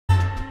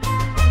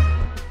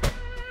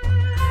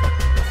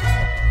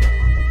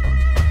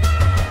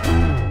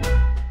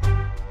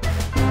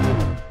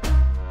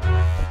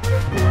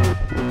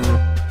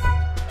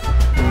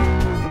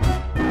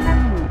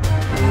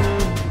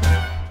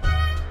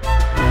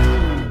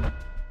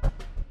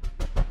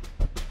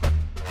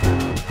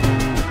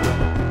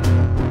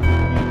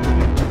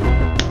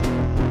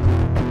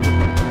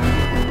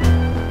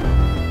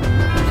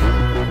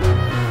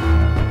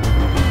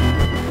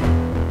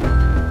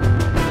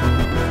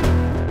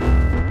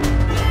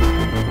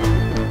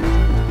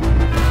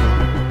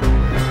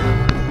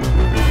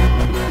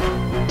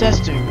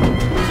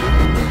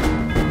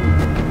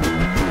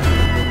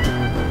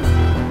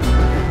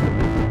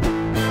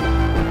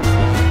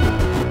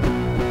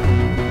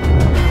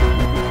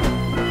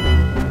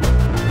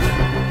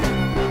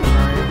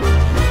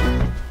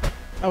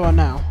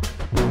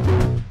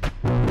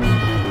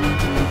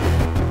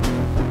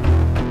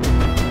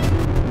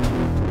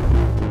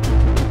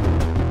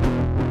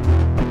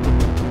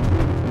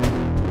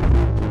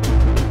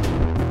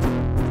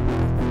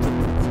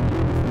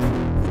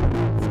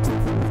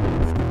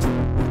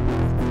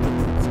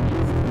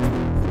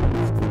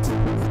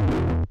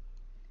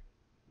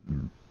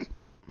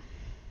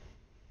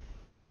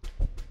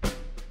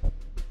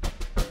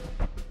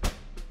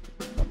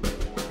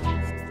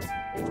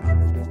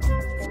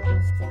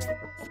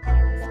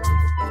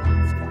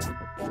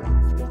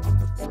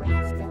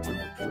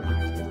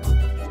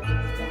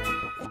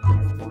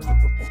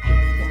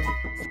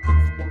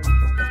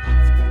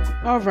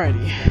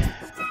Alrighty.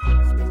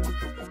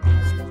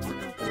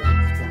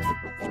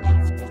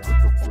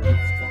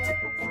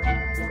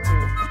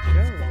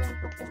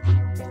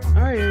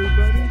 Alright,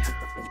 everybody.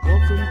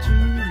 Welcome to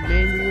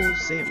Manual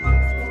Samuel.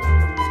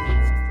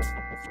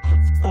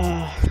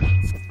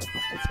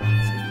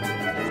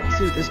 Let's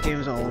see what this game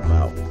is all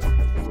about.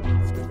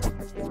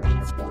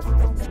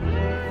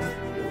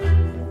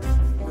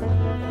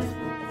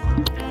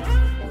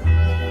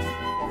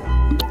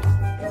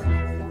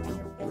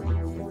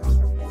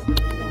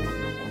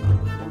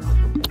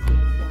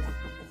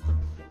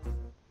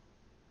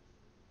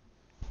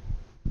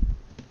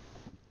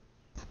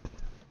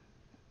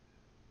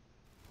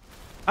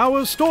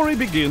 Our story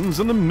begins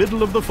in the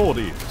middle of the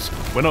 40s,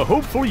 when a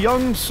hopeful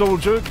young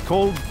soldier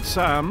called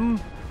Sam...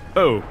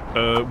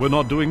 we're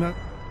not doing that?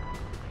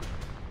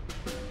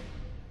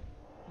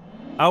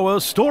 Our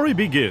story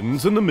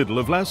begins in the middle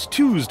of last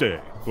Tuesday,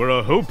 where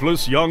a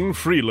hopeless young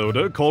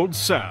freeloader called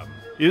Sam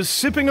is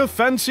sipping a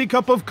fancy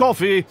cup of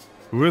coffee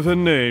with a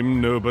name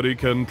nobody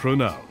can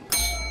pronounce.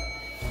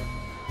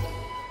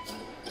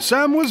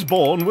 Sam was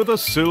born with a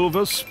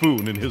silver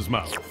spoon in his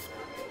mouth.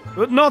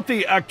 But not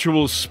the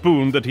actual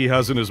spoon that he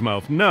has in his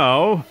mouth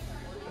now.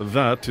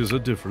 That is a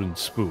different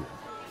spoon.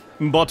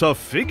 But a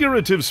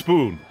figurative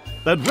spoon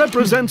that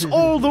represents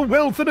all the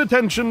wealth and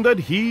attention that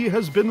he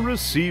has been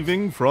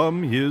receiving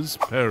from his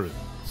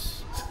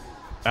parents.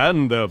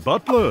 And their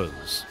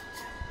butlers.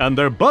 And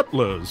their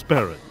butlers'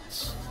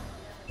 parents.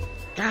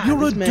 God,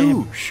 You're a this man.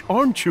 douche,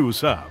 aren't you,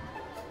 Sam?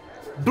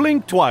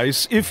 Blink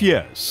twice if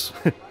yes.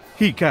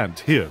 He can't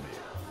hear me.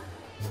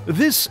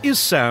 This is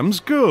Sam's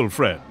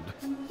girlfriend.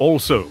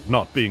 Also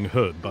not being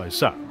heard by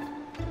Sam.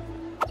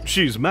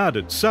 She's mad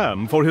at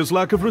Sam for his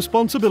lack of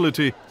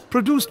responsibility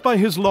produced by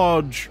his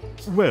large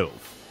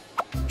wealth.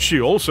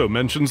 She also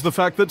mentions the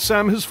fact that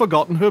Sam has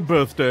forgotten her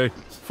birthday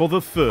for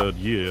the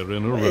 3rd year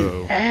in a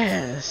row.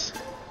 Ass.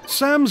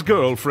 Sam's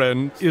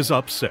girlfriend is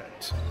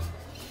upset.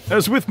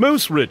 As with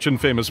most rich and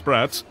famous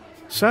brats,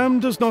 Sam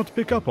does not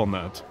pick up on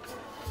that.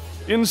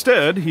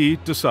 Instead, he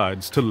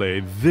decides to lay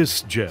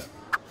this gem.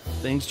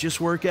 Things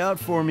just work out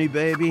for me,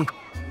 baby.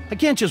 I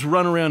can't just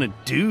run around and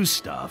do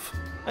stuff.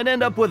 I'd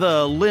end up with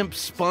a limp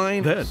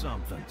spine or Then,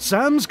 something.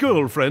 Sam's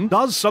girlfriend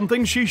does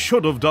something she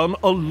should have done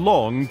a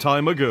long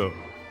time ago.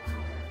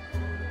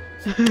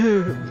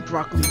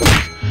 Broccoli.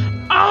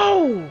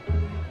 Oh!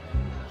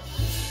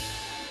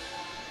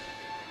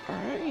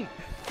 Alright.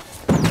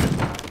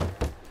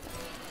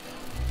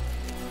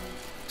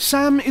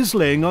 Sam is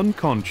laying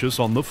unconscious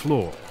on the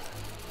floor.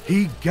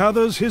 He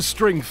gathers his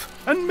strength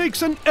and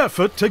makes an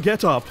effort to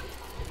get up.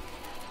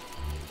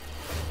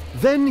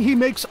 Then he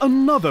makes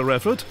another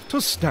effort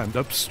to stand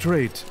up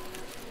straight.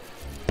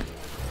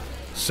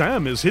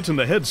 Sam is hit in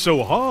the head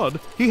so hard,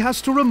 he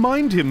has to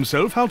remind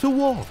himself how to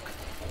walk.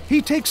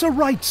 He takes a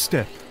right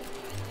step.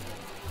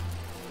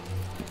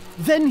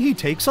 Then he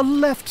takes a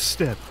left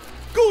step.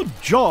 Good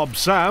job,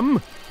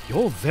 Sam!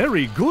 You're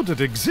very good at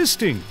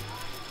existing.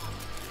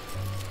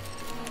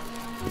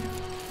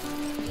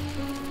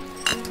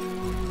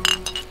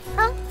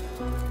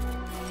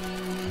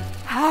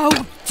 How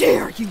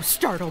dare you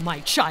startle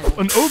my child?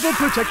 An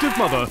overprotective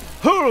mother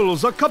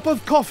hurls a cup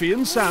of coffee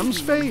in Sam's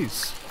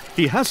face.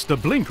 He has to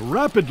blink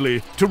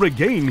rapidly to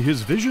regain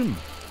his vision.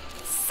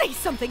 Say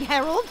something,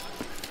 Harold.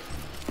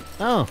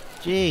 Oh,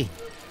 gee.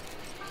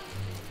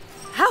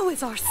 How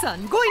is our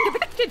son going to be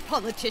an elected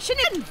politician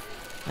and...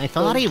 I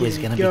thought he was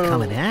gonna go.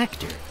 become an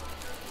actor.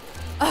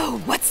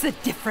 Oh, what's the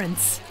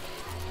difference?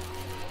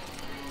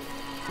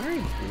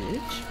 Alright,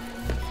 bitch.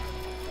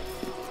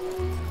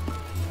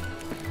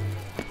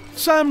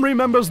 Sam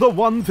remembers the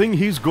one thing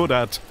he's good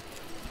at,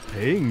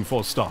 paying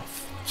for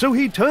stuff. So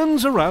he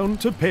turns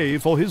around to pay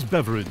for his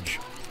beverage.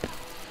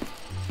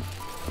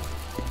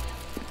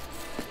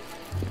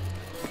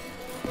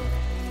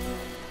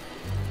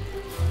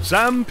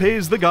 Sam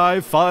pays the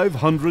guy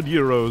 500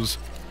 euros,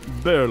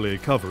 barely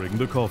covering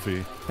the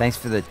coffee. Thanks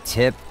for the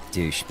tip,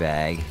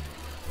 douchebag.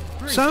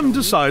 Sam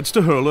decides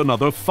to hurl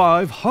another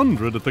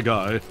 500 at the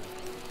guy.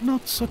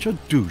 Not such a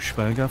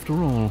douchebag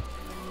after all.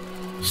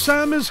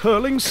 Sam is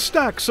hurling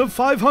stacks of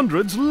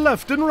 500s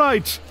left and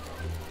right.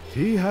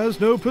 He has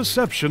no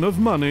perception of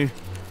money.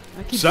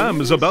 Sam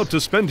is about to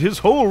spend his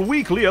whole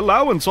weekly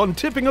allowance on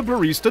tipping a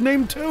barista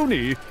named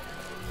Tony.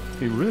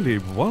 He really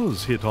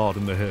was hit hard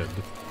in the head.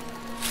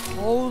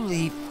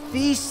 Holy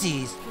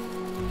feces!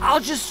 I'll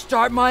just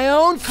start my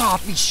own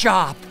coffee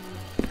shop!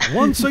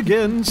 Once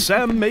again,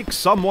 Sam makes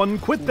someone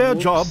quit their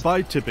job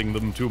by tipping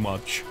them too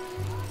much.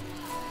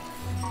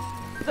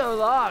 So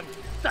long,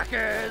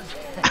 suckers!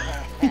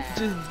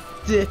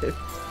 Just did.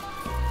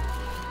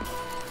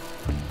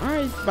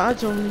 Alright, bye,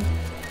 Tony.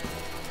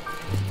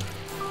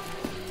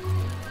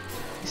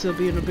 You still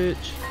being a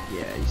bitch?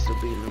 Yeah, you still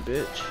being a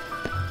bitch.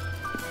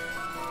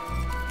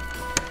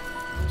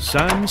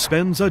 Sam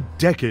spends a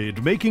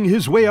decade making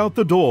his way out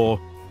the door,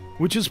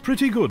 which is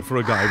pretty good for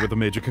a guy with a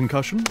major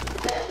concussion.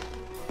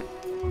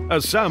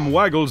 As Sam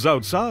waggles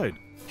outside,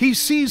 he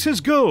sees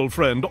his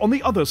girlfriend on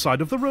the other side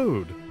of the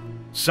road.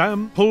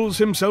 Sam pulls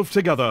himself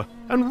together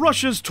and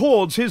rushes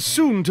towards his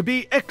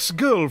soon-to-be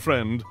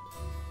ex-girlfriend.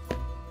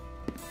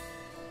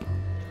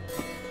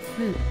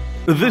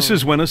 This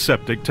is when a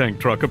septic tank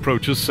truck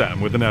approaches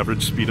Sam with an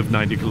average speed of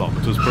 90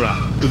 kilometers per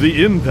hour.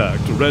 The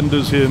impact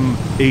renders him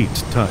 8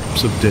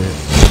 types of dead.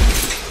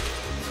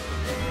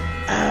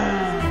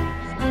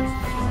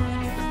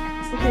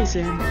 Okay,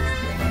 Sam.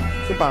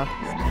 Goodbye.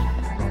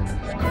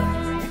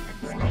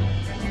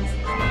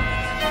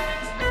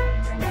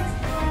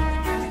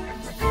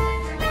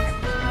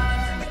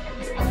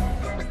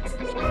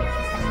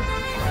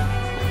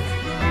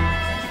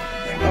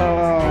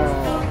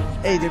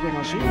 Hey, there goes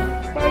my sheep.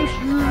 Bye,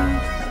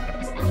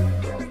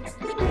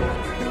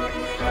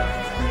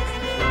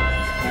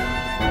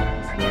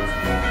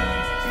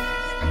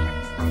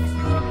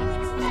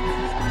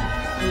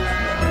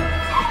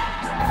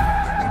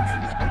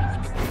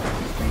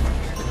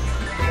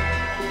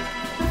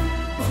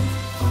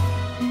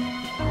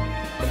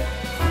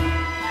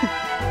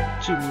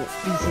 Jimmy,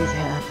 this is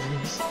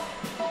happens.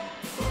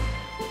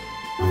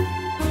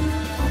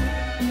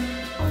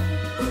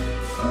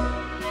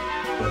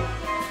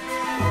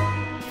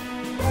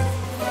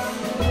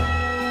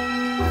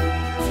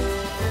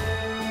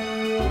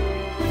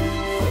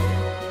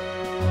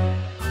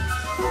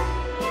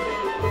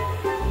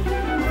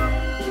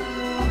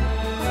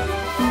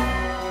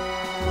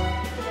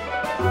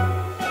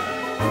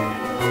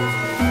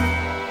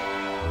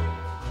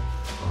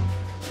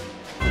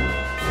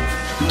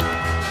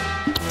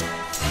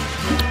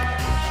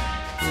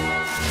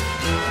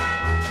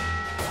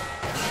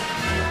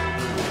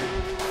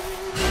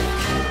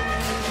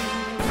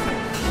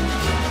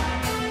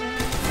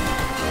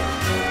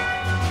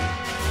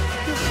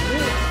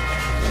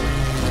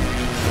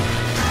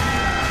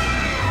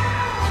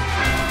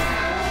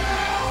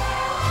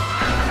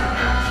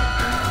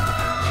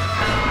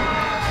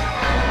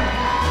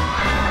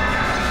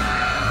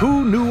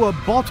 Who knew a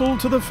bottle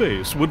to the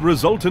face would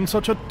result in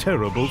such a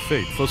terrible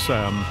fate for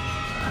Sam?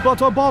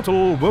 But a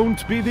bottle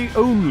won't be the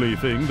only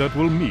thing that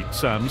will meet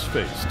Sam's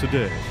face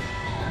today.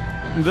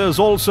 There's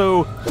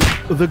also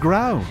the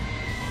ground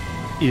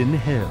in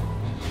hell.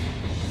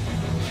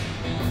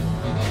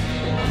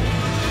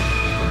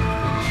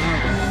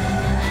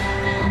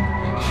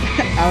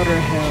 Outer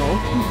hell.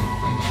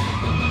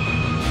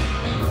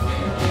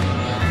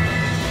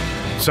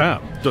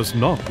 Sam does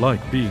not like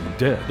being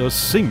dead a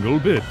single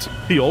bit.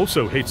 He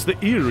also hates the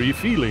eerie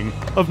feeling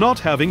of not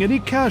having any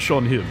cash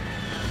on him.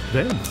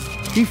 Then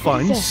he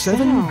finds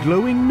 7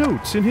 glowing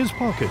notes in his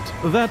pocket.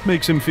 That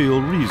makes him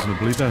feel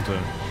reasonably better.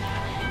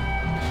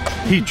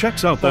 He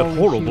checks out that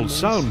horrible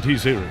sound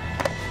he's hearing.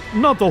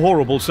 Not the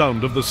horrible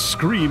sound of the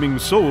screaming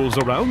souls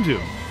around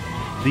him.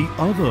 The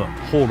other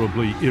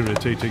horribly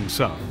irritating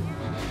sound.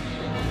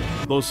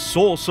 The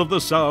source of the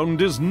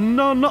sound is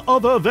none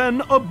other than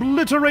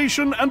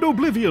obliteration and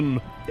oblivion,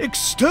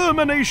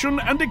 extermination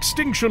and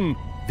extinction,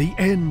 the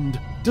end,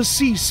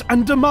 decease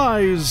and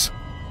demise,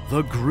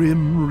 the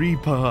Grim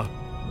Reaper,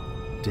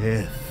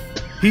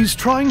 death. He's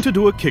trying to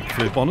do a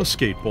kickflip on a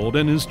skateboard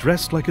and is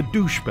dressed like a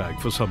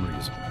douchebag for some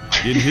reason.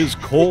 In his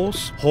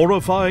coarse,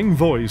 horrifying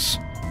voice,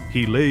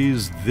 he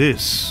lays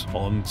this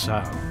on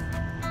Sam.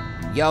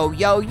 Yo,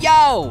 yo,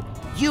 yo!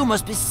 You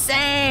must be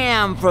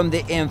Sam from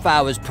the info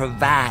I was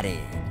provided.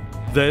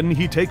 Then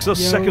he takes a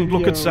second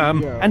look at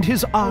Sam, and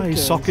his eye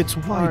sockets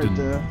widen.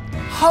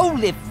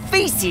 Holy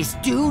feces,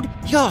 dude!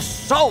 Your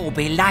soul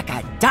be like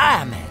a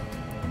diamond.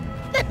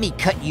 Let me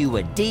cut you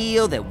a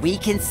deal that we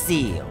can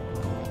seal.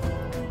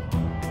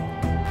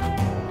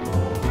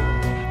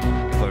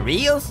 For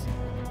reals?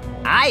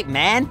 Aight,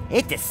 man,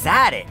 it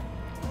decided.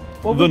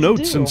 The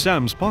notes in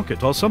Sam's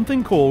pocket are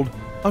something called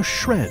a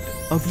shred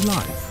of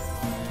life.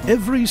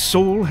 Every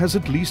soul has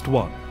at least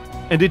one,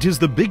 and it is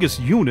the biggest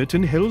unit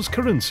in Hell's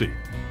currency,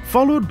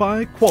 followed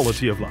by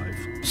quality of life,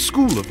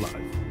 school of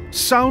life,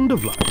 sound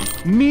of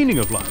life, meaning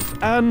of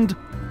life, and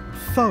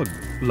thug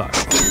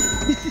life.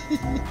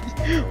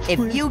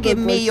 If you give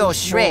me your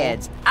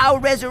shreds, I'll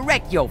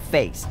resurrect your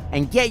face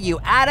and get you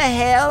out of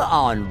hell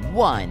on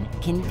one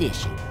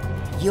condition.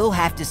 You'll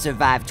have to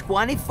survive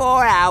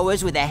 24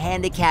 hours with a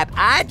handicap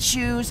I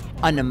choose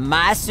under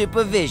my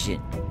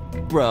supervision,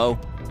 bro.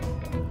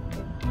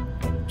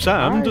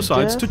 Sam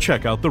decides to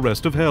check out the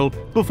rest of Hell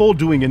before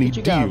doing any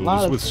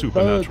deals with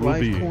supernatural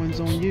beings.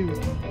 On you.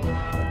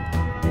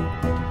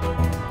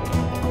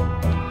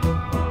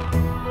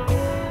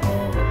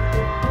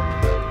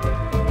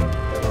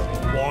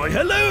 Why,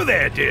 hello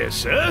there, dear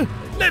sir.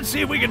 Let's see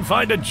if we can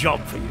find a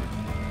job for you.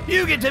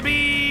 You get to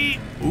be...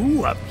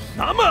 ooh, a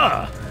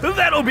plumber.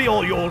 That'll be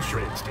all your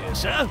shreds, dear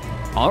sir.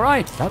 All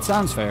right, that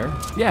sounds fair.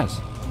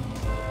 Yes.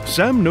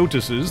 Sam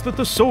notices that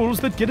the souls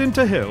that get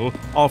into Hell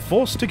are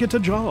forced to get a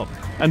job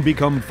and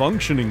become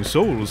functioning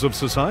souls of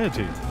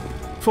society.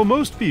 For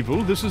most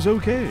people, this is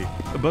okay,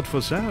 but for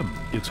Sam,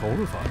 it's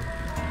horrifying.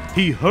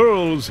 He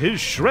hurls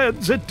his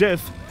shreds at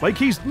death like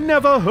he's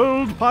never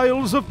hurled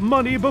piles of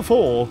money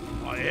before.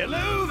 Why,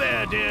 hello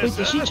there, dear Wait,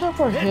 sir. did she chop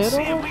her head Let's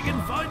see if off? we can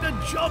find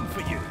a job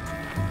for you.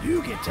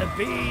 You get to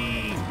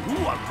be...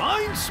 ooh, a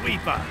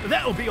minesweeper.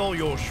 That'll be all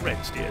your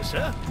shreds, dear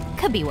sir.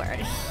 Could be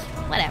worse.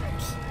 Whatever.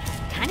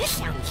 Kinda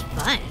sounds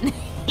fun.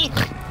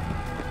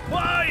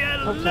 Why,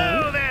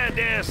 hello there,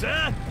 dear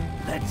sir.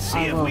 Let's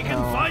see if we can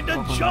find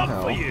a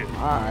job for you.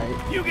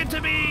 Alright. You get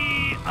to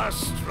be a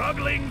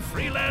struggling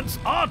freelance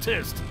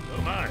artist.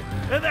 Oh my,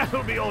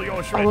 that'll be all your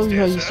I shreds, love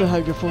dear how you sir. still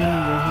have your phone in your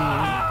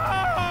hand.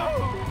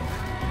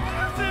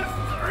 Oh, this is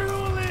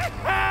truly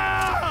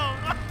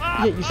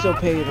hell. Yet you still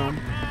paid them.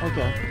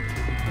 Okay.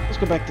 Let's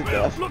go back to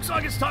Well, death. looks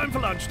like it's time for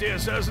lunch, dear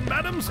sirs and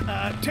madams.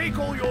 Take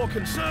all your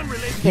concern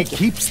related. He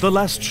keeps the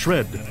last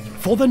shred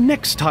for the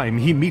next time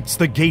he meets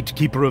the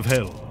gatekeeper of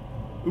hell.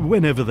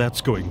 Whenever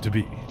that's going to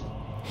be.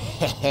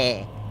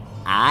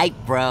 Aight,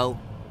 bro.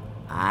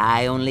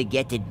 I only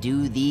get to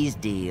do these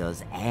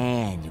deals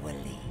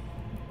annually.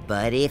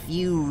 But if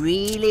you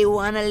really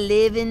want to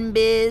live in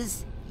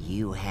biz,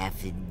 you have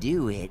to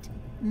do it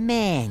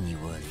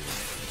manually.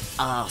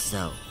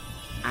 Also,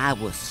 I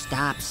will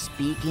stop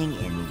speaking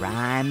in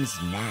rhymes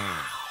now.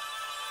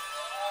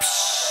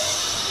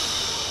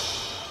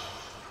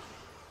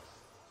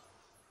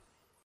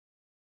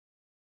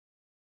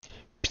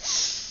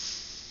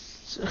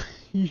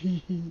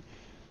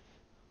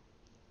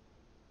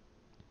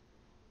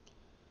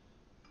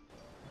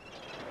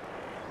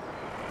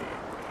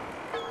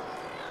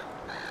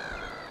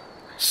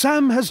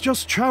 Sam has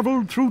just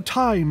traveled through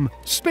time,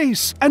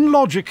 space, and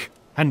logic,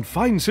 and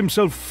finds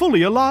himself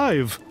fully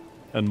alive,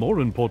 and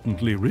more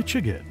importantly, rich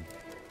again.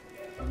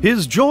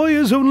 His joy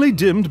is only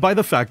dimmed by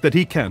the fact that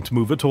he can't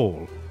move at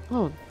all.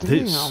 Oh, damn.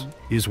 This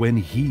is when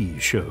he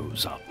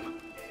shows up.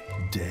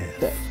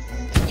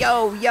 Death.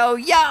 Yo, yo,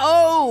 yo!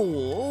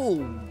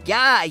 Oh,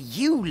 God,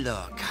 you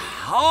look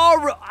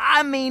horrible.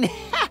 I mean,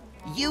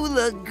 you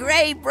look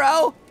great,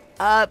 bro.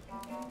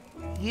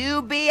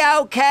 You be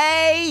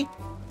okay?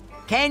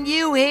 Can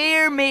you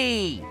hear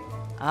me?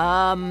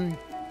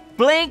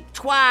 Blink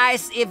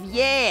twice if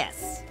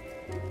yes.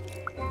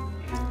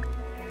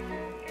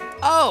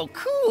 Oh,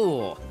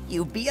 cool.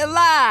 You be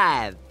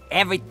alive.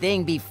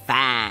 Everything be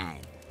fine.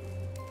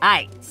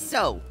 Aight,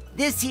 so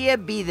this here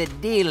be the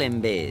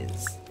dealing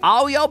biz.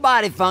 All your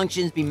body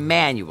functions be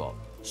manual,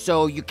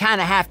 so you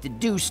kinda have to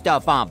do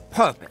stuff on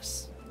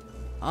purpose.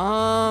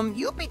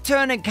 You be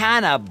turning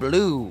kinda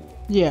blue.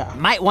 Yeah.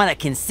 Might wanna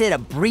consider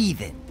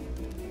breathing.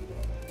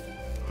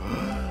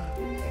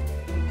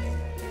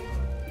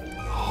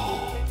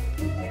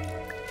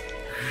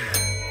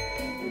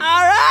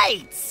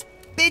 Alright!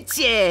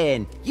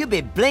 Bitchin'! You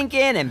be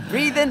blinking and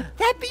breathing,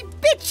 that be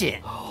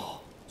bitchin'!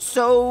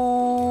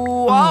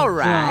 So,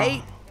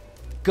 alright.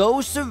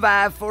 Go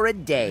survive for a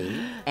day,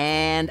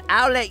 and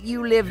I'll let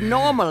you live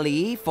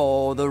normally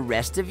for the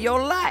rest of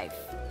your life.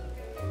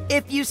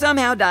 If you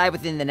somehow die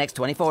within the next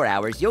 24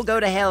 hours, you'll go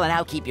to hell and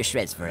I'll keep your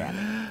shreds forever.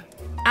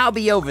 I'll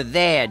be over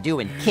there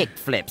doing kick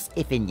flips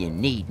if and you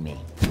need me.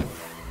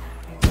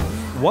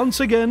 Once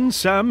again,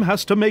 Sam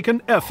has to make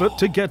an effort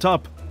to get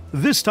up.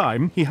 This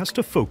time, he has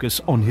to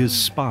focus on his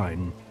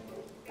spine.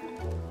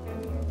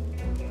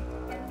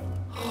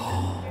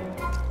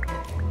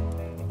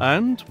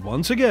 And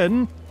once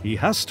again, he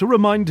has to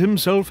remind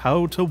himself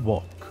how to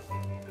walk.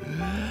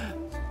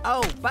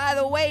 Oh, by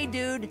the way,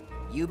 dude,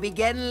 you be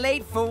getting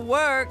late for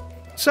work.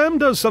 Sam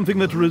does something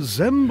that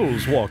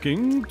resembles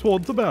walking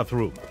toward the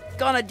bathroom.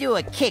 Gonna do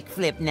a kick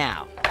flip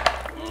now.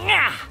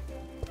 Nyah!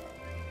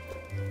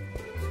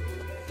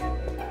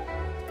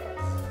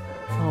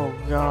 Oh,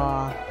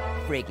 God.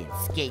 Friggin'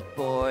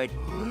 skateboard.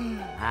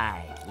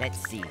 Alright,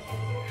 let's see.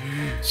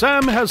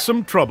 Sam has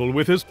some trouble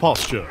with his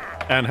posture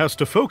and has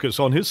to focus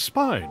on his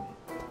spine.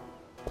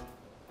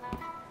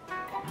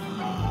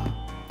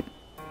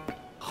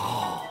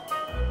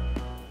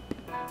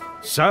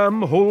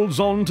 Sam holds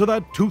on to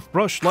that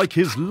toothbrush like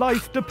his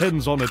life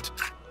depends on it.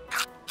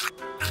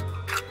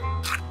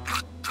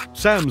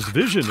 Sam's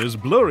vision is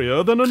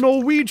blurrier than a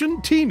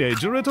Norwegian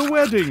teenager at a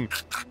wedding.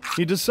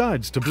 He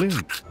decides to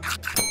blink.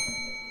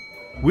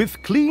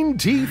 With clean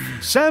teeth,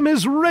 Sam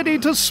is ready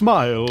to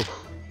smile.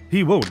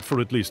 He won't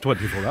for at least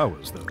 24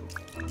 hours, though.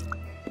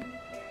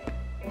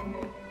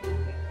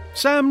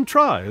 Sam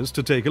tries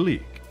to take a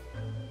leak.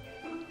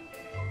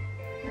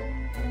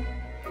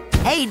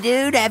 Hey,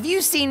 dude, have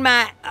you seen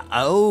my...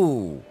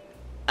 Oh.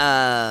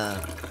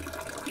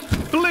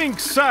 Blink,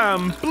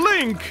 Sam,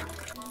 blink!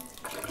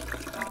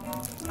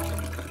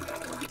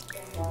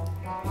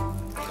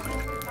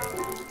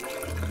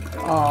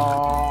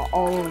 Oh,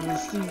 all over the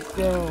seat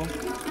though.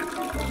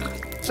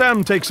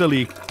 Sam takes a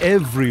leak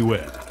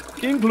everywhere,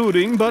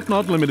 including but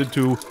not limited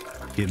to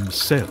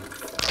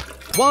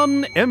himself.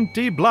 One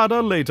empty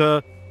bladder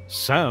later,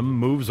 Sam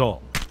moves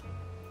on.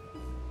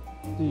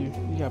 Dude,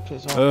 you got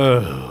pissed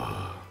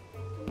off.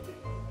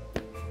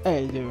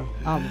 Hey, dude,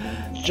 I'm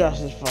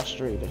just as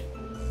frustrated.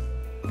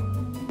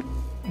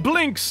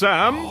 Blink,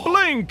 Sam,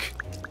 blink!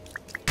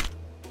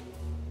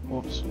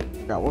 Whoops,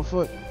 got one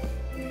foot.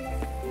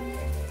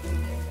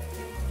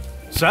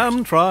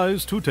 Sam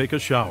tries to take a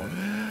shower.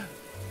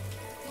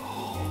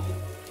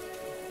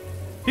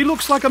 He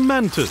looks like a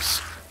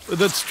mantis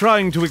that's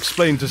trying to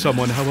explain to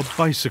someone how a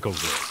bicycle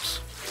works.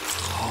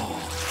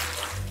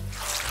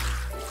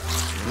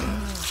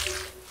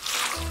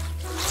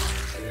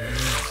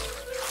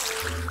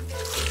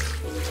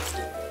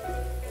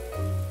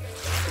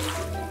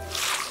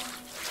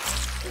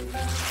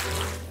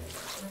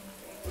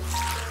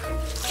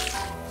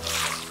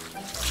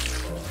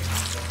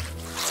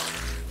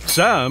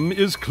 Sam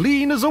is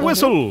clean as a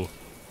whistle.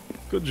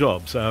 Good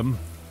job, Sam.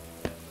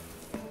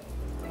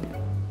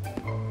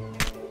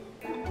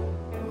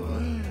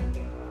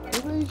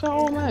 Where do you got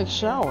automatic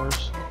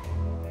showers?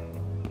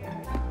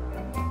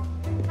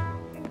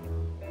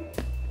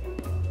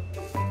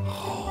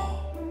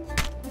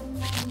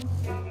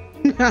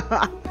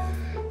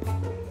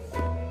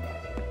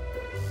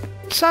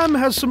 Sam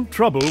has some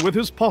trouble with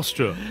his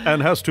posture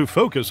and has to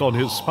focus on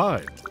his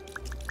spine.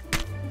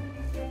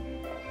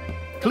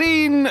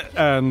 Clean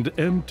and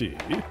empty,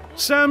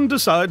 Sam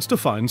decides to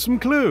find some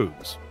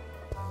clues.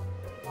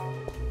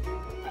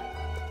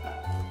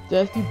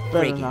 Death, you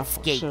better Friggin' not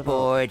fuck shit up.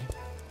 skateboard.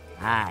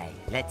 Aye,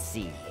 let's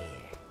see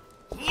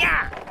here.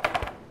 Yeah!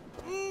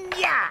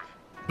 Yeah!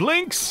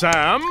 Blink,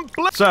 Sam!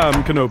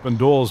 Sam can open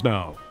doors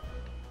now.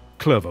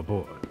 Clever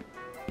boy.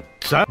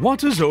 Sam,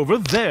 what is over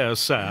there,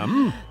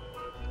 Sam?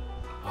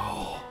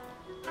 I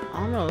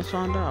don't know, let's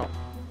find out.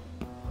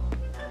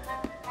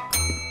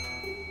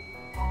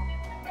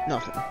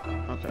 Nothing.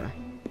 Okay.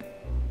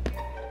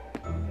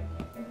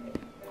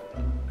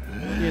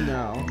 You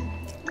know,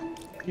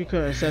 you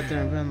could have sat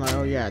there and been like,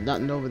 oh yeah,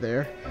 nothing over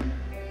there.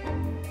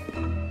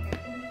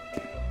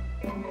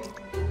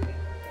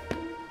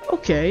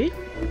 Okay.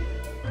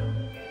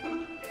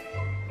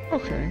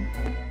 Okay.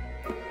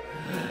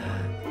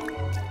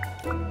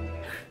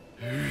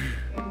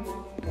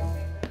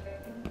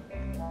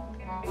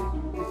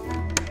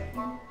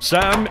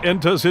 Sam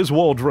enters his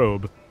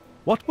wardrobe.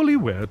 What will he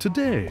wear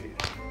today?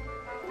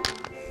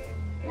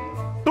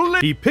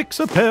 He picks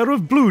a pair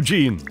of blue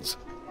jeans.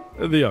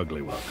 The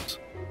ugly ones.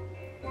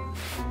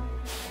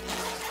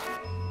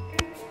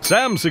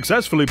 Sam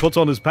successfully puts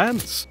on his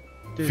pants.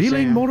 Dude,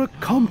 Feeling Sam, more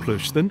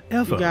accomplished than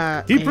ever,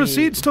 got he a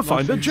proceeds to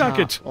find a muffin top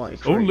jacket.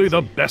 like Only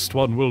the crazy. best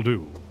one will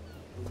do.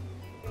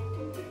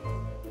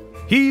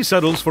 He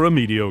settles for a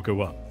mediocre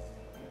one.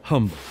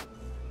 Humble.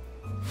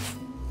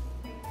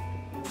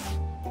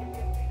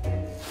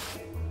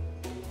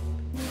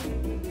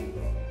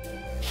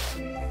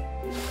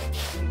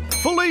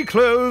 Fully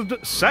clothed,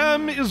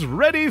 Sam is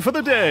ready for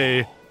the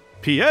day.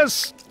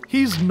 P.S.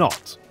 He's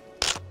not.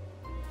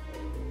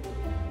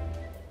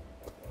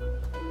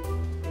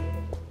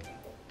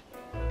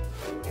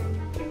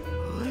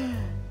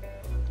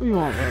 What do you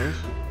want, Rose?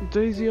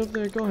 Daisy up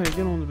there? Go ahead,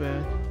 get on the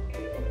bed.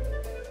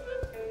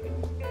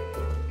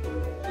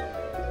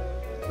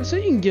 I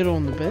said you can get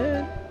on the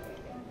bed.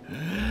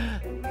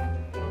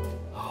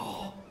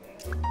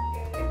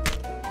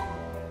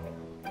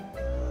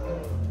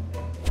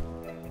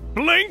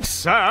 Blink,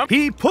 Sam!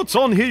 He puts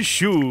on his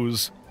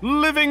shoes,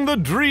 living the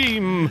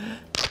dream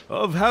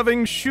of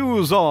having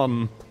shoes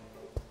on.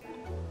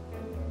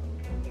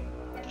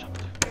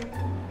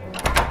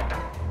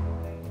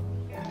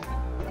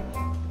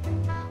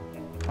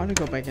 Why'd I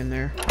go back in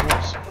there?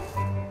 Whoops.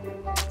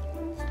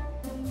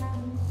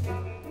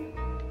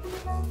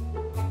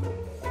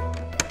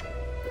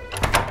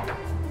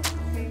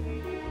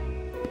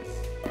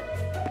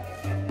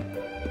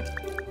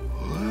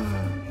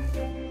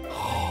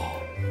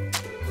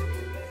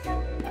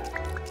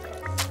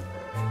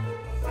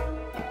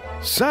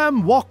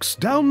 Sam walks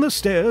down the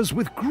stairs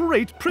with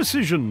great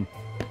precision.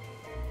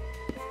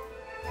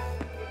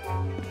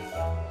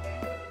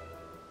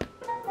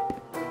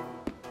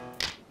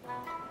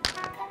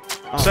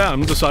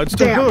 Sam decides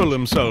to Damn. hurl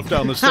himself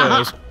down the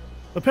stairs,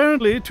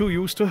 apparently too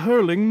used to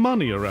hurling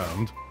money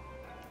around.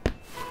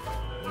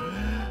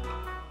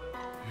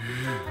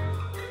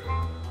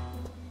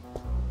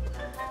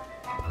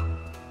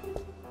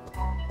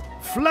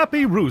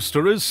 Flappy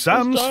Rooster is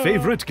Sam's Rooster.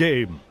 favorite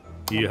game.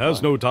 He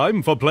has no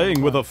time for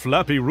playing with a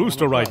Flappy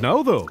Rooster right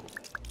now, though.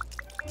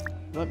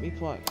 Let me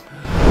play.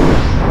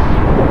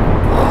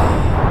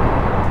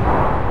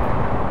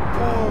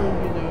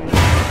 Oh, you know, you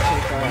can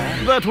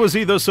take off. That was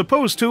either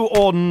supposed to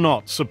or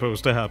not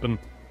supposed to happen.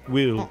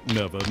 We'll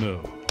never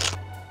know.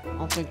 I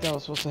don't think that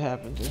was supposed to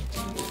happen, dude.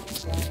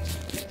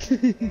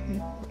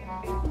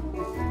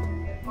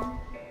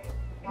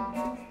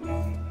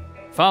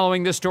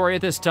 Following this story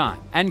at this time,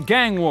 and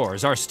gang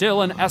wars are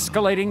still an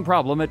escalating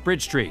problem at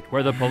Bridge Street,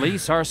 where the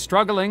police are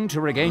struggling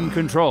to regain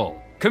control.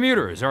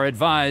 Commuters are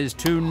advised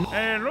to...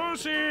 Hey,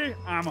 Lucy,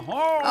 I'm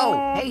home.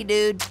 Oh, hey,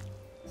 dude.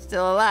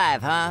 Still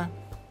alive, huh?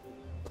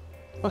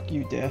 Fuck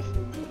you, Death.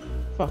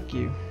 Fuck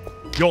you.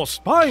 Your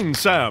spine,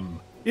 Sam!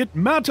 It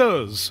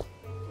matters!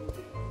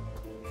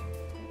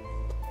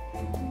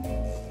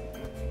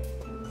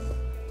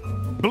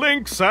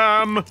 Blink,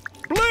 Sam!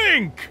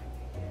 Blink!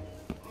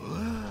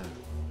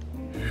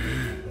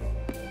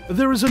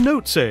 There is a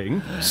note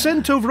saying,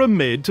 sent over a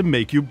maid to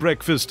make you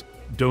breakfast.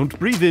 Don't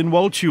breathe in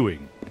while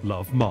chewing.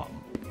 Love, Mom.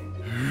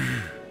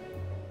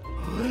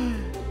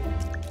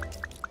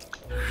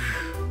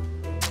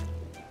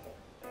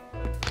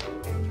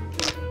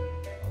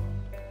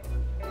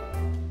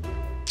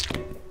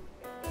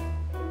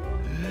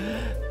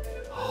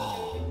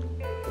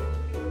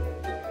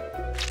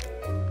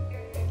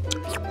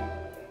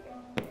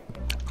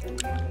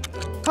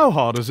 How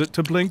hard is it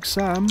to blink,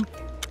 Sam?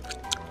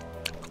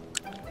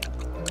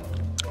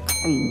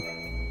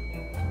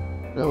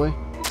 Really?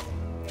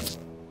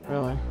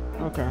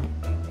 Okay.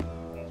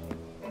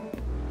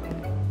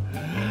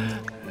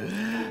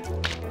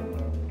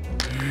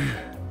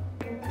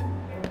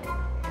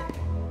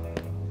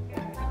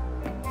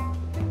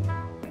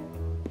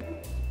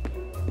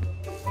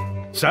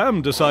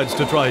 Sam decides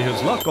to try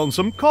his luck on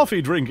some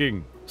coffee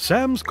drinking.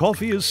 Sam's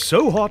coffee is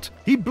so hot,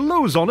 he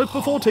blows on it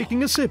before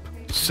taking a sip.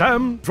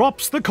 Sam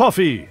drops the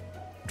coffee.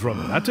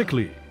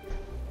 Dramatically.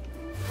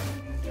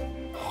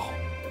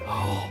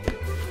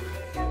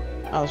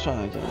 I was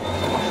trying to get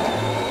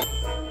it.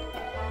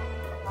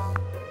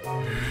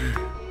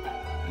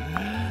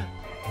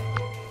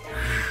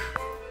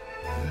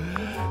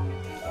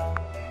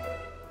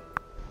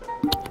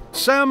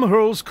 Sam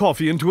hurls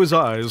coffee into his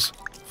eyes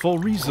for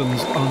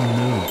reasons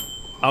unknown.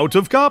 Out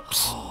of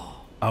cups.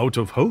 Out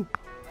of hope.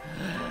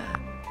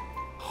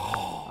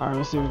 Alright,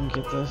 let's see if we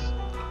can get this.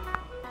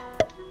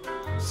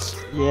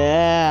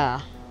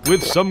 Yeah.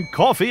 With some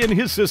coffee in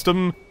his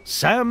system,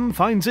 Sam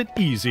finds it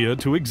easier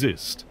to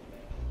exist.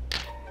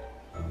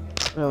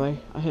 Really?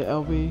 I hit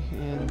LB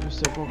and we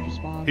still broke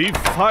respawn. He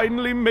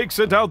finally makes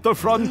it out the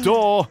front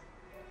door.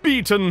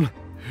 Beaten.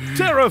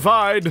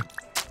 Terrified.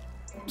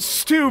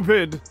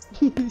 Stupid.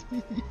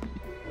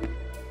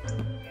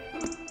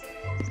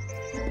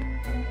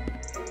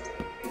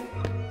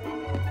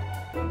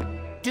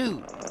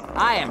 Dude,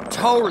 I am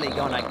totally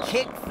gonna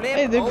kickflip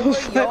Hey, there over goes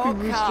Flappy your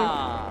Rooster.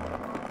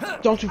 car.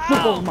 Don't you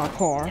flip over my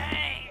car.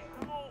 Dang.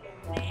 Oh,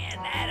 man,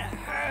 that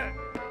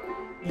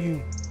hurt.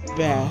 You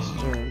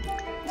bastard.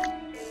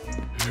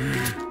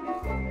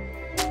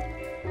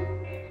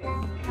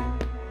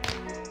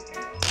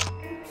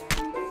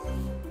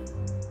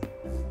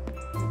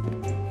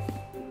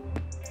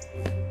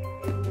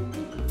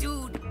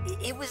 Dude,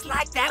 it was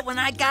like that when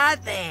I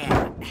got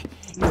there.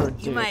 You're a You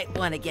dick. might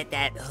want to get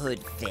that hood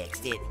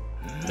fixed.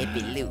 It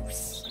be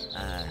loose.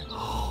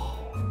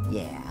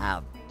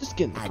 Yeah, Just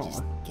get in the I'll car.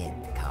 just get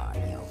in the car,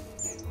 yo.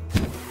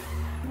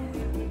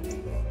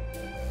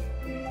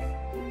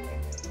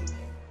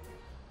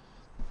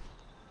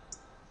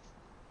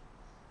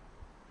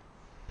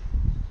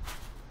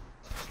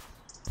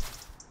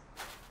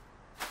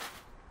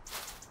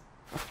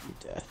 Fuck you,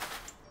 death.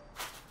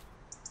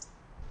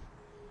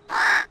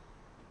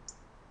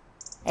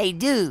 Hey,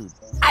 dude,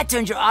 I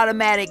turned your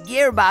automatic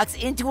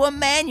gearbox into a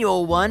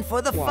manual one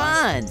for the Why?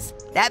 funds.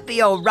 That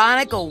be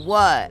ironic or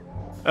what?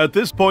 At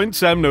this point,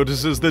 Sam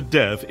notices that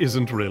Death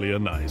isn't really a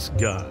nice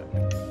guy.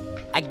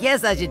 I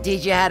guess I should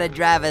teach you how to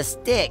drive a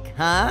stick,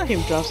 huh?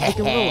 Can't drive stick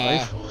in real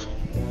life.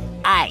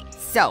 Aight,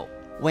 so,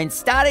 when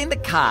starting the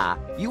car,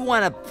 you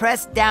want to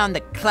press down the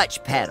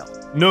clutch pedal.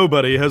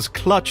 Nobody has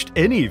clutched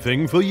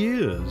anything for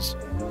years.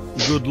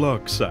 Good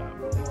luck, Sam.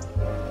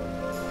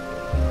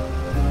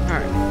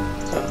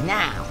 Alright. So,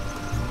 Now,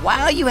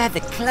 while you have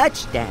the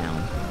clutch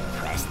down,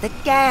 press the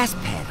gas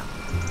pedal.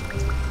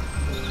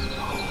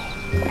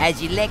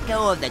 As you let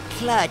go of the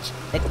clutch,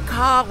 the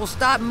car will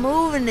start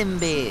moving in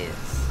biz.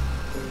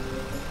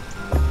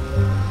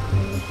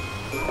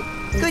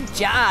 Good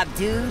job,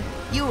 dude.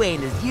 You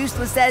ain't as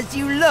useless as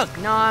you look,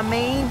 know what I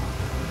mean?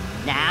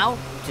 Now,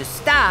 to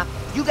stop,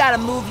 you gotta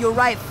move your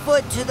right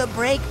foot to the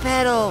brake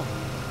pedal.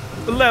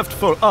 Left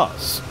for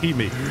us, he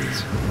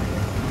means.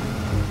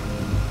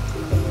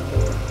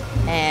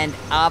 And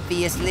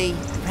obviously,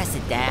 press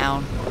it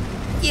down.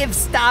 Give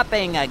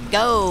stopping a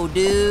go,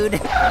 dude.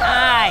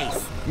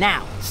 Nice.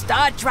 Now,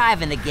 start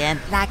driving again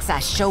like I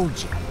showed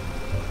you.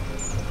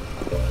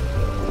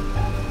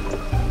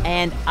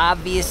 And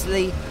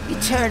obviously, you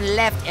turn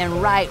left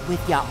and right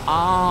with your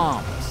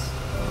arms.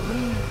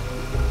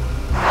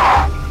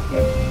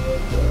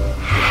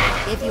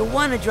 If you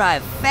want to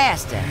drive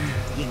faster,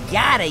 you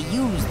gotta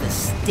use the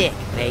stick,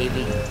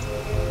 baby.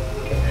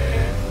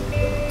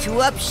 To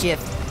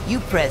upshift, you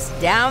press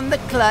down the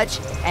clutch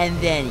and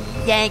then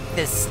yank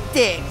the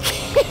stick.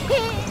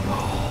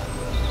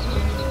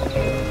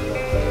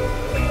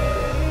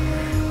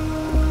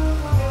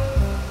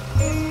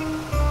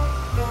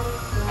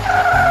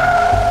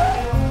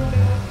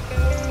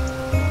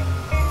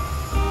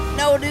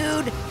 No,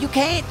 dude, you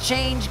can't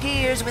change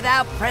gears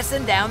without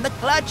pressing down the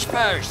clutch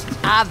first.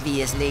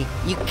 Obviously,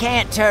 you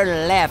can't turn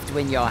left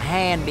when your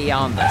hand be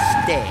on the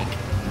stick.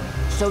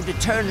 So to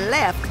turn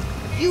left,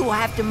 you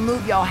have to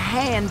move your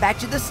hand back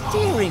to the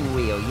steering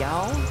wheel,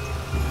 y'all.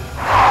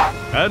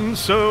 And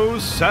so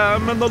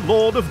Sam and the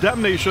Lord of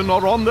Damnation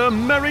are on their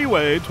merry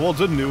way towards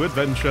a new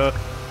adventure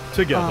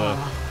together.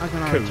 I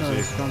can already tell Cozy.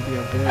 it's gonna be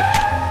a bitch.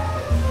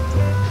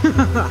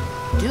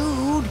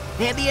 Dude,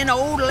 there be an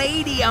old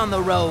lady on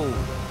the road.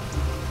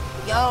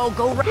 Yo,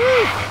 go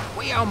right.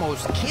 We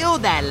almost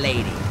killed that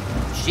lady.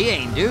 She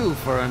ain't due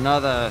for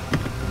another...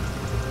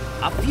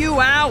 a few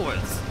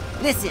hours.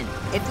 Listen,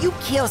 if you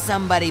kill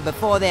somebody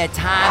before their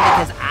time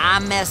because I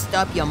messed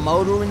up your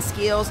motoring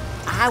skills,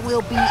 I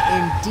will be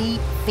in deep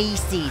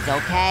feces,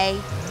 okay?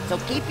 So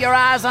keep your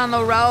eyes on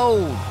the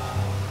road.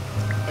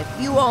 If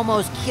you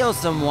almost kill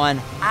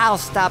someone, I'll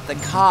stop the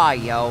car,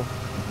 yo.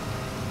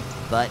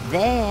 But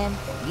then,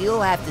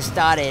 you'll have to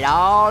start it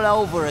all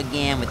over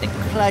again with the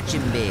clutch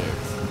and biz.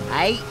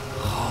 Aight?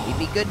 You'd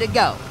be good to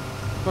go.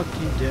 Fuck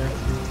you, death.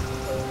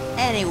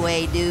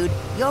 Anyway, dude,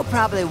 you're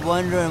probably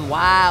wondering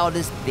why all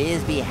this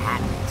biz be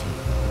happening to you.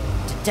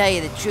 To tell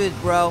you the truth,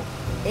 bro,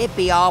 it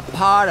be all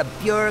part of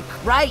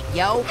bureaucracy, right,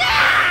 yo?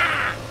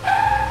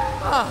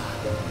 Oh.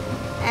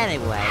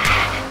 Anyway,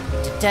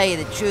 to tell you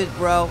the truth,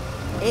 bro,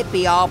 it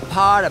be all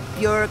part of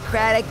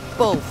bureaucratic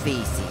bull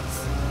feces.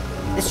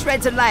 The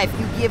shreds of life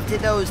you give to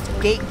those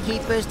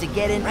gatekeepers to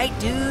get in, right,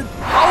 dude?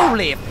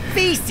 Holy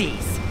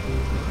feces!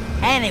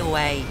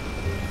 Anyway,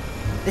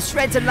 the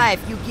shreds of life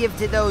you give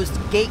to those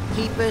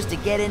gatekeepers to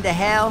get into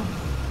hell,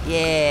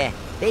 yeah,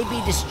 they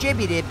be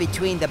distributed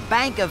between the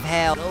bank of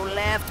hell. Go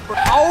left,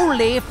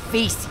 holy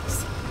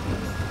feces!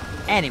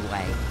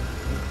 Anyway,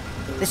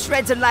 the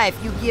shreds of life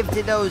you give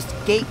to those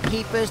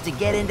gatekeepers to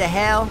get into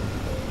hell,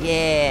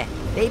 yeah,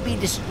 they be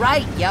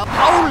right, yo.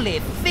 Holy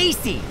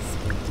feces!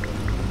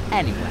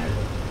 Anyway,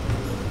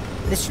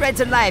 the shreds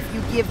of life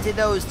you give to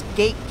those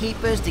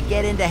gatekeepers to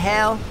get into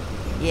hell,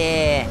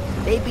 yeah,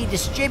 they be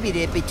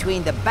distributed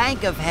between the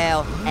bank of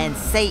hell and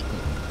Satan.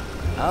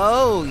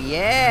 Oh,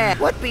 yeah.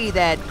 What be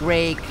that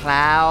gray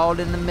cloud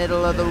in the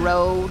middle of the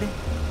road?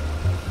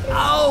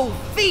 Oh,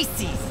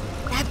 feces!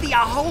 That be a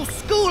whole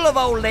school of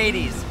old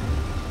ladies.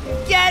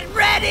 Get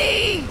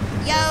ready!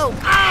 Yo!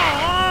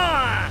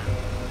 Ah!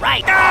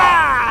 Right!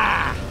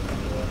 Ah!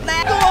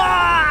 Left!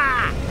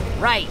 Ah!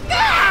 Right!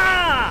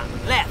 Ah!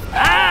 Left!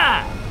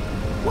 Ah!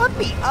 What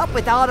be up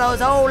with all those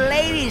old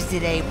ladies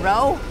today,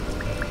 bro?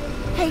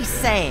 Hey,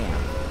 Sam.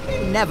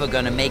 You're never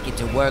gonna make it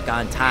to work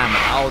on time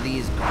with all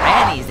these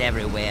grannies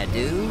everywhere,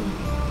 dude.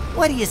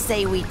 What do you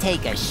say we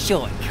take a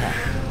shortcut?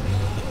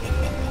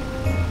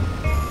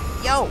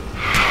 Yo!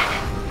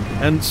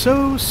 And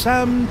so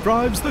Sam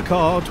drives the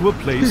car to a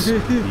place he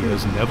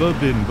has never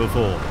been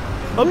before.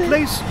 A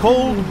place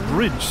called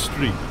Bridge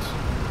Street.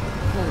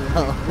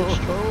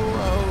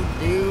 Oh,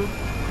 dude.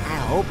 I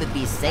hope it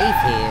be safe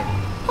here.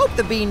 Hope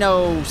there be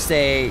no,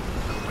 say,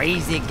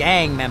 crazy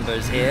gang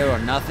members here or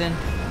nothing.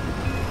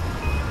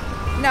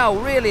 No,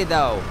 really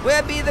though,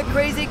 where be the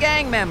crazy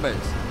gang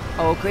members?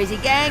 Oh, crazy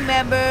gang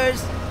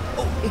members!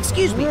 Oh,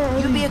 excuse me,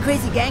 you be a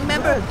crazy gang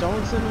member?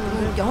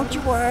 Don't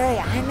you worry,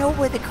 I know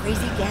where the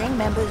crazy gang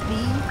members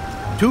be.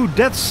 To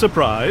Death's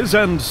surprise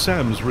and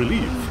Sam's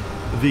relief,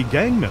 the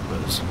gang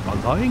members are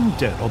lying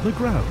dead on the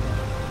ground.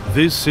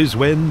 This is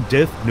when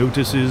Death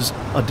notices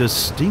a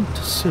distinct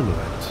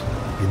silhouette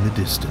in the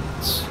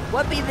distance.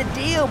 What be the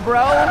deal,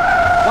 bro?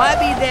 Why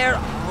be there?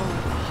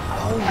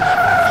 Oh,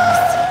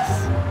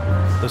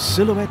 the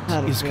silhouette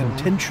is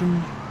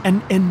contention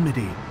and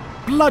enmity,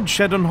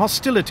 bloodshed and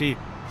hostility,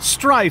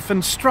 strife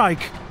and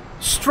strike,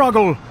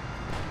 struggle,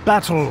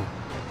 battle,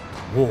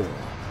 war.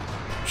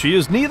 She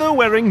is neither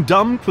wearing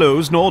dumb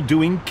clothes nor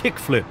doing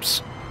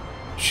kickflips.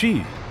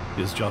 She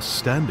is just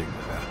standing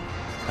there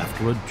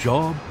after a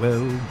job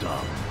well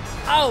done.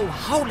 Oh,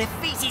 holy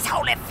feces,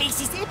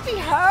 it be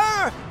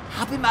her!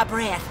 I'll be my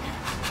breath.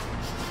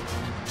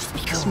 Just be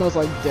cool. It smells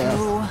like death.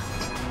 Cool.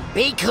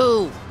 Be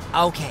cool.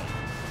 Okay,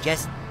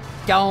 just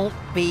don't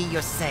be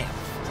yourself.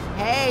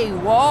 Hey,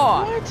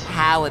 War. What?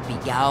 How it be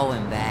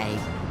going, babe?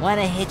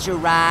 Wanna hitch a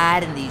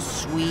ride in these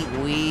sweet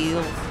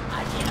wheels?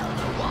 I kill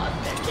the one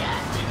that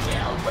can't be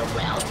killed, but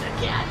well that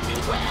can't be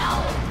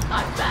well.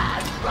 I'm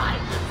bad,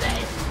 trying to say,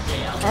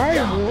 kill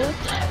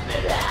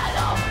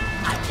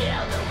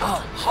the War. Oh,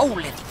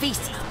 holy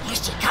feces, here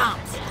she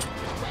comes.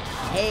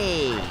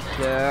 Hey,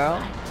 girl,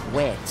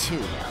 where to?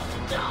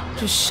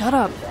 Just shut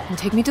up and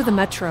take me to the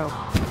metro.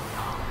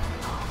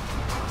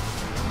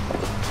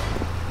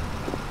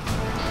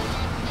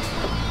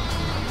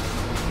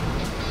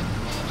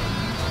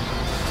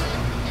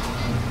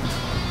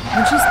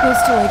 Aren't you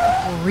supposed to, like,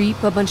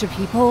 reap a bunch of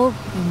people,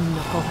 you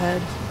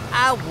knucklehead?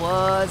 I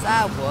was.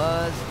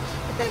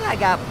 But then I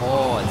got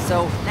bored,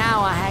 so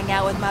now I hang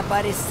out with my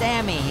buddy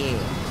Sammy here.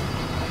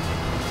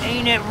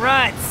 Ain't it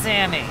right,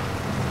 Sammy?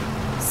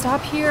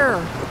 Stop here.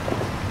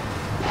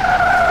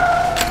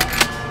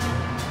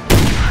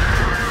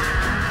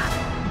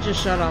 Just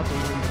shut off the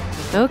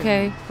window.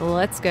 Okay,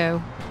 let's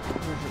go.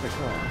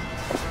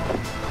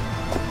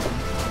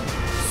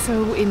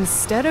 So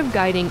instead of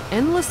guiding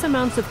endless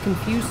amounts of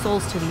confused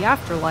souls to the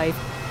afterlife,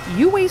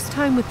 you waste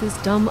time with this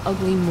dumb,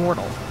 ugly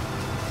mortal.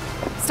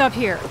 Stop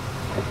here.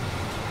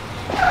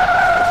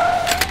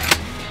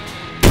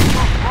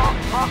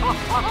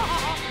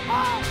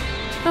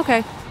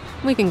 Okay,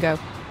 we can go.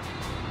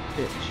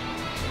 Bitch.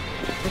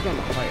 We're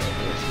gonna fight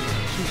over this.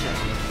 She's not.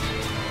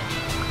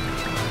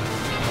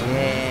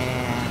 Yeah.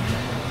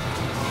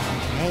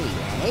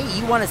 Hey,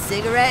 you want a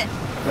cigarette?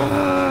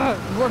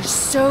 You are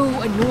so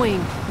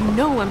annoying. You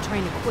know I'm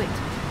trying to quit.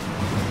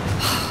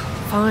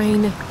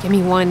 Fine, give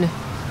me one. I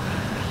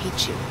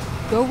hate you.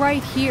 Go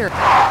right here.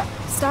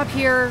 Stop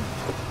here.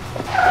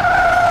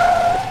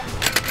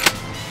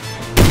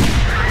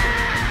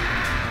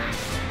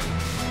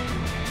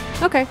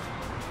 Okay,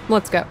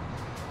 let's go.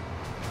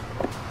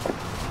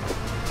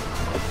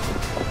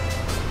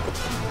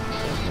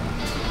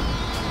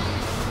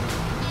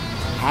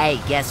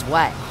 Hey, guess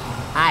what?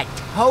 I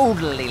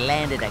totally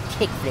landed a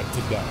kickflip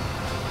today.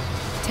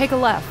 Take a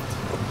left.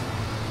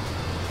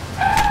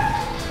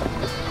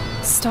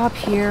 Stop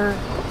here.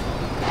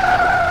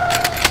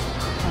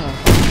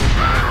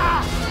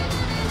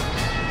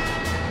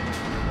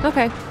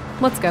 Okay,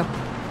 let's go.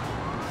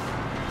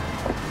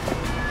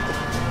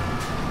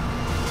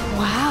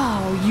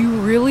 Wow, you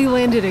really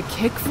landed a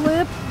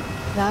kickflip?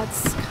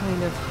 That's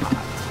kind of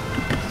hot.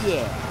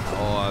 Yeah,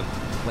 or,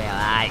 well,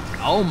 I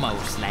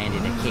almost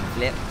landed a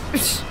kickflip.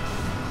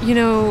 You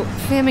know,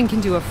 Famine can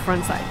do a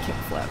frontside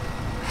kickflip.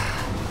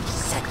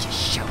 Such a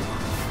show.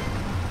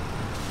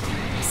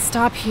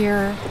 Stop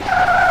here.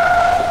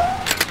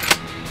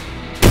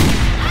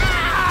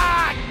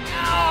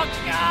 Oh,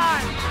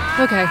 God!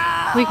 Okay,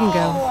 we can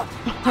go.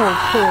 Oh,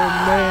 poor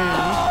man.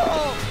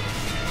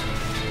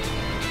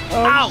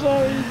 I'm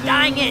sorry, dude.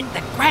 Dang it!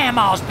 The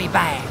grandmas be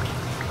back.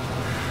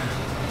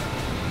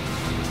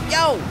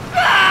 Yo!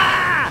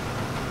 Ah!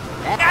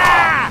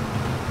 Ah!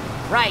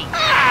 Right.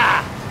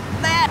 Ah!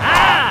 Matt!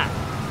 Ah!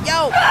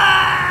 Yo!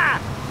 Ah!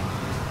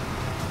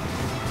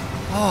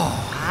 Oh,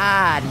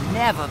 I'd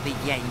never be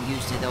getting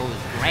used to those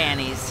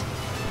grannies.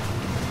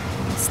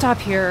 Stop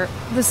here.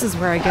 This is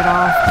where I get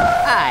off.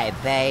 Hi,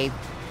 babe.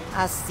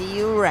 I'll see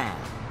you around.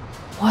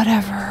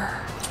 Whatever.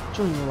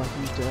 Junior like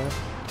you, Dad.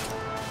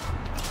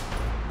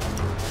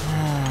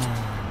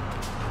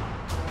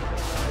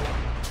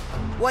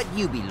 What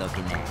you be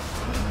looking at?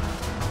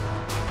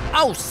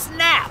 Oh,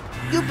 snap!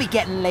 You be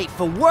getting late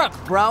for work,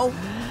 bro.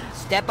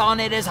 Step on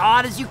it as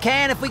hard as you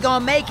can if we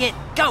gonna make it.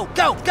 Go,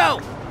 go, go!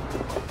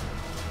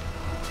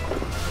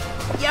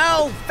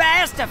 Yo,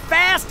 faster,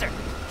 faster!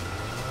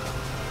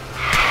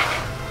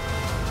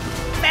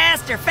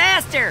 Faster,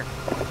 faster!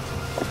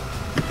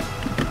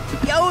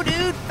 Yo,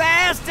 dude,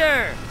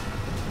 faster!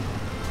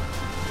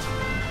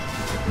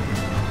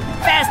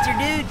 Faster,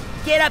 dude!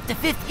 Get up to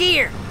 5th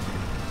gear!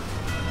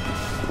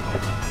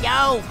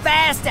 Yo,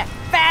 faster,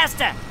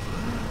 faster!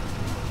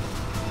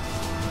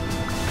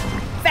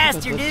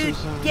 Faster, dude!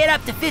 Get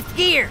up to 5th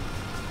gear!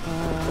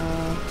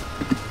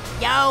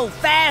 Yo,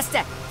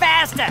 faster,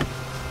 faster!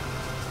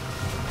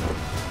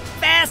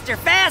 Faster,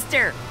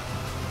 faster!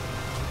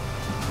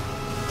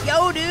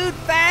 Yo, dude,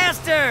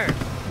 faster!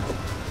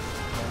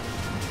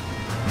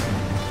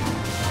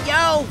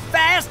 Yo,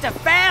 faster,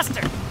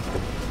 faster!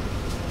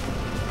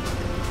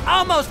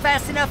 Almost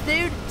fast enough,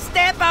 dude!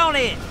 Step on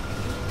it!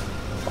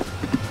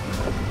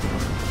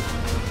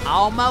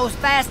 Almost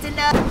fast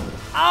enough.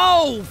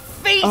 Oh,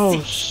 feces!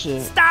 Oh,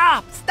 shit.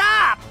 Stop!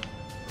 Stop!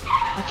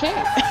 I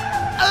can't.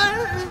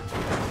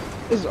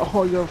 It's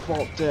all your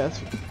fault, Death.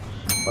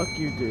 Fuck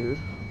you, dude.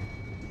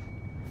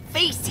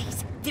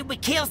 Feces! Did we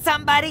kill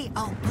somebody?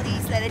 Oh,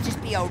 please let it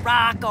just be a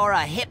rock or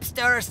a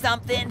hipster or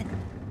something.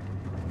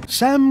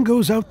 Sam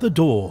goes out the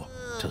door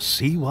to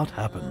see what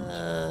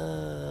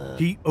happens.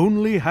 He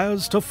only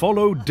has to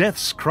follow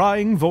Death's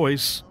crying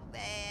voice.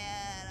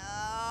 Man,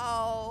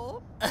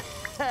 oh.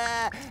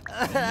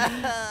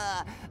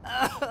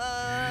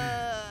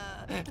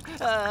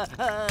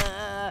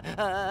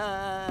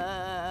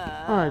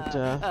 Alright,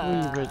 Death. What are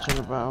you bitching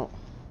about?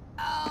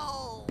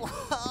 Oh,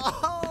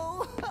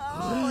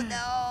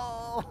 no.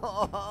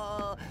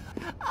 Oh,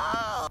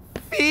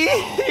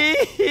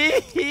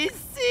 feces.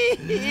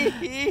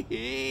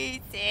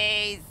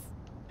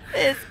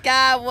 This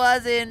guy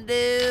wasn't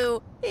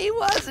due. He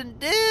wasn't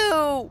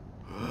due.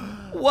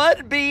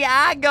 What be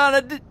I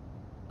gonna do?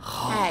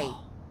 Hey,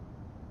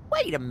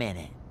 wait a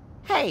minute.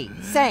 Hey,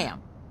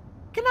 Sam,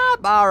 can I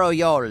borrow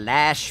your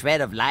last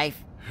shred of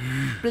life?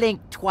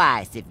 Blink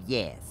twice if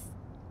yes.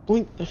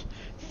 Blink.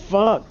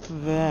 Fuck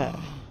that.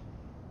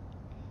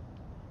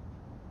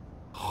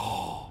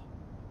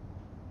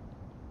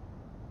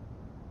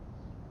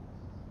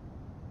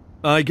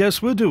 I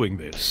guess we're doing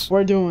this.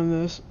 We're doing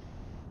this.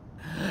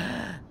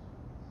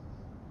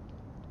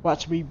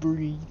 Watch me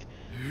breathe.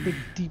 Look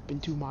deep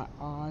into my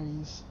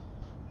eyes.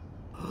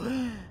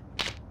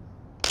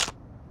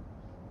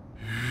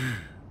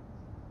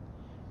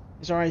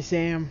 It's alright,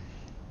 Sam.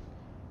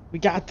 We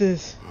got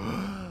this.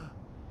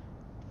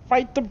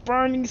 Fight the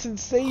burning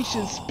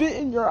sensation. Spit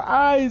in your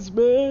eyes,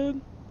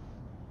 man.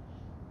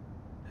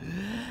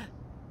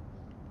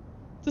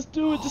 Just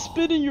do it. Just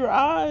spit in your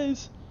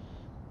eyes.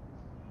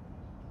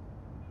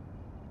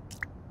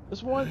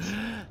 Just once.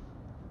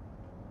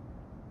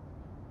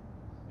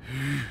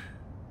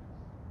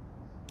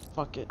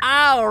 Fuck it.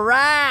 All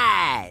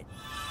right.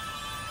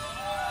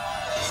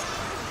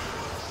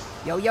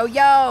 Yo, yo,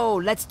 yo.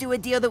 Let's do a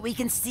deal that we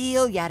can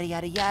seal. Yada,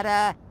 yada,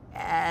 yada.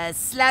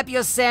 Slap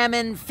your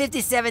salmon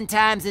 57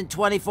 times in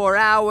 24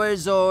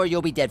 hours or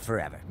you'll be dead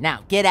forever.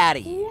 Now, get out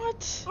of here.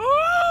 What?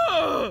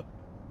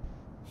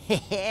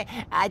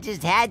 I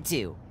just had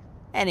to.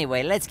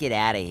 Anyway, let's get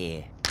out of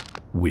here.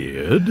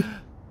 Weird.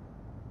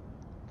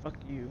 Fuck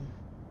you.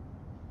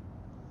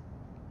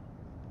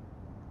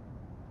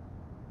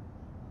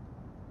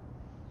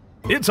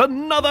 It's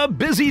another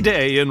busy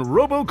day in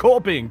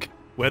RoboCorp Inc.,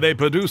 where they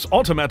produce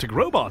automatic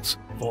robots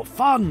for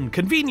fun,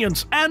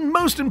 convenience, and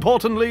most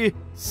importantly,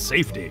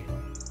 safety.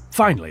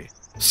 Finally,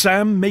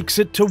 Sam makes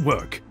it to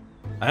work,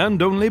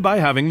 and only by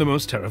having the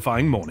most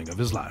terrifying morning of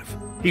his life.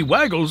 He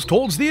waggles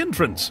towards the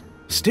entrance,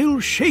 still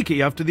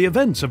shaky after the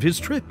events of his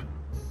trip.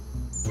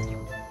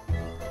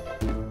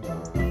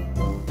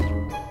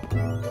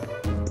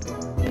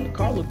 The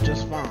car looked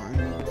just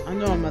fine. I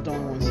know I'm not the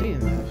only one seeing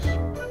this.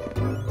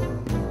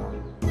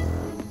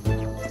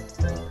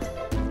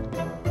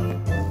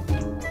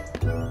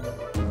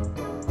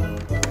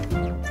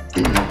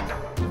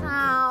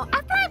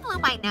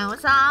 My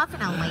nose off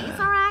in a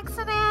laser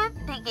accident,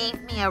 they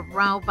gave me a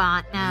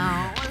robot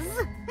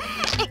nose.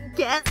 And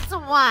guess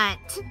what?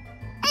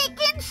 It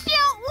can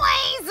shoot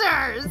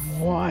lasers!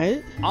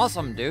 What?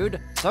 Awesome, dude.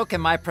 So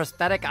can my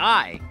prosthetic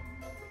eye.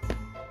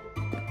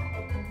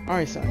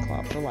 Alright,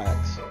 Cyclops,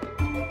 relax.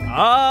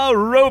 Ah,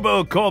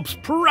 RoboCorp's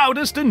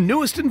proudest and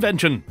newest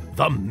invention,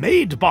 the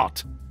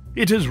MaidBot.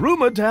 It is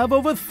rumored to have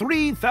over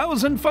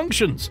 3,000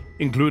 functions,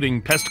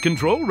 including pest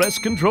control,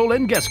 rest control,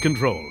 and guest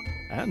control.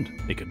 And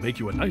it can make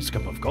you a nice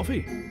cup of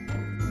coffee.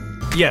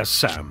 Yes,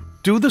 Sam.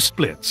 Do the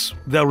splits.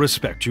 They'll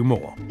respect you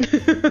more.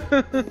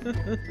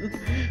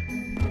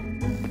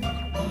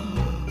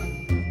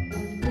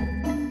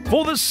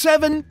 For the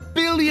 7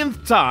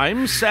 billionth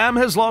time, Sam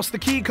has lost the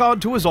key card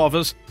to his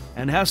office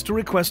and has to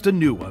request a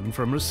new one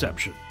from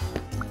reception.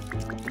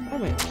 Oh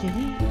wait, can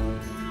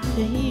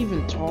he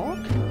even talk?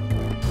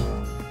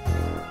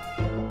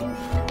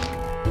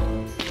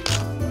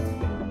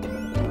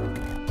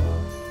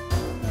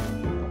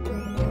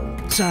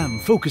 Sam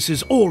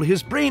focuses all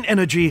his brain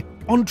energy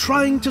on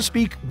trying to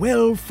speak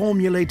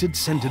well-formulated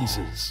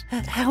sentences.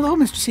 Hello,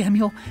 Mr.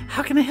 Samuel.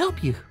 How can I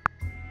help you?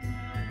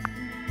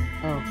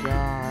 Oh,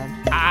 God.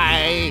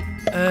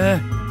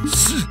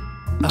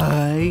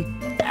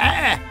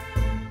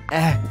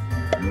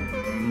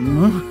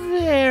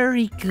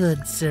 Very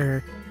good,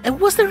 sir.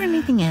 Was there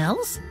anything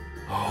else?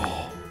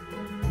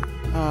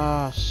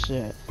 Ah,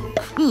 shit.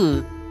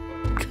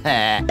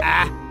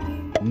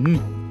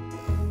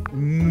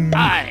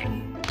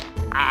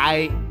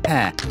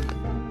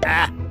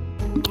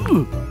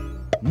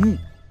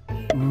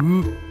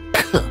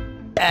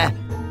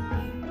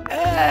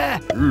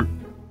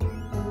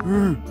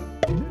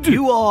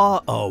 You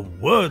are a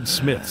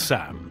wordsmith,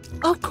 Sam.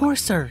 Of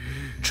course, sir.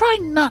 Try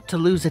not to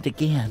lose it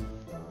again.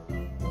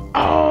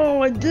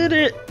 Oh, I did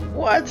it!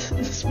 What?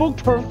 It spoke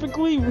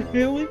perfectly?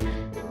 Really?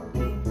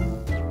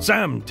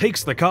 Sam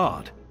takes the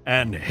card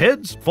and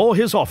heads for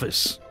his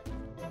office.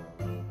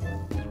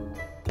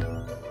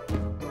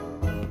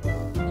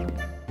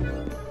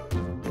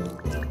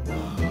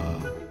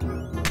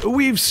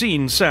 We've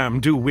seen Sam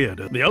do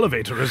weirder. The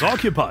elevator is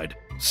occupied.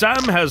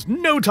 Sam has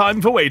no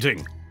time for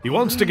waiting. He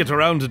wants to get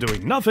around to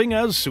doing nothing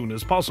as soon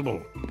as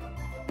possible.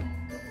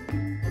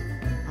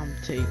 I'm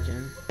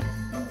taken.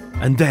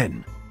 And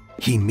then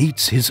he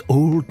meets his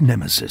old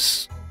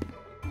nemesis.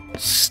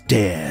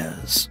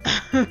 Stairs.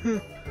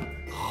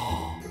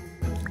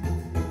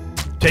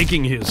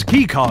 Taking his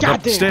keycard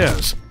up the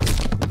stairs.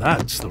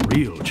 That's the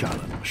real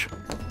challenge.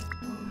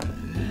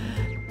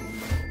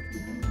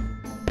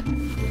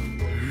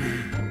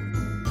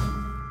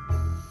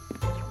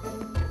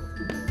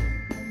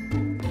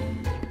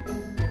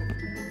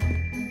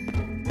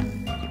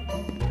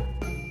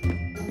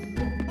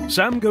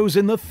 Sam goes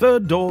in the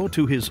third door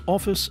to his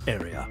office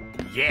area.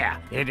 Yeah,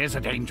 it is a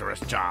dangerous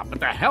job,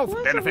 but the health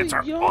benefits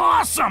are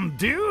awesome,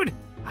 dude!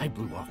 I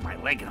blew off my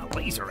leg in a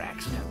laser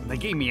accident, and they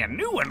gave me a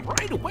new one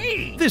right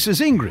away! This is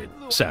Ingrid,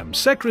 Sam's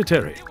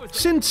secretary.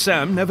 Since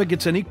Sam never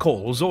gets any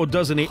calls or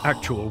does any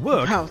actual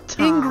work,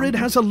 Ingrid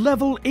has a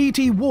level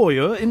 80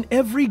 warrior in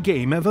every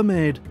game ever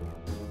made.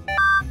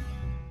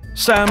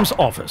 Sam's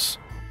office.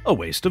 A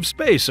waste of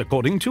space,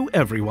 according to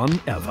everyone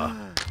ever.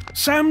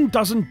 Sam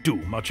doesn't do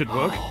much at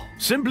work,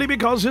 simply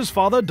because his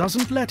father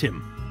doesn't let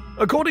him.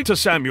 According to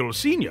Samuel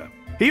Sr.,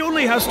 he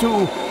only has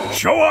to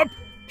show up,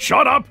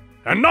 shut up,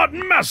 and not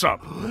mess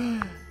up.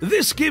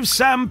 This gives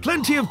Sam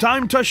plenty of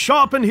time to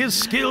sharpen his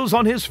skills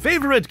on his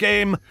favorite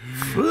game,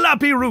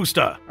 Flappy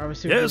Rooster.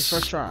 Yes,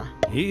 first try.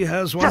 He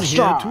has one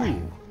here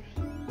too.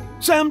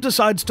 Sam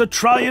decides to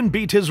try and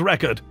beat his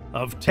record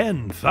of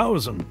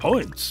 10,000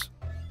 points.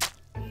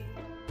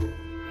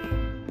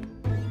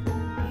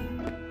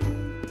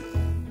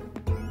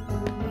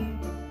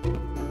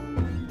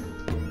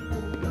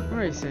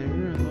 Alright, Sam,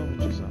 you're in love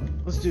with yourself.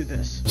 Let's do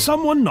this.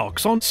 Someone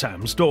knocks on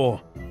Sam's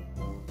door.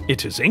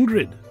 It is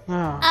Ingrid.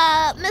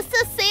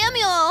 Mr.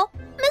 Samuel,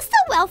 Mr.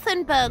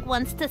 Welfenberg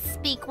wants to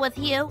speak with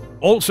you.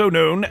 Also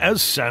known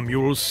as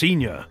Samuel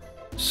Sr.,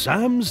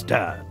 Sam's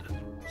dad.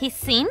 He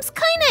seems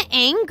kinda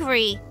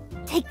angry.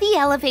 Take the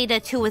elevator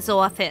to his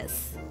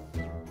office.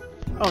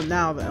 Oh,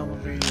 now the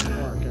elevator is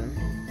working.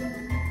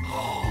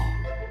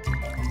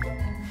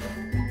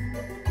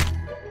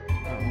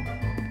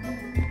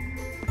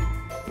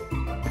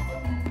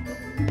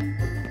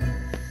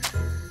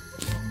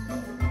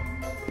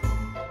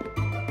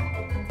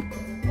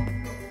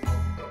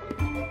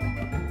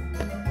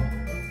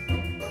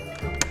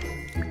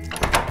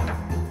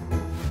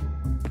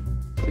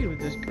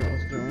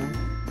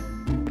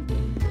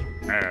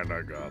 And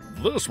I got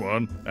this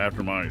one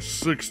after my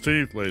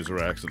 16th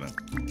laser accident.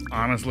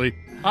 Honestly,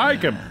 I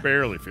can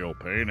barely feel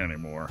pain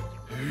anymore.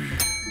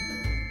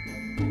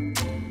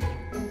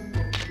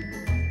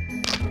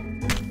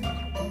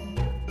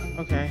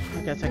 Okay,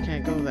 I guess I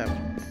can't go that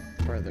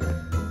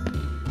further.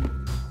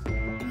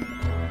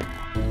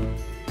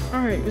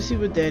 Alright, let's see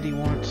what Daddy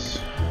wants.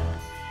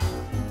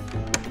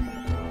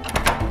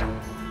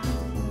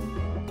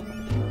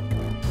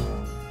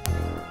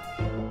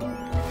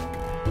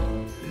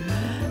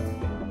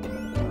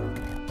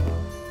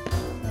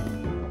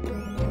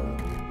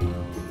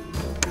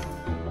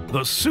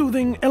 The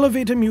soothing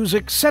elevator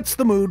music sets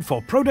the mood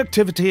for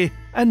productivity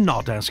and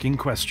not asking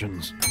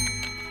questions.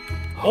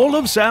 All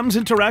of Sam's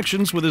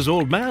interactions with his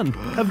old man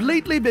have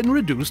lately been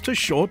reduced to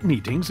short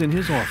meetings in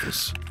his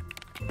office.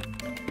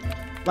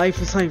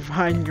 Life is like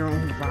riding your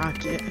own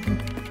rocket.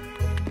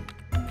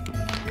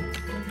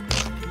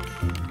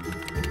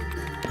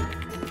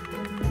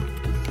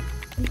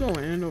 I'm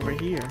going in over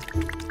here.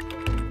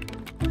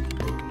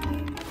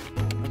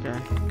 Okay.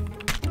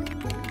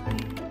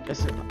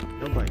 Guess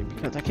nobody,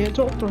 because I can't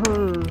talk to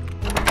her.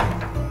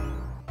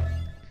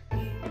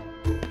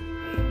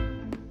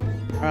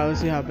 Alright,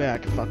 let's see how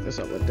bad I can fuck this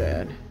up with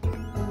Dad.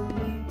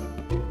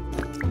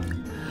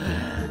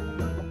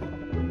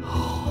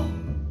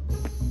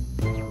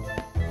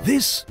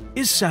 This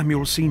is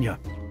Samuel Sr.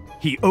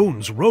 He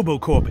owns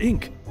RoboCorp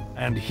Inc.,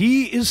 and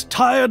he is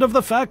tired of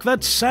the fact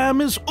that Sam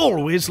is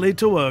always late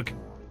to work.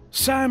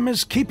 Sam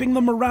is keeping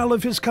the morale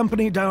of his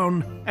company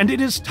down, and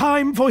it is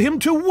time for him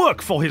to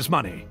work for his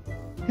money.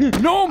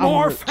 No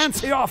more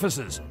fancy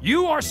offices.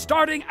 You are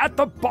starting at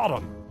the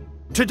bottom.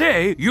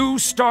 Today, you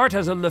start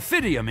as a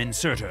Lefidium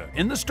inserter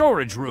in the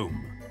storage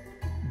room.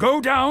 Go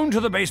down to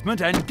the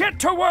basement and get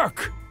to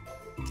work!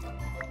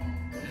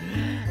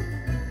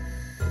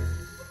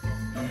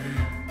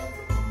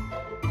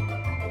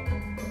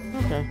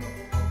 Okay.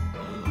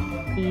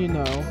 You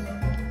know,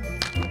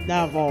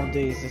 now of all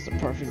days is the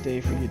perfect day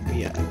for you to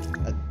be a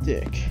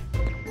dick.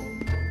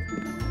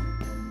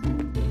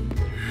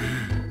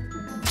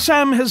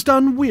 Sam has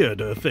done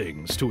weirder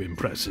things to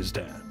impress his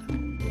dad.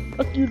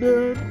 Fuck you,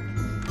 Dad.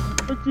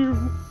 Fuck you.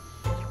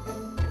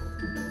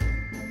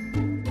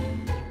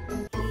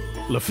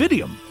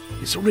 Lefidium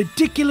is a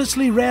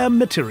ridiculously rare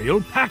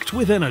material packed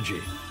with energy.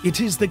 It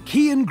is the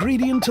key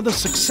ingredient to the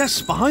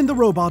success behind the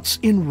robots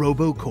in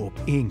RoboCorp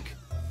Inc.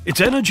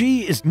 Its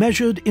energy is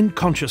measured in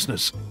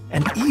consciousness,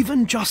 and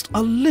even just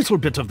a little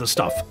bit of the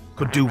stuff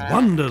could do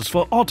wonders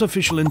for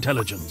artificial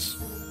intelligence.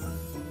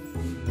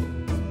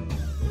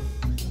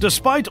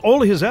 Despite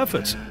all his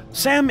efforts,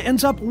 Sam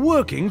ends up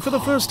working for the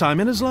first time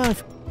in his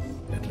life.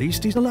 At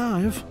least he's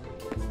alive.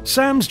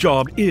 Sam's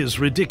job is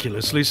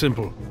ridiculously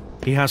simple.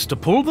 He has to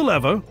pull the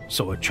lever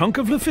so a chunk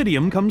of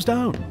Lefidium comes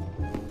down.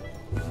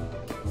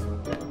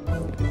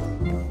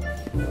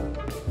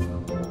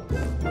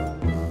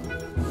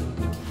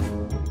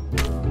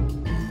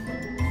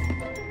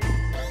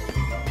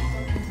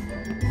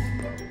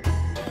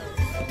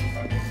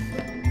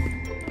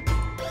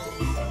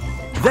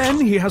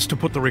 Then he has to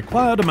put the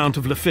required amount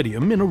of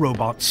Lefidium in a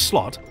robot's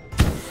slot.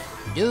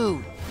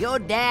 Dude, your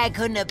dad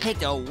couldn't have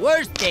picked a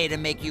worse day to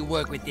make you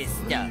work with this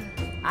stuff.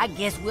 I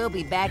guess we'll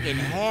be back in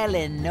hell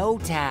in no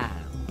time.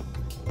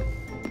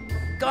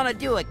 Gonna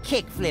do a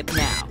kickflip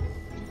now.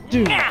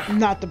 Dude,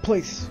 not the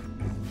place.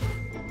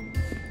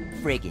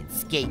 Friggin'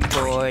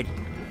 skateboard.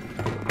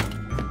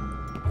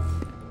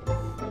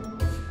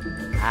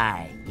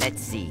 Alright,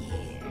 let's see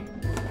here.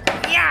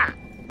 Yeah!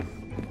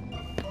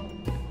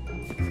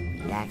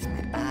 Relax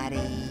my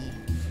body,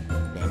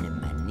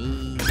 bending my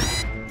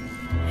knees.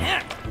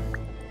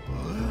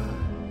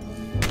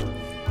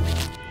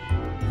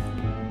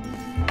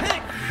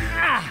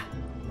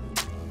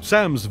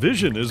 Sam's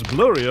vision is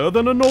blurrier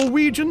than a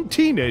Norwegian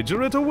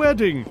teenager at a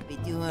wedding.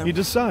 He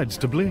decides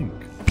to blink.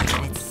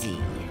 Let's see.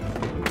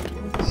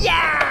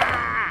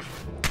 Yeah!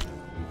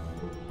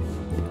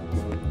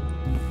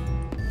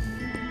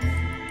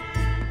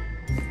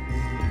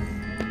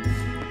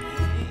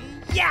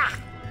 Yeah!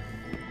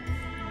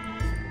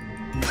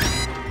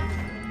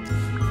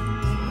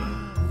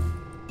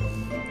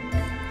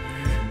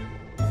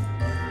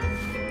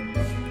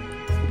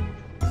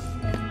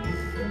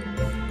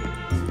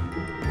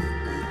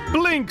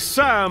 Blink,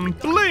 Sam,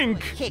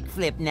 blink!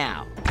 Kickflip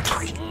now.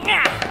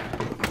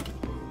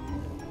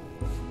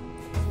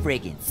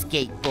 Friggin'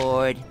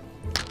 skateboard.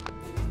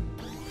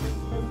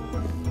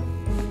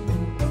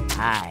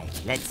 Hi,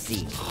 let's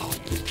see.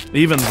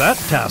 Even that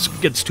task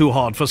gets too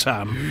hard for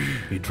Sam.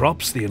 He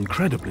drops the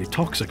incredibly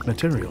toxic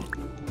material.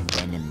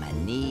 Bending my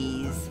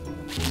knees.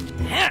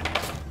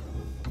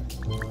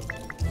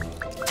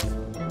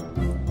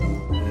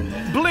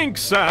 Blink,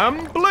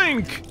 Sam,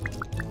 blink!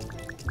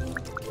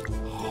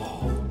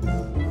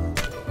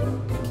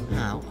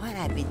 What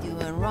I be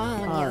doing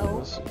wrong,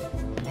 yo?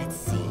 Let's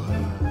see.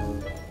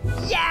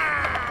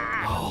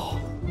 Yeah!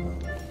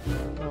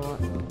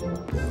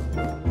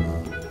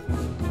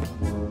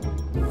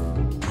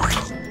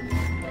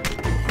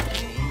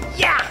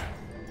 Yeah!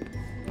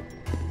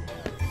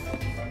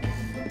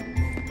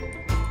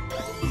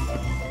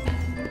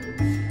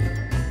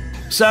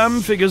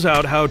 Sam figures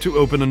out how to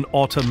open an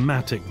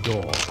automatic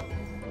door.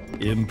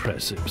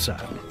 Impressive,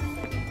 Sam.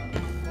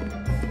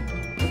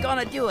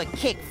 Gonna do a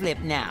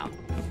kickflip now.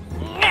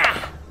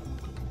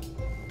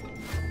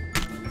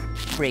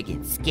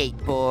 Friggin'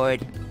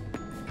 skateboard.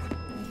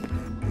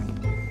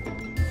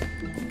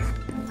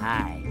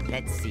 Hi,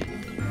 let's see.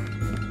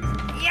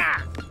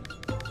 Yeah!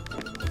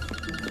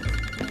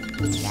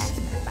 That's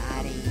my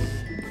body.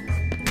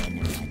 And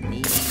my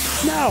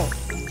knees. No!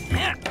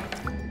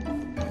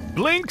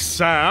 Blink,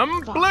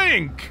 Sam,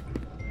 blink!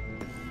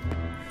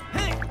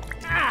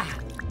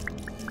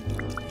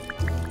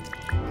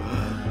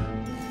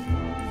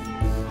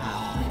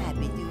 What I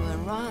be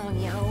doing wrong,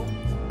 yo?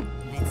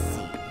 Let's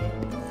see.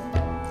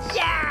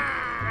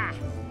 Yeah!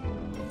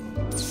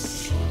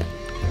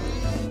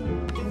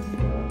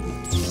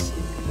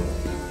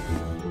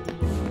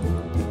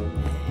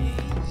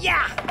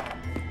 Yeah!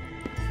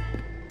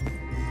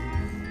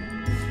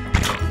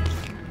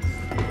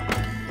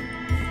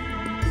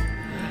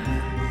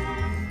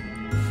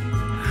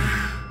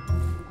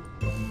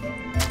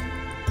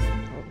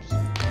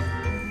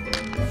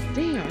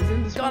 Damn, and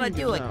then this Gonna one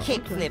do a gets out.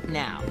 kickflip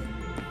now.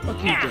 Fuck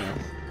you, Death.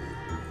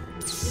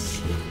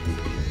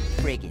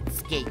 Friggin'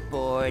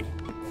 skateboard.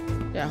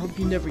 Yeah, I hope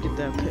you never get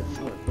that pit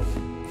flip.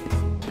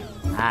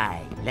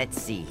 Hi,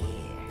 let's see here.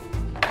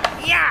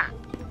 Yeah!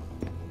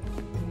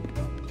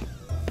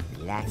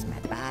 Relax my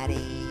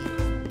body.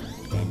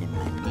 Bend in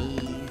my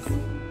knees.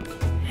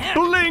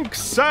 Blink,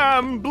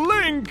 Sam,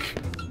 blink!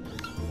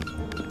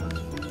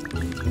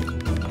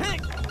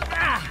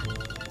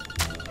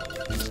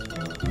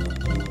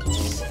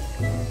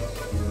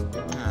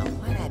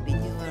 What I be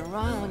doing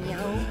wrong, yo?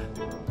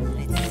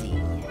 Let's see.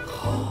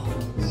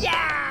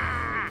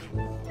 Yeah!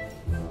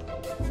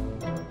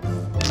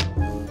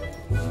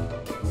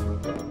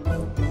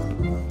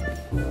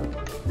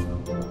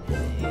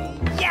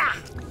 Yeah!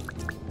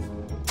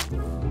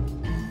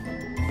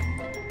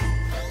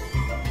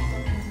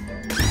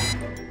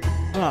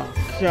 Oh,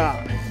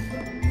 God.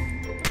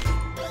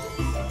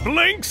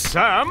 Blink,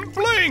 Sam,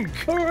 blink!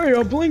 Alright,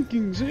 I'm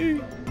blinking,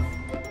 see?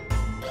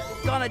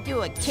 Gonna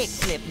do a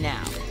kickflip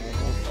now.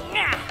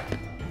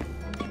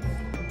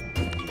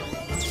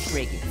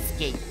 Friggin'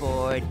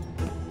 skateboard.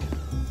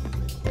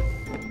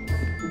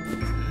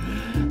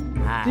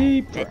 Hi,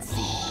 Deep let's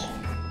see.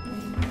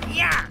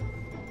 Yeah!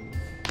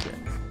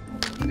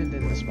 And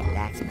then the spot.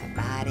 Relax my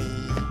body.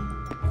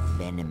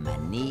 Bend in my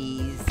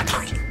knees.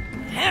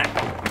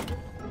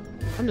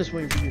 I'm just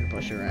waiting for you to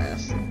bust your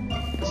ass.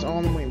 That's all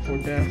I'm waiting for,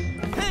 Death.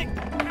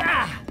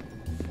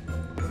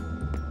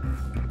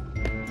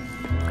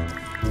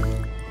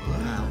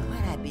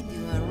 What I be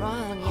doing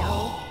wrong,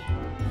 yo?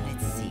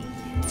 Let's see.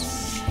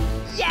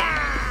 Yeah!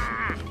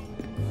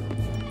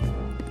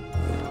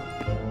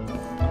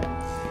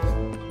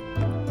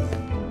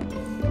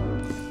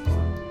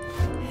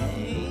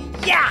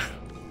 Yeah!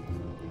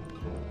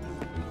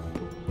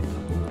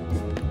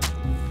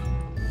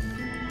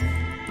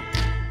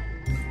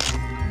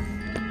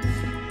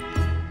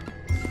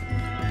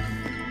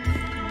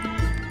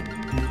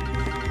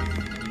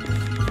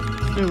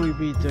 Then we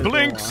beat the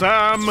Blink,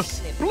 Sam,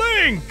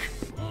 blink!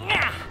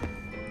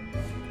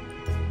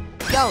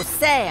 Yo,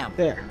 Sam!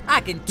 There.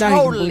 I can Now he can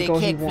totally blink all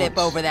he kickflip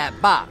wants. over that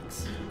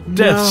box.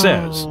 Death No.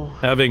 says,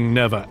 having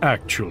never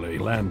actually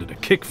landed a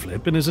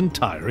kickflip in his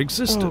entire Oh,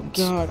 existence.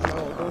 God, no,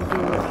 don't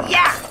do it.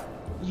 Yeah!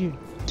 You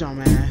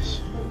dumbass.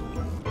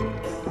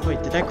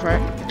 Wait, did that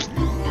crack?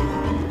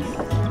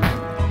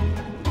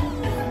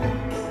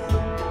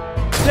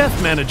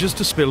 Death manages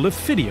to spill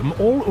Liphidium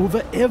all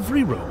over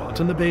every robot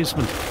in the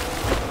basement.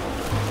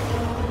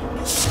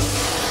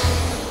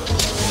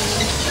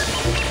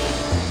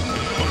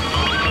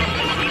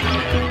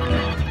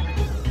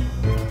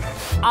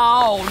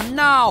 Oh,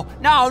 no!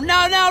 No,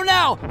 no, no,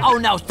 no! Oh,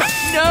 no!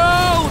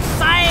 No!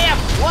 Sam!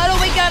 What are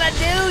we gonna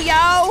do,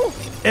 yo?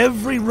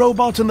 Every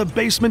robot in the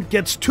basement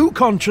gets too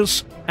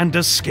conscious and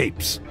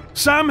escapes.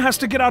 Sam has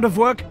to get out of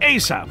work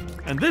ASAP,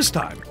 and this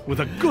time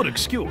with a good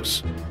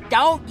excuse.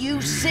 Don't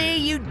you see,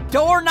 you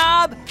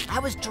doorknob? I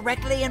was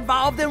directly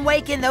involved in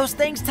waking those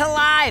things to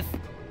life.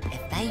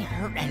 If they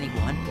hurt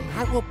anyone,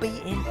 I will be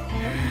in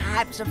all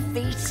types of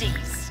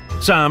feces.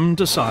 Sam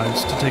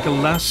decides to take a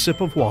last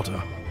sip of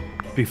water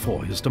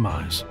before his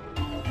demise.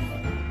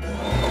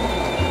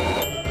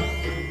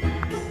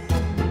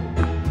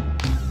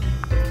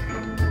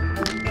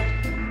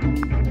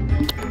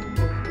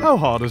 How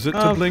hard is it to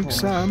Of blink, course.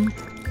 Sam?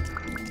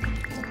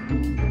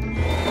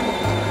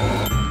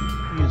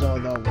 Use all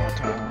the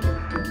water.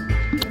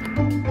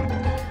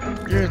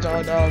 Use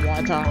all the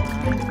water.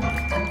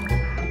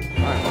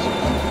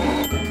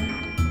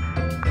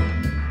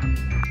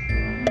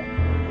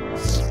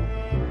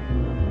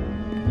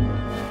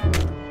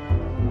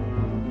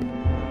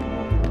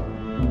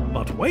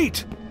 But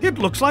wait, it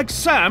looks like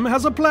Sam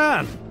has a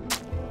plan.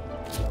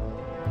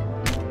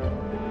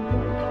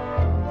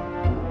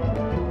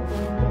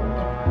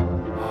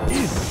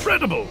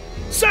 Incredible!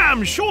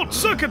 Sam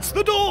short-circuits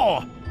the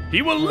door!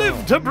 He will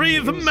live to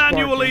breathe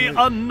manually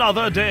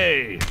another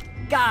day!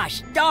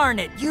 Gosh darn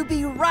it, you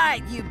be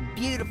right, you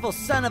beautiful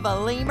son of a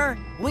lemur.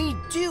 We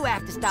do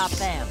have to stop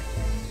them.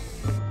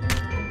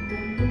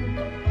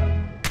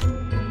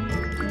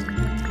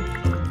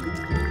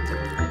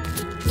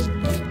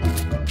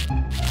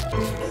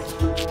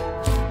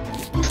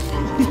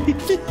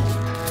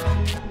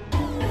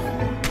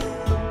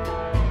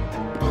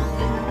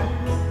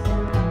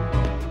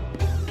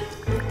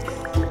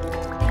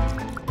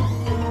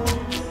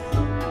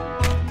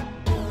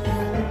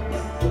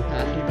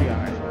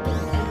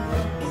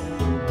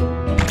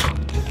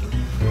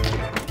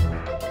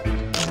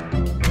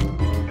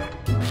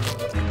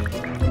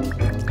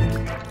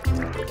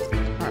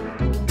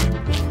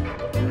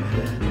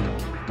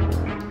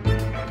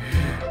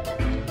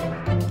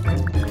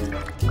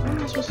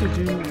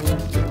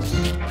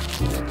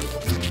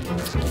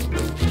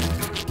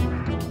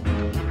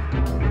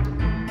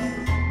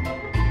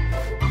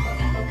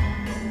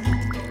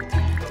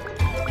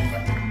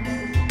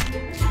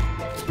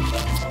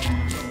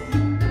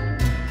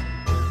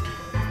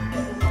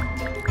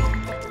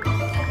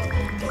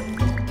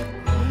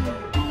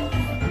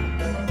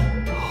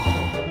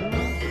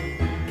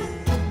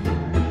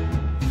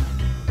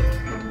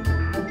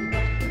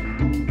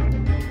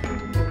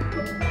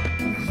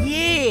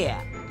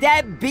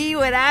 That be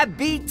what I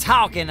be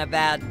talking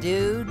about,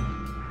 dude. What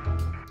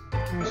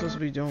am I supposed to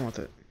be doing with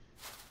it?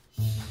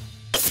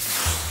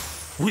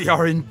 We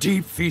are in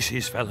deep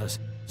feces, fellas.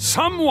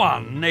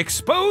 Someone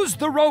exposed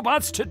the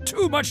robots to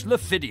too much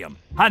Lephidium,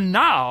 and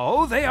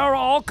now they are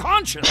all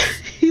conscious.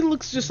 He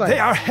looks just like... They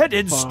are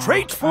headed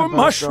straight for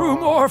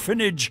Mushroom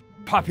Orphanage.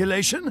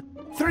 Population,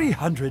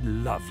 300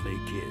 lovely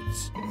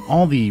kids.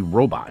 All the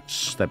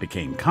robots that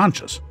became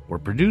conscious were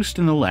produced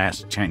in the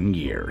last 10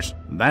 years.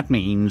 That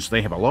means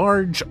they have a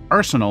large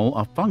arsenal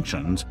of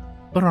functions,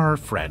 but are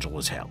fragile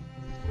as hell.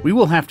 We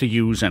will have to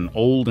use an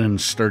old and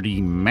sturdy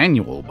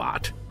manual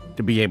bot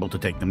to be able to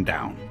take them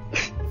down.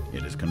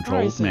 It is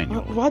controlled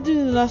manually. Why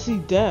didn't I see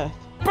death?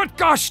 But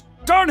gosh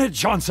darn it,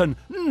 Johnson!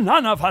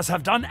 None of us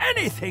have done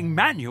anything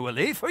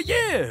manually for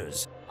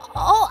years.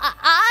 Oh,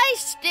 I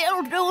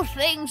still do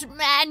things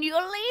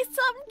manually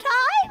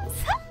sometimes.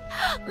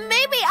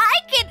 Maybe I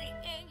can...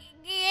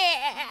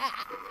 Yeah.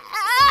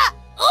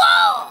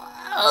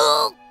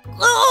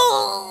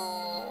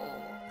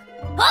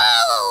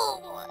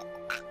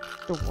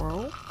 The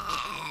world?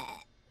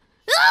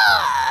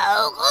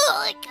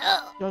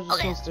 Y'all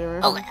just gonna stare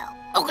at me?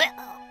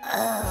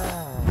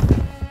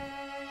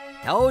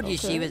 Told you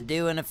she was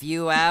due in a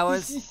few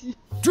hours.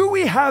 Do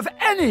we have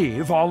any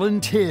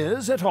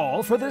volunteers at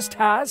all for this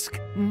task?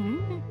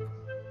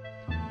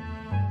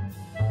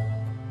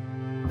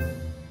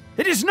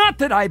 It is not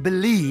that I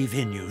believe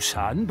in you,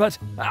 son, but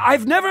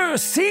I've never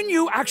seen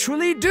you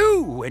actually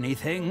do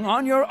anything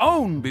on your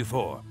own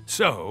before.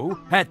 So,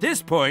 at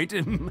this point,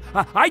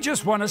 I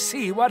just want to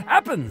see what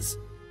happens.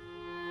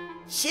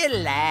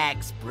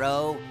 Chillax,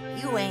 bro.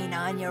 You ain't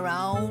on your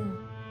own.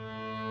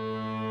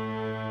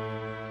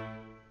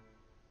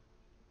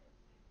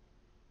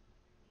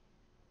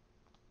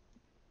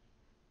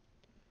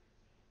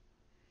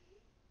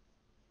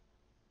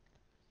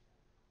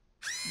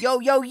 Yo,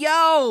 yo,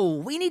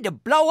 yo! We need to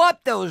blow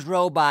up those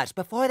robots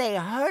before they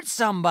hurt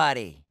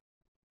somebody.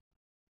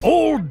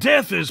 Old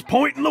Death is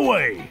pointing the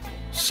way.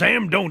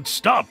 Sam don't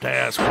stop to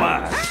ask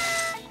why.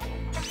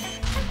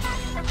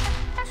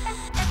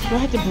 Do I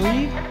have to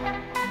breathe?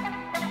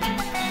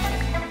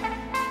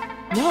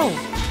 No!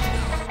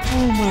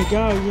 Oh my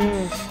god,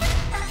 yes.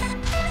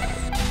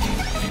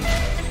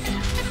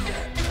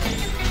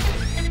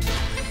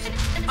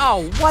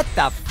 Oh, what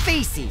the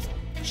feces!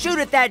 Shoot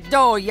at that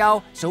door,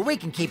 yo, so we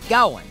can keep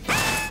going.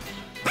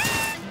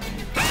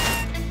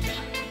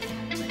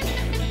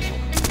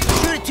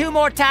 Shoot it 2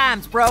 more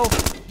times, bro.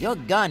 Your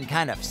gun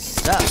kind of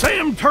sucks.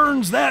 Sam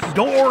turns that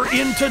door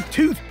into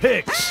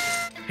toothpicks.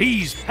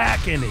 He's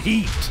packing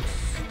heat.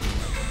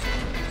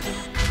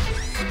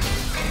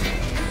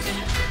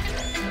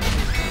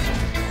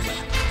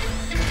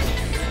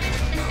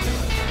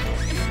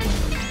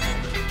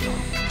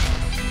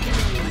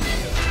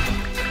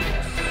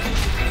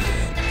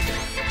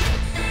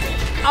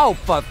 Oh,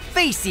 for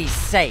feces'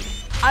 sake!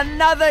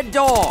 Another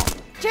door!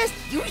 Just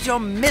use your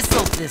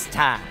missiles this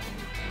time.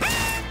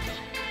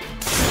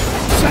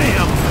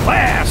 Sam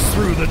blasts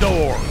through the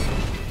door.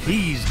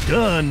 He's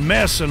done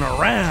messing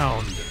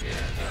around.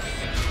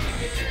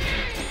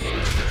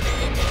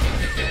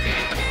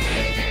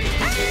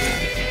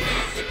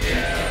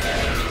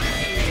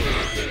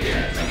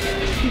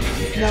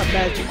 Not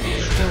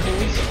magical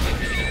struggles.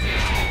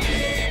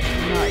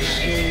 Not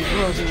shady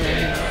rosy right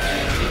here.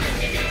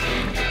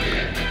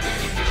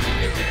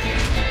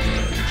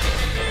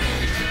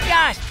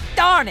 Gosh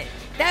darn it!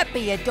 That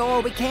be a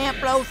door we can't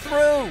blow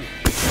through.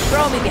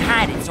 Throw me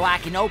behind it so I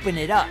can open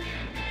it up.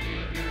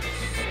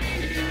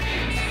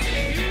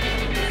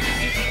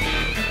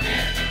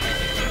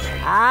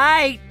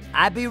 Alright,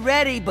 I be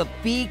ready, but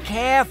be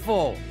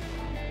careful.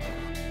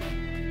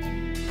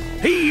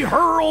 He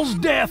hurls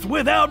death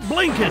without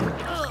blinking.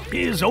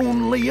 His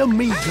only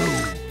amigo.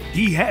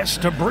 He has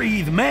to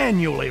breathe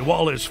manually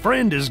while his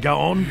friend is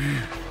gone.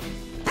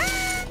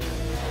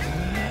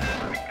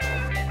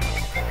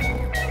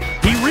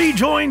 He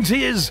rejoins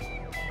his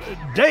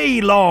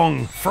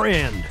day-long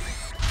friend.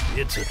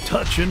 It's a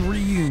touching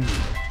reunion.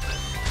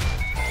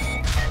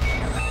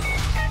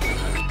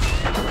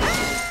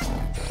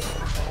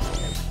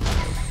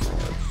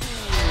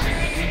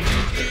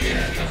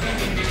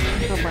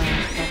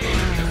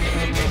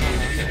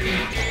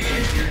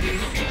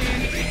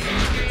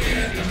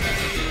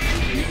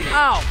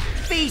 Oh,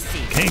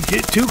 feces! Can't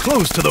get too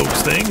close to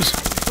those things.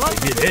 They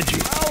get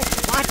edgy. Oh,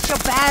 watch your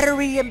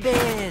battery in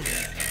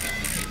biz.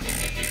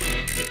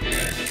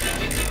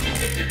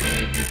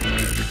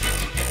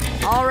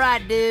 All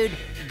right, dude.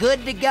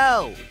 Good to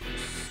go.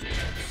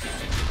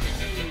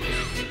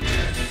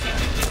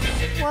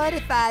 What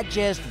if I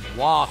just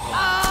walk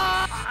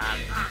on?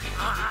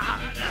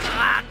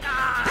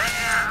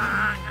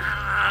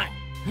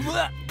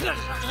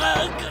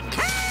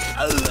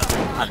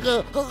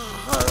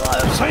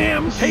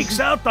 Sam takes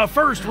out the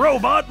first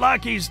robot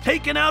like he's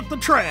taking out the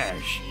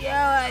trash.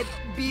 Yeah,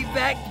 I beat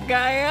that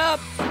guy up.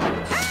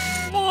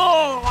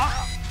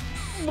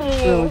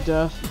 Really,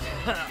 Death?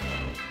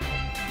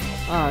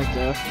 Alright,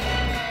 Death.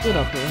 Get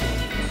up here.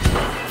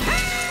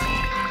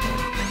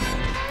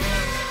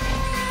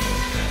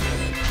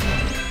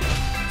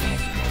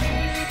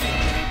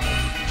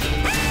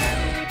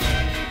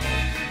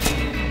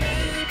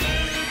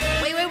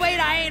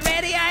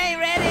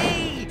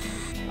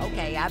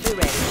 I'll be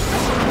ready.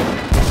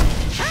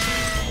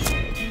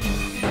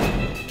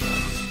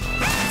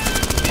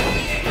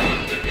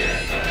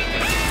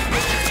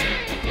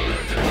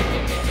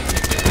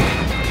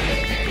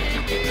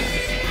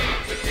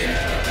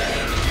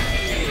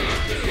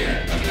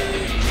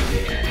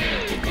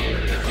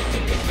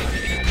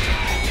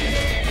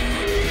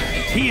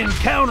 He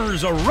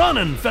encounters a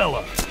running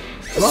fella.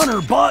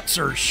 Runner bots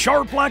are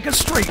sharp like a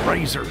straight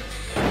razor.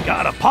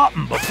 Gotta pop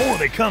 'em before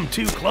they come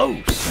too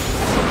close.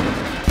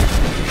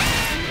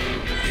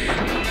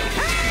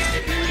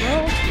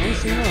 Well,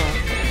 nice enough.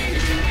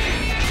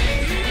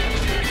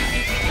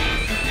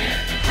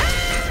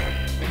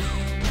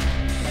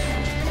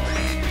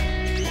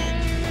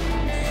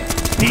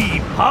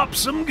 He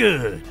pops 'em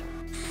good.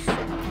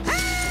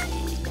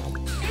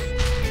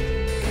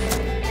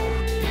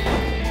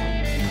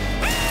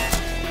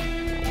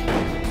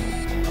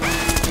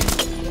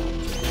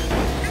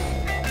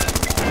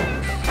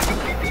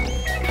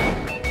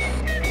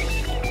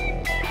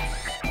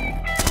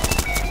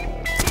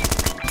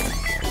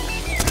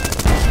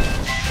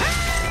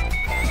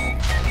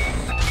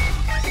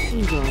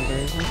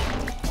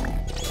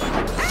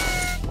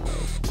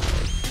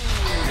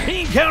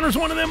 He encounters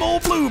one of them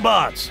old blue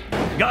bots.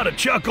 Gotta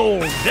chuck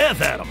old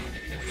death at him.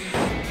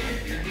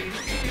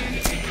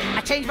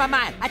 I changed my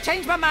mind. I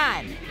changed my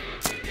mind.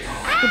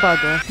 Goodbye,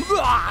 bro.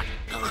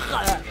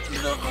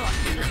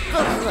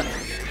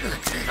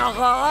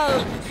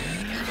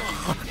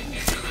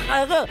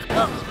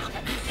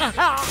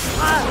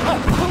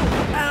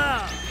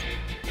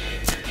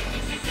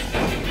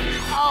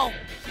 Oh,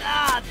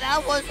 God,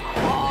 that was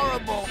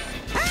horrible.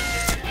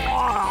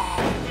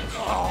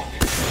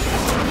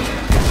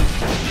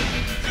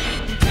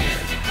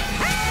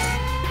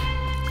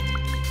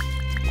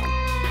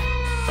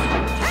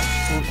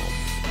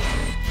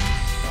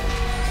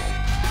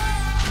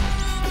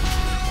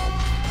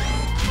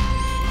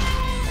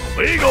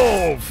 Big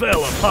old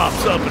fella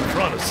pops up in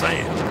front of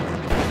Sam.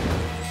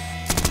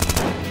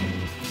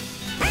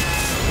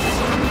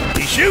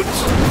 He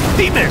shoots,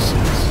 he misses.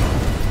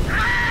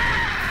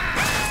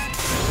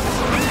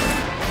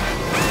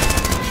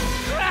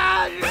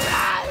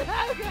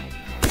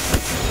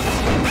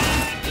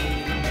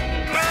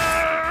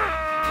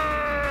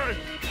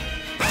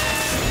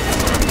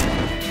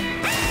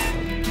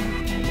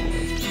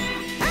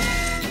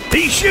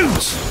 He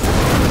shoots,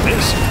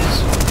 misses.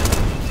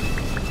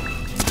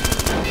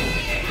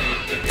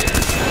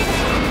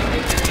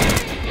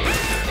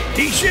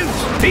 He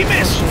shoots, he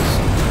misses.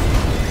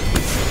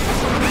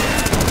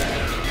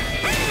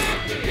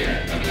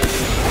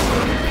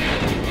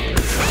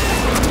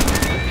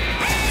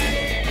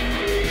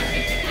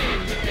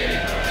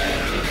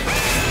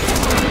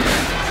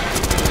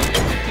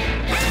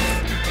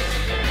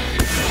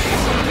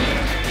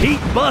 He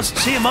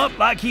busts him up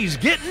like he's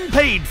getting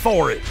paid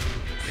for it.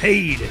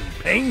 Paid in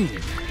pain.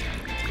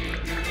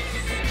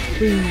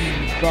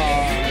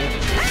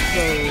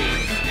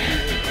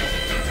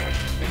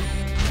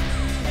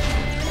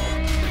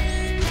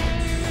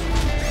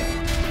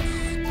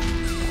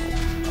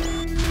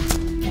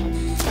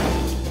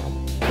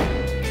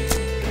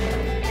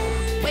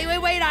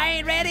 Wait, I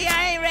ain't ready.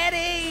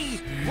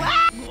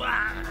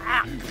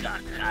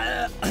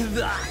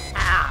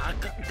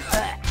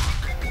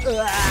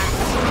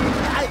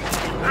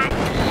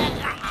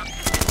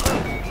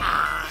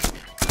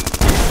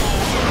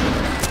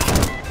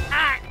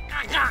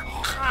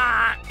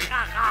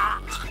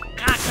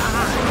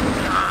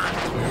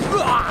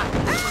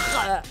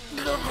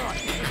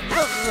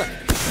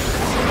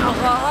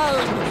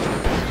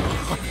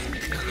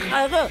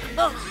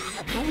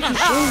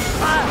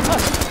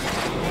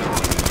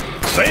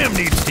 Sam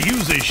needs to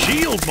use his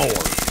shield more.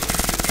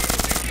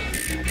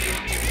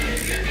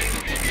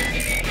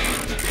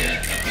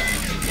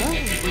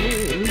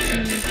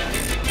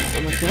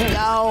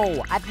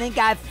 Yo, I think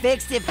I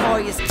fixed it for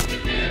you.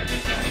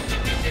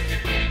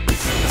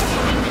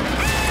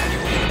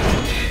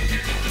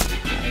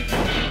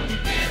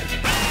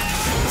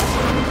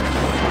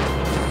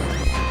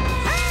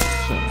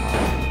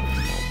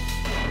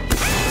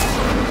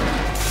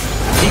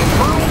 He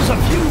hurls a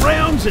few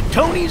rounds at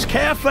Tony's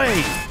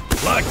Cafe,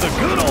 like the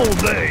good old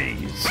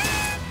days.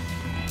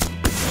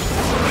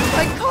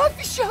 My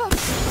coffee shop!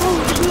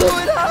 Blew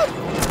it up!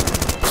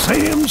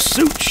 Sam's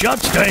suit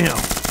shuts down.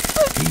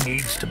 He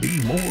needs to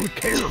be more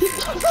careful.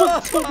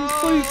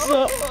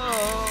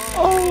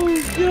 Oh,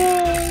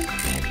 God.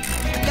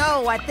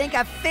 Yo, I think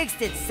I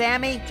fixed it,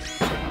 Sammy.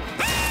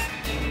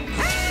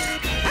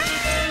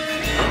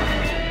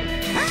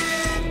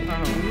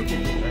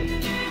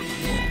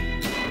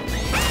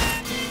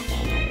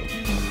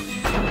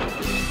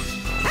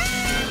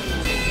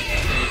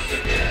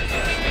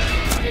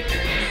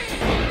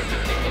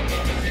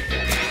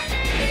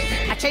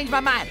 I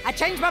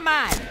changed my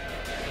mind.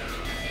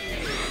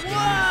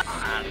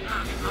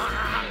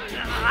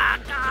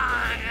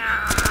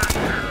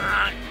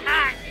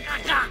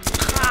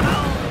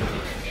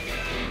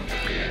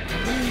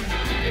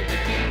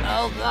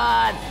 Oh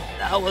God,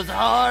 that was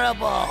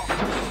horrible.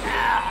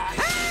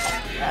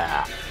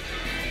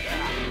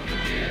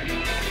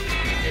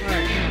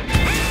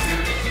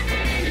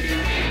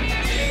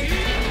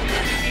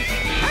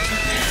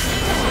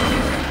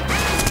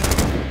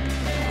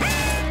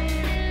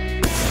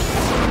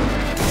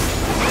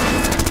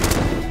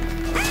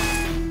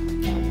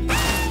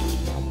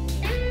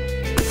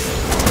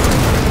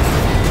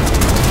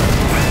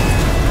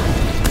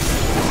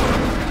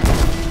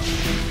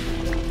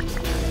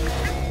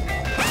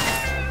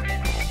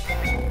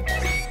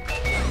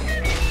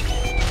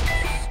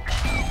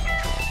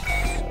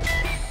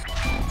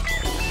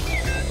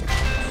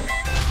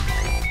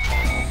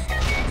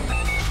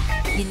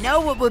 know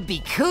what would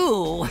be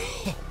cool?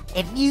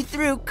 If you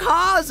threw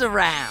cars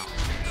around.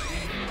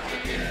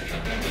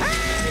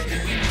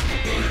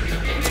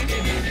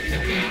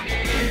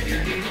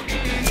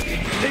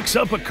 Picks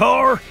up a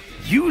car,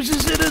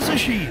 uses it as a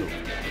shield.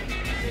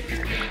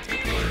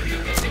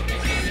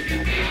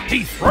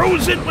 He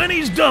throws it when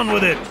he's done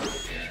with it.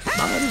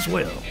 Might as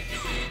well.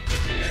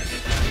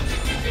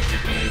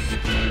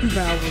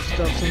 Valve will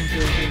stuff some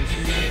good.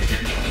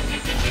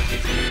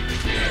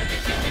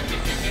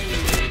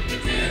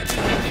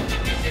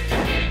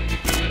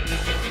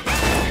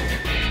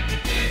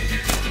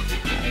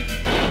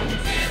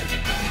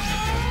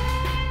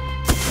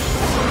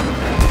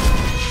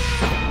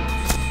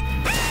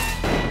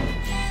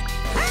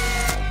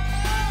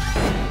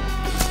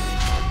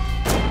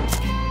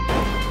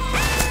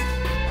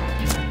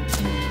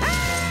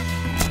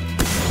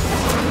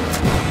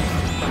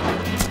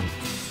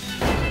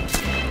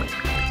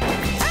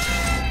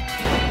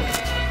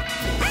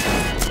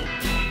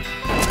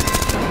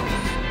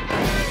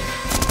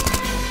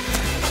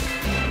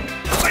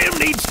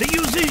 Needs to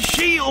use his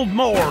shield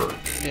more.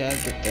 Yeah, I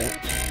get that.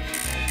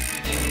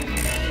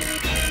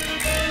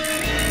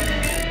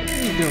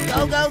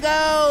 Go, go,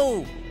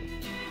 go!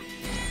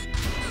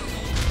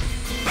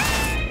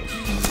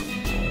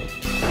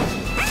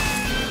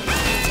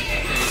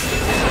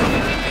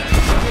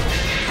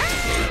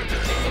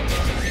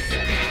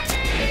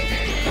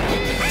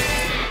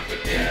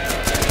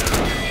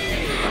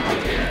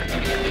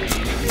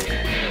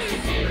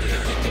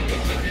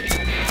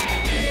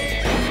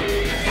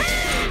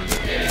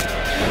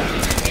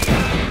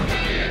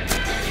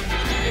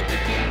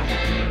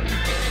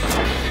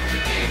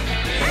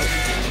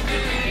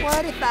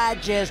 What if I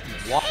just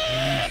walk?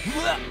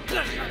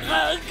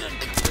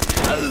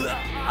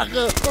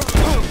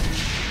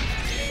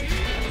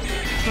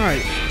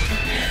 Alright.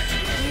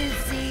 You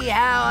see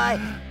how I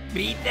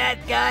beat that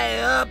guy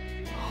up?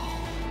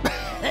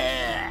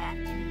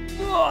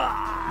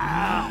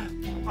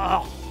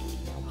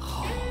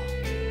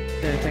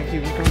 Didn't think he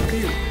was gonna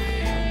beat it.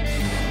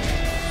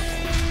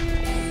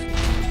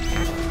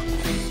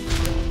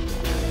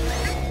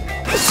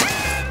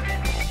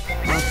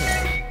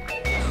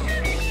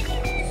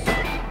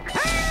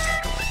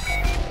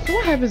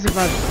 What happens if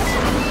I...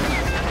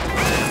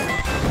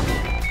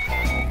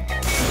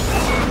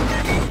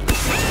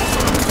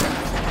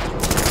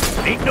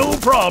 Ain't no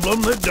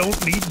problem that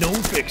don't need no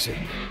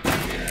fixing.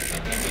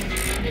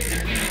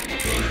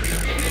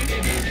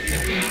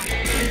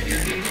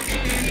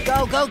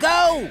 Go, go,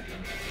 go!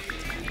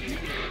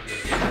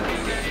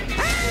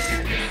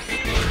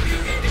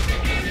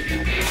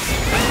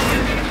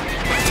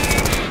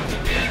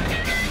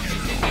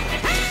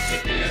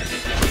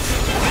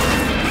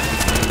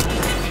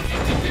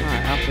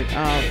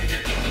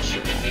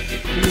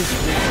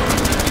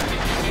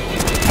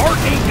 Art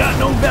ain't got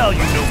no value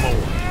no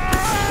more.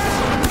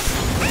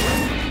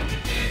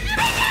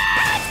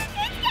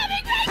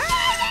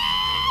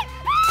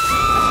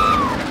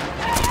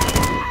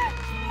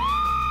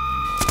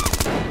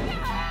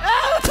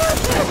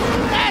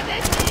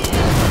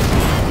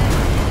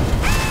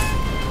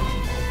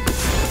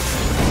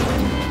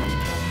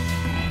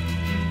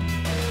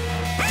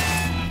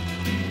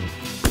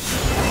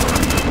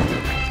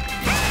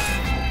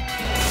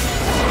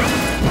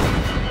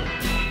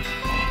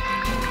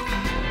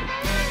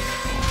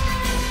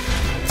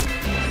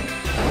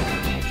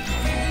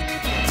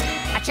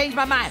 Changed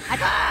my mind.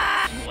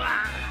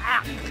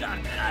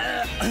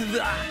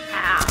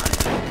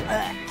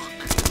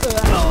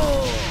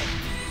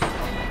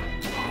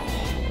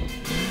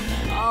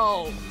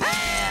 Oh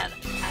man,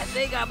 I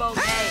think I'm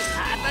okay.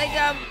 I think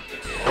I'm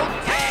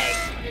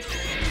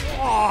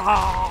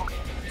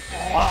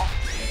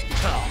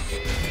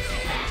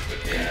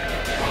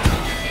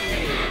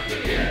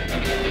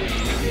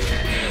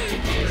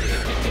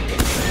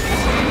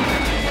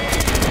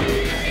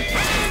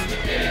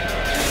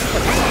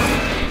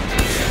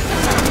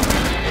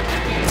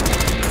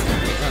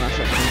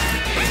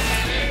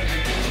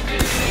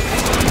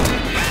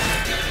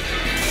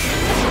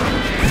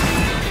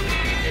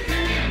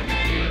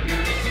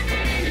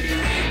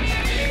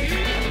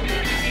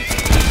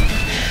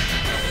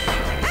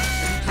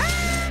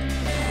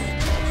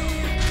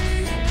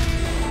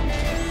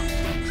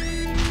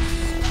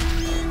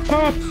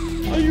Pop,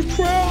 are you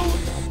proud?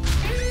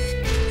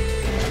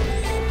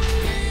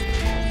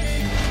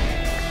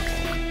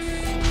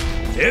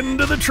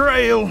 End of the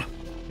trail.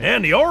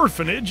 And the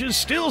orphanage is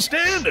still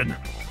standing.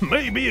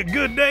 Maybe a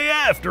good day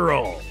after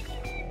all.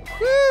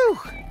 Whew!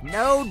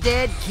 No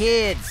dead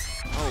kids.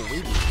 Oh,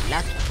 we be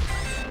lucky.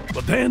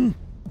 But then,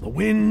 the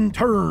wind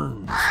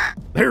turns.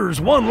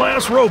 There's one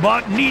last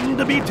robot needing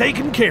to be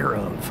taken care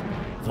of.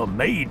 The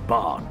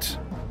Maidbot.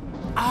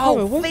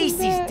 Oh,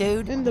 feces,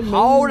 dude.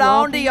 Hold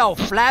on to your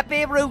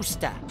flappy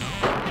rooster.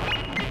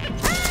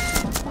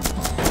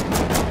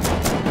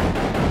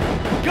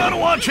 Gotta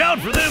watch out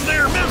for them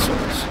there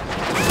missiles.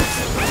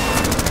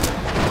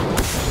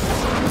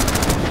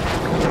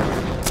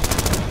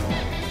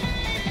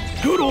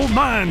 Good old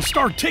mines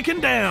start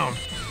ticking down.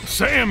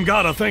 Sam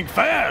gotta think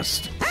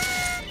fast.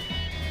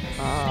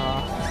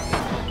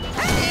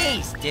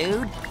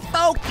 dude.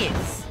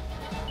 Focus.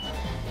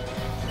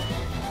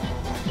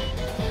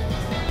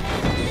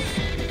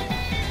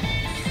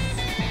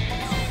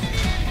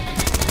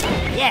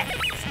 Yes.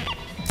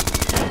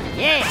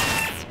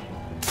 Yes.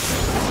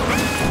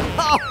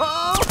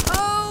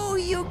 Oh,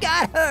 you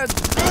got her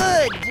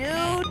good,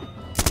 dude.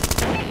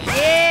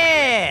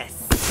 Yes.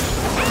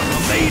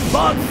 The maid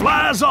bot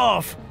flies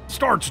off,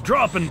 starts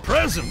dropping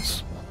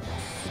presents.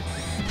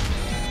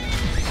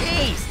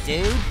 Jeez,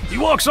 dude. He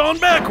walks on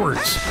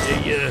backwards,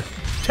 a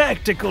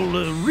tactical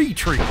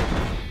retreat.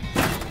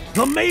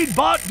 The maid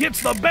bot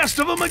gets the best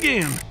of him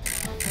again.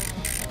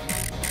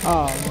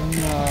 Oh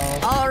no.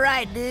 All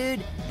right,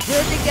 dude.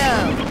 Good to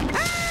go.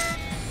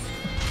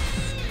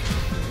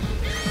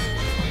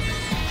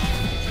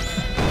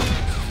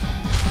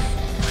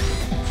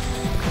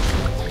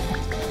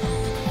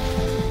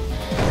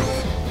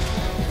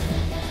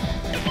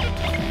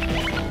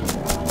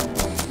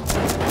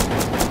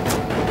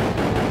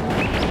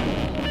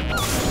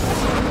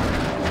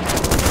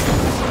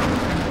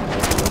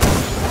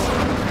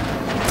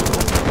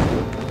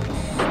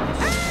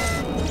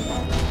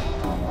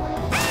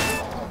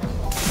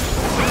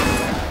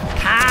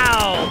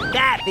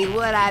 Be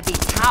what I be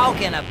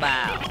talking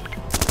about.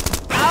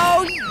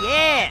 Oh,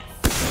 yes!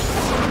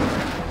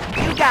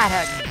 You got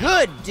her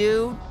good,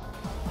 dude.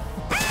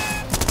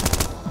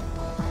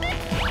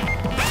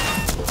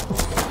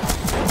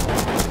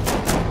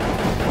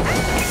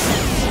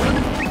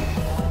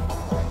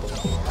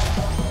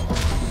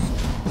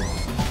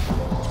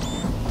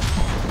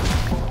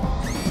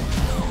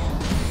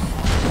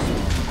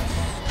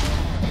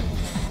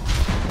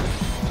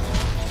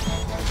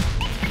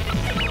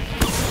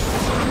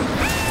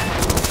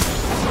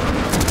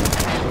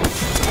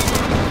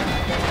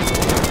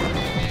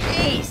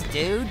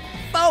 Dude,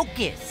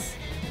 focus.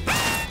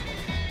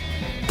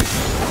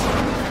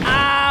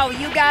 Oh,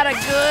 you got a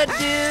good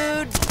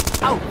dude.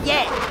 Oh,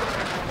 yeah.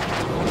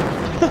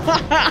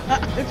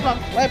 It's my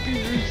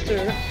Flappy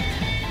Rooster.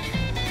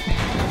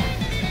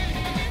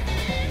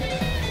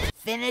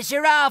 Finish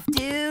her off,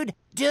 dude.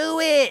 Do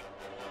it.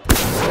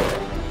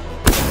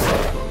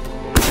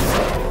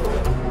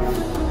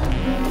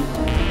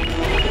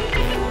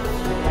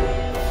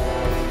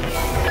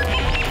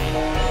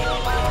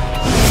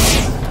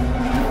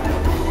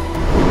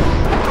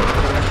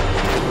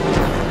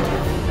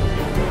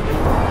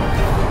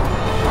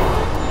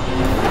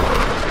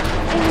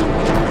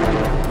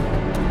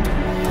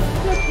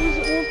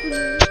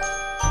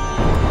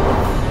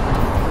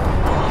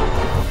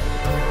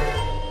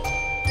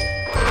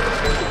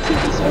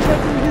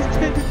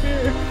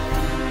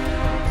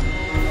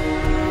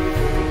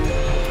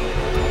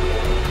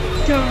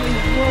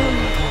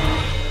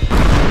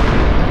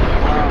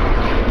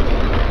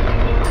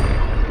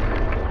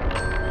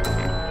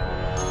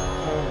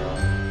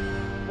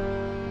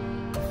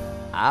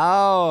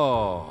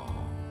 Oh.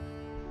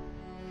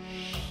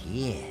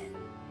 Shit.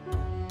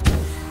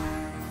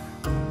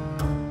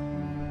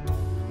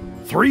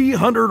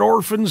 300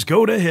 orphans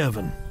go to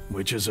heaven,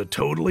 which is a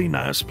totally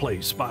nice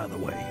place, by the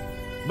way.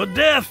 But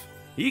Death,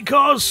 he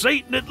caused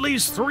Satan at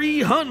least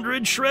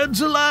 300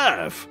 shreds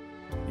alive.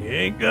 He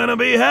ain't gonna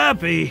be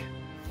happy.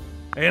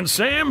 And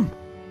Sam,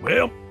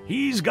 well,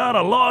 he's got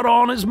a lot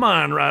on his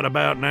mind right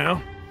about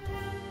now.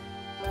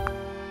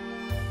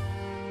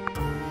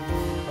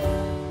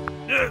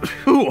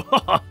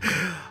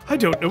 I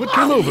don't know what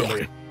came over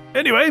me.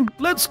 Anyway,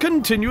 let's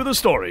continue the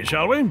story,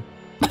 shall we?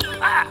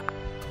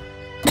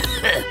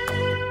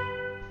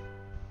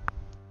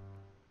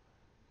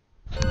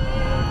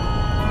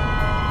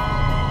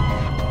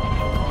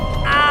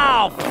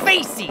 Oh,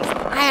 feces!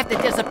 I have to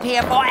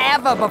disappear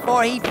forever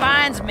before he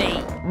finds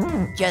me.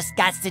 Just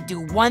got to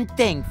do one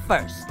thing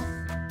first.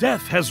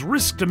 Death has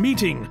risked a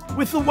meeting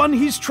with the one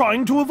he's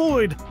trying to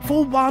avoid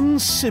for one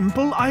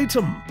simple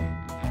item.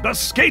 The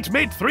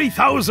SkateMate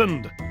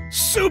 3000!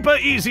 Super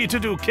easy to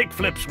do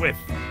kickflips with.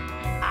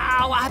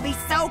 Oh, I'll be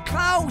so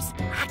close!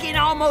 I can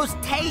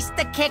almost taste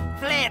the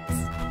kickflips!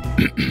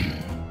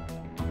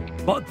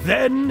 But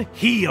then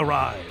he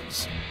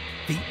arrives.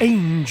 The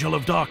Angel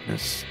of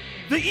Darkness.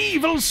 The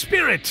evil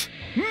spirit.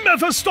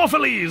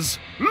 Mephistopheles.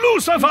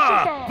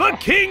 Lucifer. The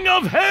King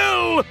of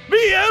Hell.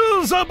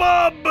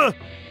 Beelzebub.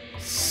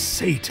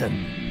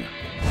 Satan.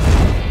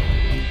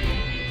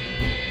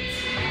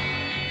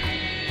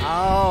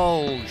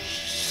 Oh,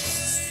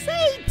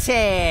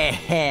 Satan!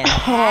 Hey,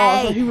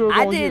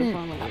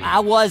 I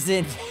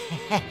wasn't.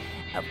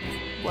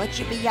 What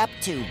you be up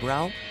to,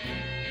 bro?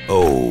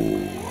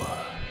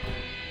 Oh,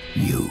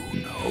 you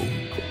know,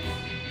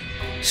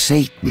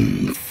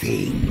 Satan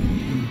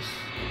things.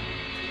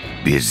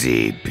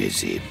 Busy,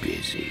 busy,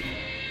 busy.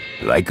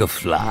 Like a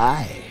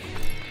fly.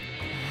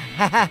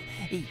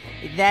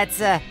 That's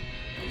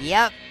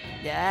yep,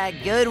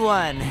 good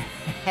one.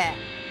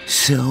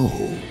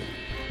 So,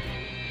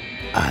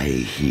 I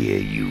hear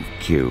you've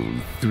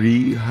killed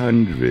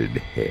 300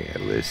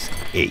 hairless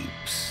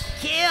apes.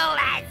 Kill,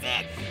 as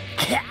it.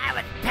 I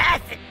was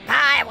passing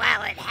by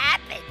while it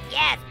happened,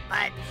 yes,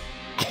 but...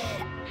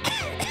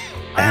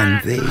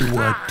 And they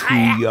were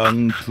too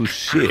young to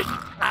sin.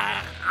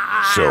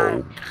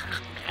 So,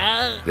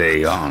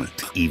 they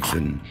aren't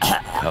even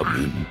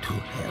coming to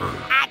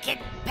help. I can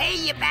pay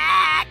you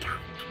back.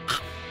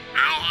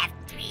 I have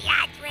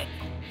 300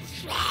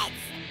 shreds.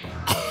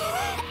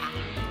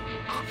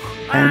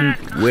 And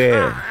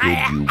where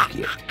did you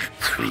get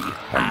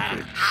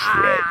 300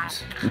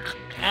 shreds?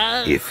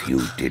 If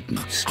you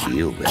didn't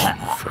steal them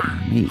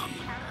from me.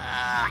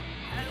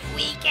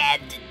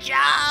 Weekend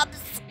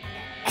jobs.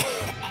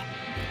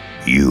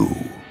 You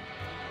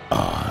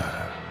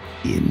are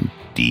in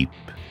deep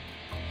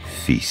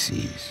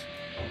feces.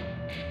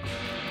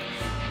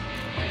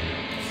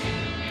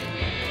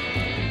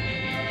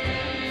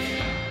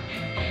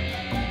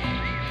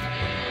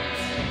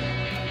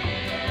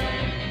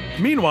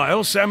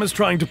 Meanwhile, Sam is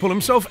trying to pull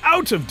himself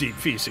out of deep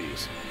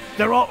feces.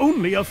 There are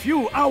only a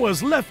few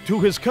hours left to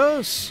his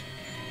curse.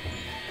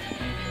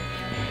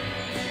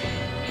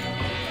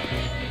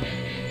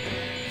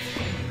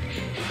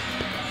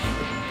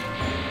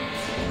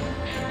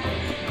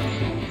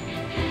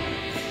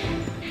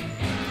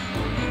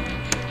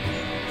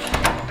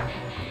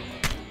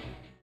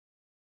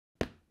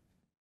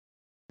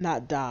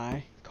 Not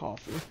die.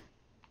 Coffee.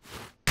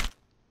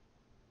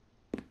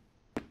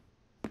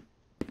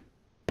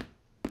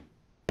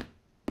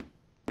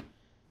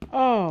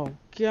 Oh,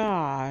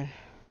 God.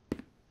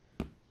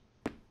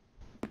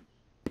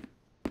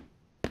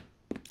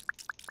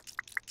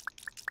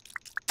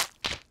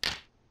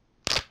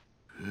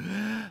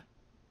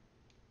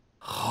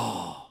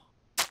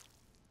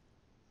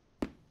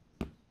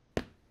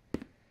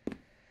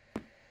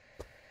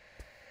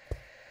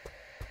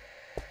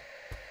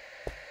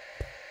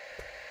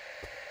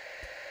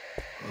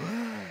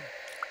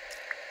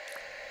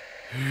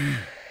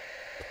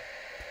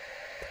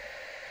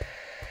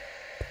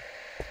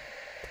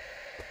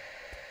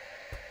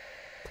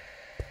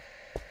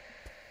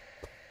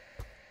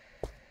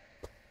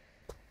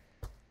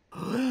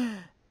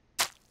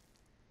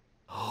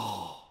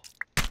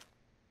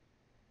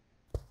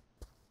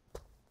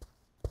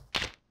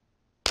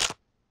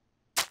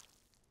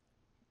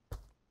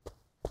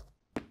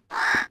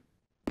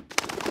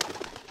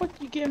 What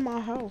you get in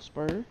my house,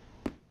 bro?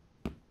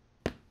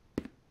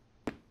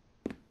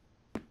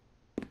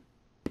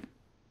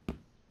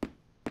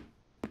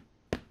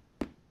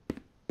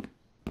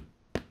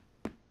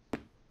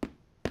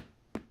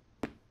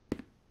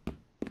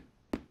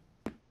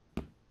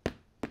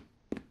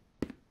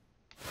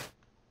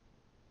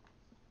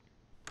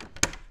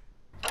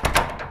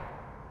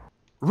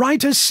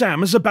 Right as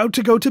Sam is about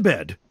to go to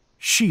bed,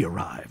 she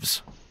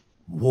arrives.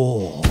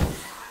 War.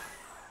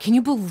 Can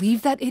you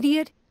believe that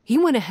idiot? He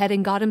went ahead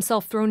and got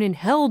himself thrown in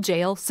hell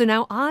jail, so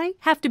now I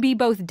have to be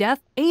both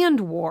death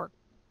and war.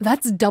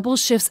 That's double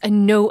shifts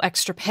and no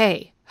extra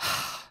pay.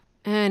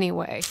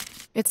 Anyway,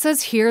 it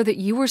says here that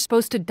you were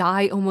supposed to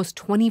die almost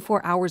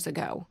 24 hours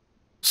ago.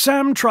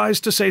 Sam tries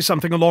to say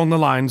something along the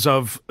lines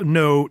of,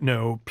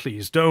 no,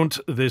 please don't,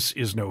 this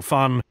is no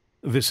fun,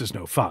 this is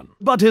no fun.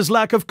 But his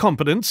lack of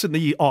competence in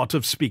the art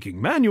of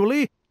speaking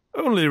manually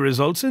only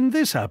results in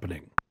this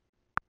happening.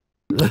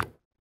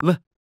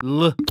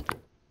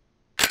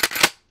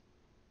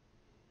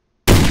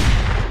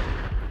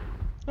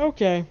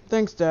 Okay,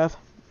 thanks, Death.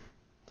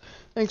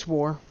 Thanks,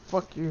 War.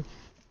 Fuck you.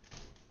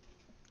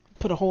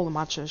 Put a hole in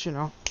my chest, you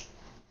know.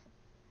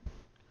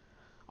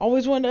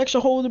 Always wanted an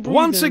extra hole to breathe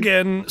Once in.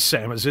 again,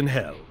 Sam is in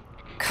hell.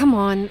 Come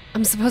on,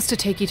 I'm supposed to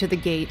take you to the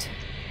gate.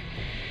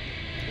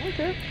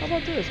 Okay, how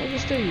about this? I'll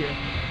just stay here.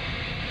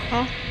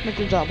 Huh? Make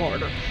your job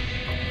harder.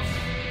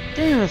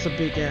 Damn, that's a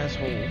big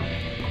asshole.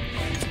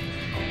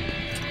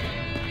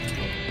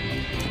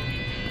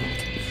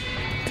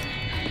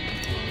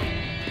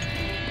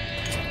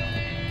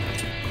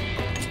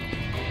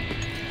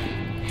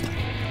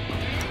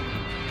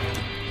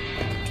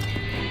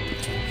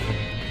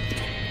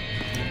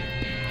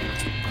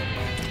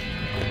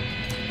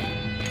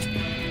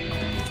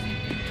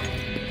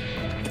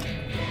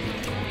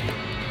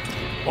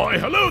 Why,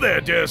 hello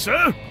there, dear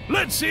sir.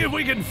 Let's see if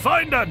we can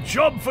find a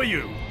job for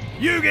you.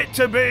 You get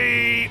to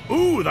be,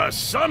 the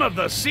son of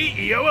the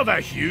CEO of a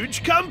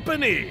huge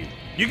company.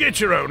 You get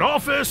your own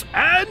office,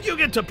 and you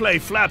get to play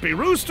Flappy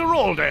Rooster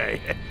all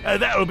day.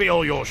 That'll be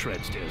all your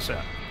shreds, dear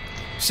sir.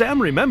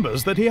 Sam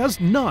remembers that he has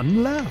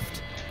none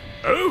left.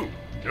 Oh,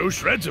 no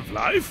shreds of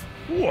life?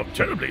 Oh, I'm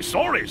terribly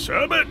sorry,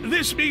 sir, but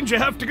this means you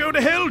have to go to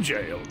hell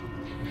jail.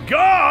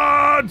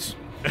 Guards!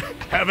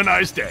 Have a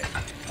nice day.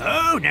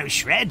 Oh, no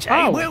shreds,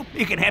 eh? Well,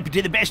 it can happen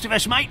to the best of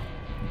us, mate.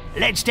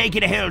 Let's take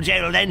you to hell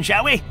jail then,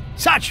 shall we?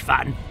 Such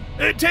fun.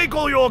 Take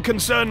all your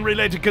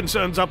concern-related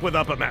concerns up with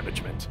upper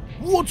management.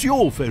 What's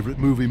your favourite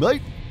movie,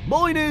 mate?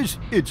 Mine is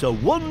It's a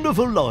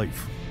Wonderful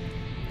Life.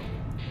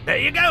 There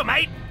you go,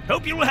 mate.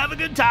 Hope you'll have a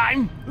good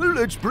time.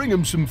 Let's bring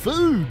him some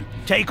food.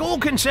 Take all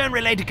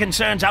concern-related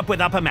concerns up with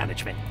upper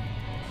management.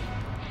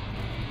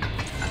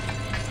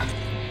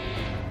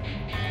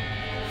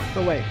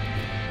 So wait.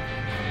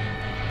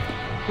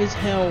 His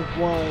hell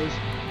was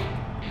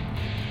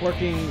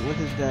working with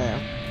his dad.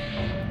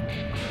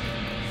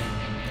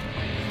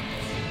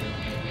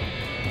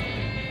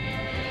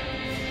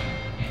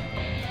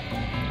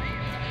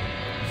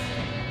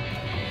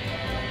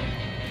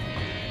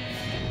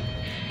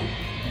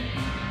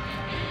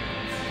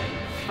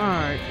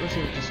 Alright, let's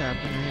see what just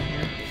happened in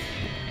here.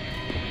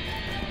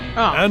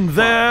 Oh, and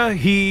there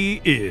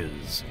he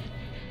is.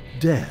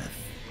 Death.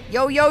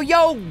 Yo,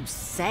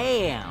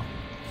 Sam.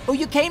 Oh,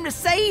 you came to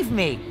save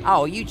me.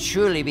 Oh, you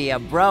truly be a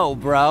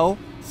bro.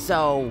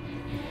 So,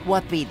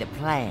 what be the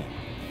plan?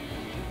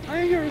 I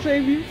ain't here to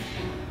save you.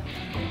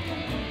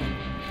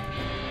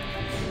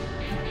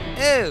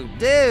 Ooh,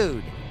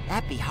 dude,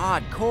 that'd be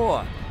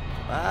hardcore.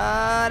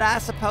 But I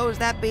suppose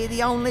that'd be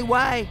the only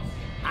way.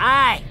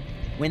 Aye,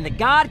 when the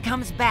god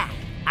comes back,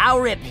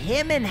 I'll rip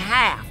him in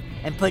half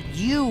and put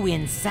you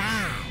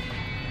inside.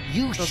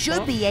 You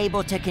should be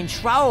able to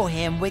control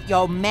him with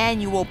your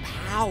manual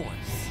powers.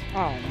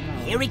 Oh,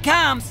 no. Here he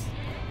comes.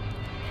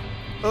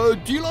 Do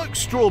you like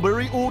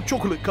strawberry or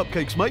chocolate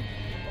cupcakes, mate?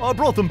 I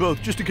brought them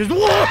both just in case. Heck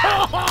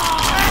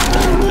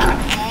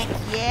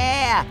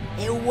yeah,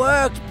 it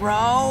worked,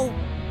 bro.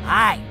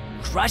 Alright,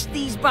 crush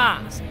these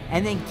bombs,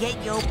 and then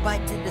get your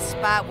butt to the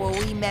spot where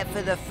we met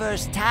for the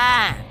first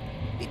time.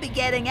 We be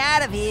getting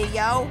out of here,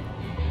 yo.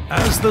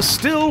 As the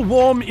still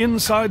warm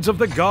insides of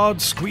the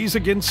god squeeze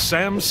against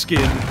Sam's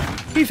skin,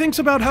 he thinks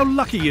about how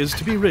lucky he is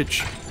to be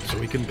rich, so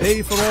he can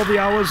pay for all the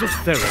hours of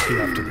therapy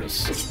after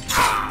this.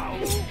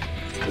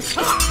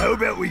 How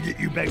about we get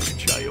you back to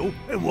jail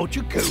and watch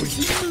a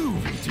cozy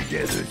movie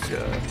together,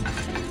 sir?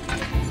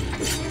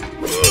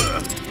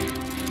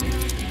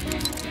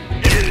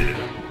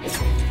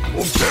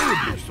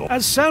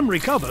 As Sam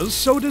recovers,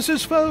 so does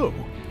his foe.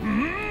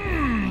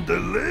 Mmm,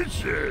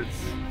 delicious.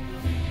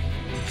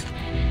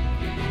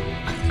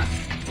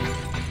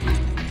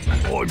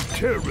 I'm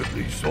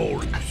terribly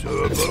sorry,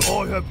 sir, but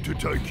I have to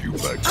take you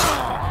back.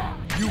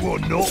 You are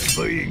not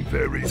being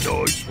very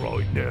nice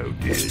right now,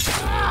 dear sir.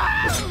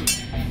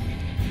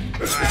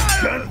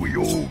 Can't we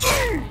all?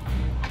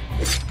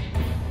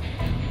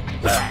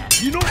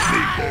 You're not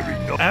being very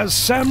nice. As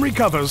Sam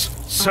recovers,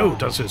 so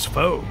does his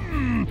foe.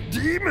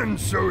 Demon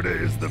soda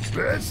is the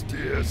best,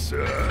 dear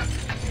sir.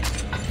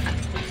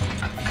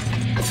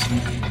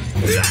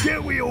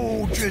 Can't we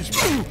all just...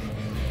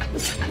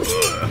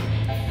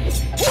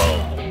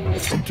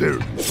 I'm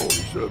terribly sorry,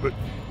 sir, but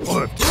I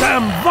have to...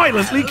 Sam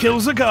violently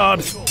kills the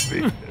guard.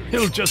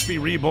 He'll just be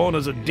reborn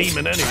as a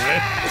demon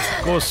anyway.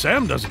 Of course,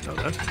 Sam doesn't know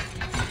that.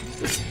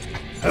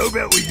 How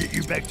about we get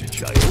you back to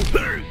jail?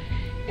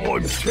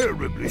 I'm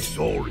terribly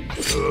sorry,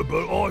 sir,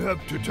 but I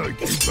have to take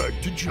you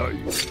back to jail.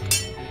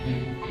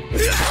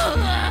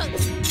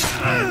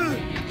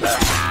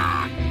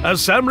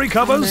 As Sam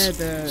recovers,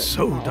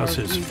 so does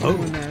his foe.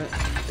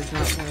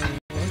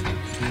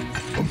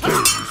 I'm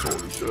terribly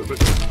sorry, sir,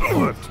 but I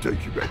have to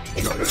take you back to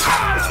jail.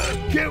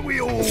 Can't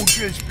we all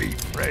just be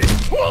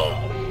friends?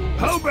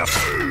 How about...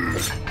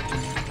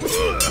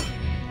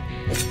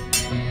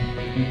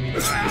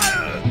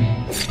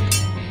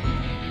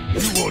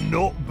 You are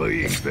not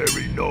being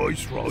very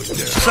nice right now.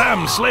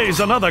 Sam slays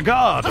another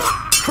guard.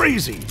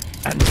 Crazy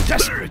and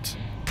desperate.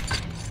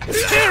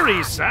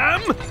 Scary,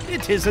 Sam!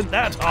 It isn't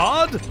that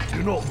hard.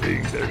 You're not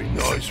being very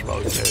nice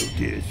right now,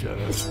 dear sir.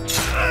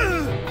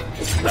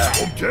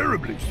 I'm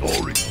terribly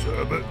sorry,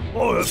 sir, but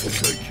I have to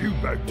take you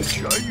back to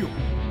jail.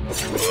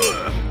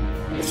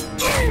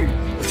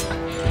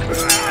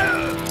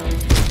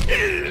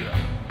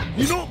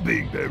 You're not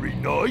being very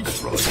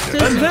nice right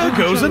now. And there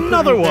goes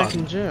another one. Back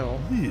in jail.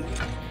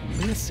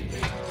 Messy.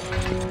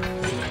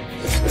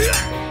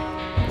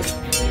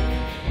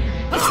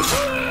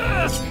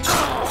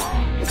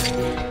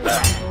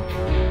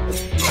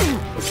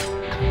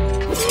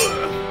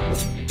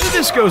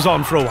 This goes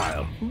on for a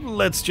while.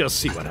 Let's just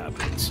see what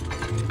happens.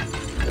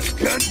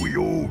 Can't we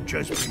all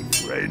just be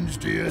friends,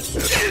 dear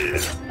sir?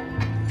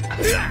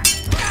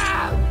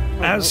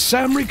 As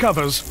Sam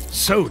recovers,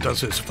 so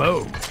does his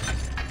foe.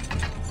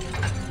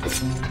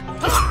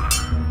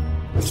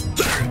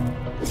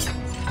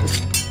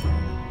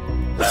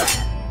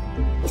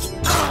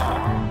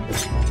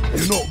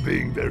 You're not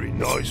being very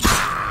nice.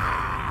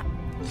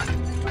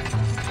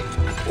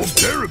 I'm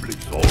terribly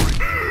sorry.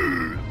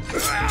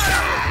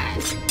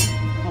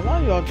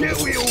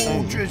 Can't we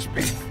all just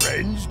be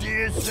friends,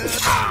 dear sir?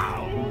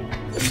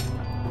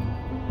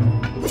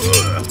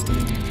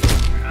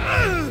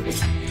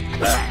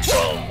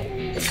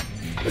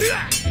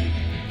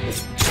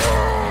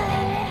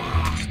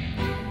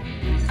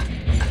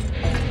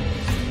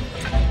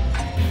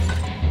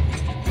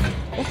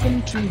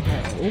 Welcome to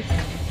hell.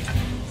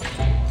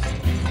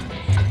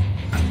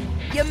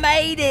 You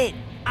made it!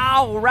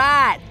 All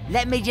right,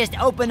 let me just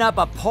open up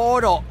a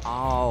portal.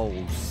 Oh,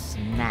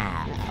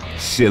 snap.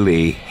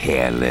 Silly,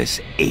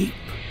 hairless ape.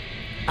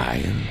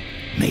 I'll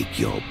make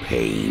your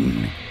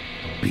pain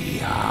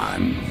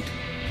beyond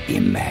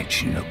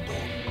imaginable.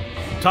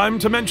 Time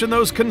to mention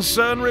those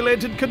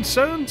concern-related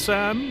concerns,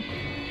 Sam.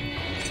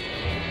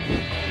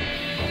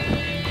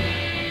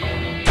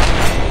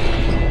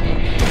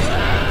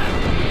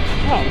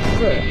 Oh,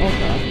 shit.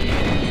 Okay.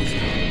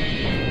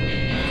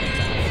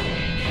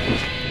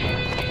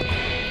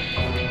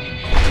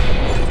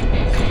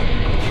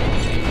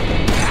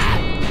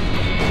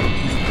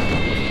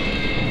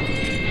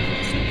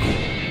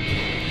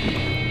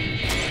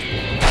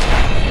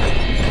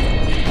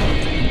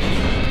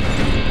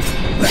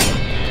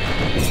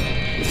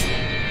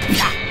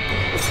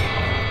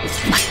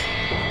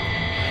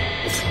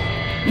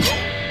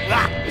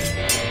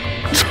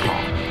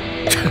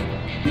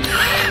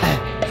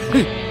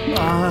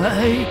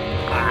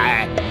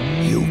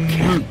 You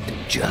can't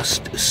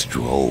just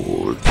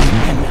stroll in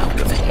and out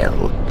of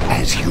hell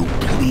as you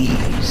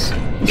please.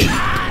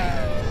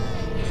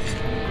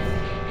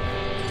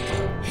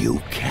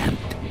 You can't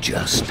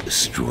just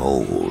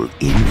stroll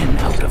in and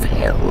out of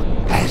hell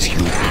as you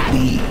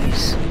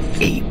please,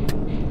 ape.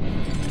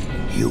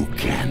 You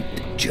can't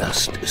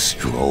just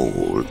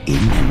stroll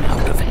in and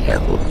out of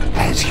hell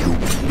as you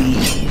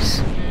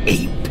please,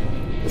 ape.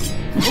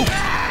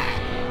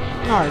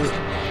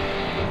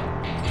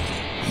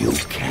 You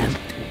can't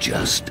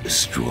just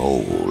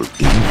stroll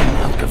in and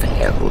out of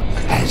hell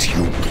as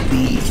you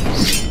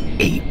please,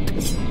 ape.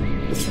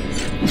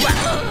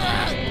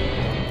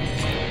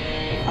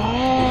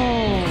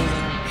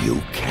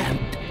 You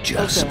can't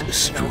just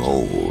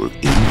stroll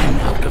in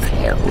and out of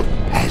hell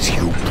as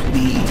you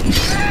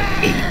please,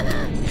 ape.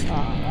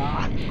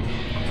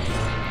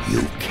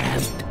 You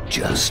can't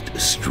just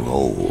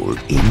stroll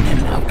in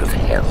and out of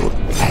hell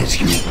as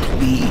you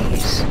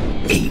please,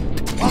 ape.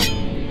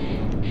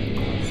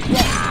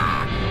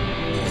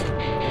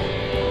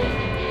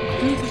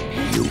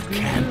 You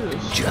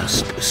can't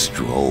just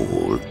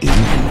stroll in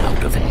and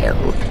out of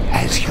hell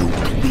as you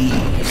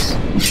please,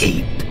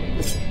 ape.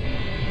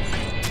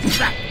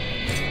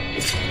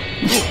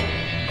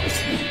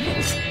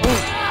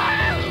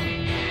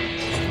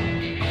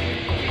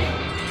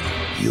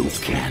 You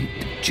can't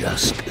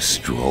just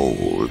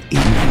stroll in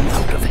and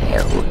out of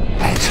hell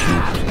as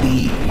you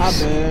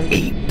please,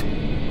 ape.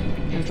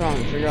 I'm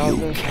trying to figure out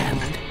You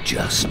can't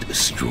just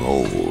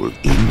stroll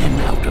in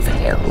and out of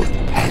hell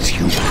as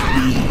you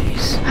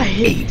please,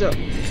 ape.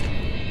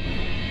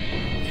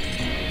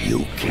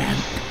 You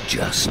can't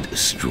just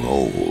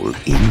stroll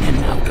in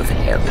and out of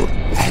hell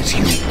as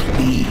you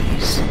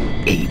please,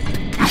 ape.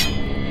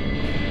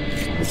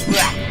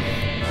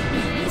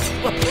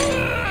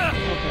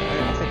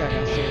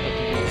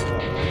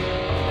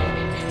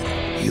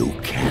 You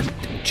can't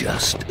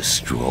just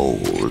stroll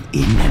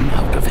in and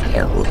out of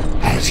hell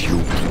as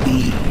you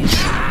please,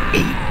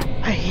 ape.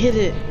 I hit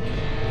it.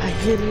 I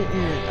hit it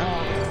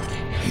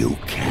and You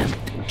can't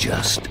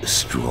just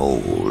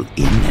stroll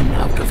in and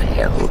out of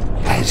hell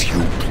as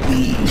you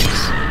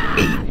please,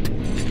 ape.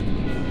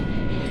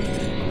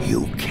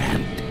 You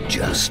can't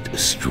just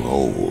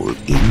stroll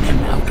in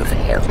and out of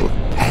hell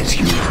as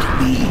you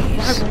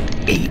please,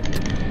 ape.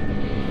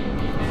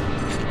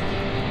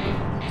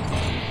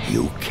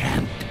 You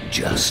can't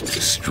just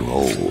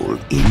stroll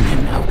in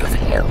and out of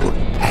hell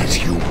as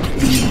you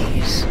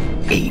please,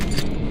 ape.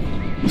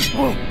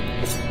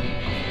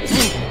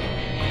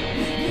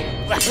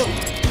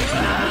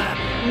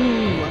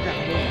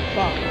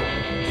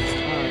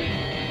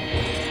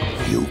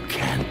 You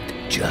can't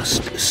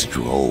just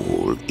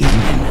stroll in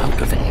and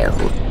out of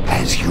hell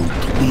as you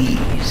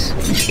please,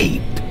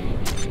 ape.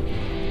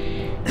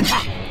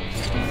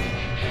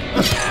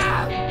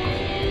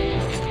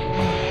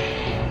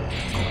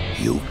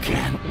 You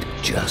can't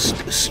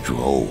just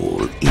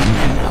stroll in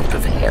and out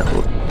of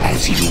hell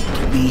as you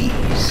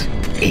please,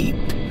 ape.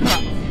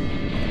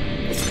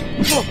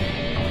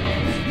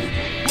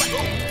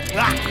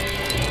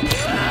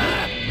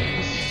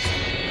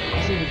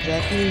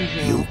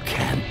 You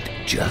can't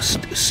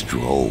just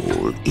stroll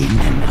in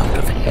and out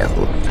of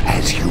hell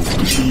as you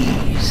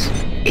please,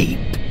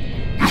 ape.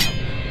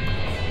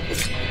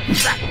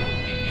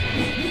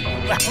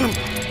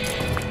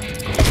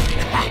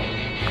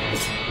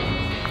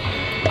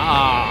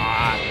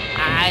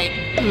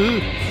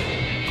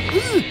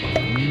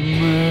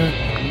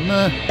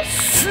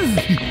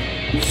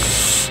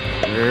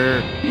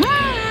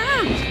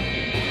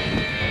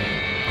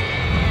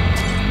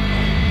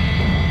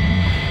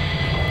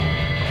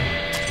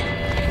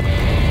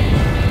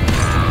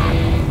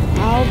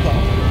 How the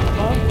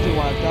fuck do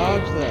I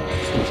dodge that?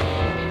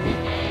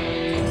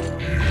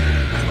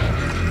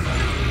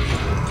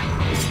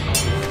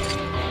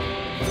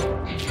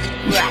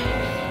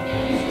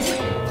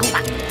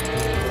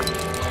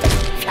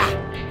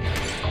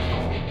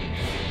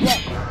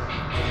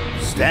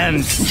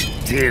 Stand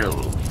still,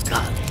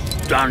 God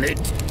darn it.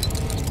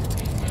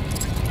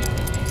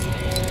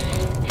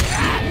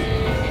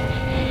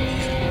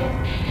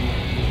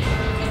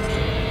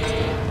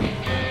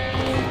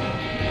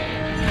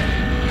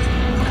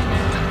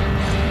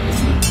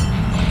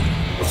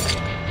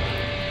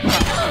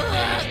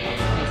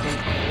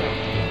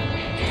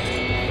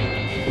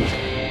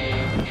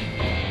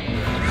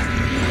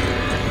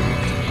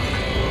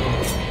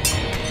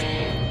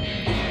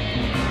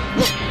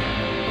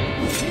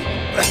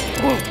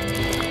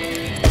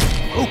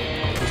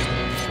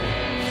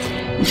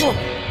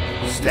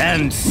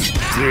 Stand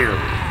still,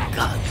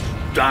 God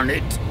darn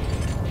it.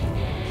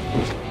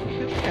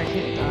 I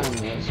can't time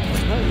this.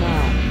 Right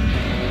now.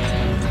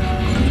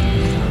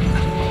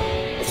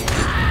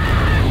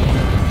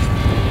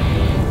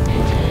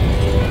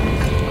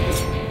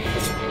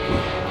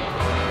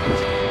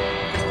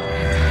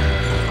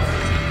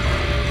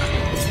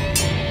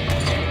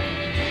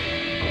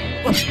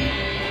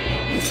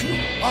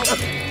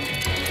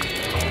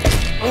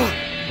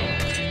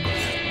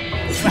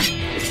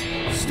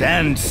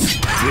 Stand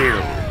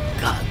still,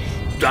 God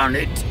done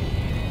it.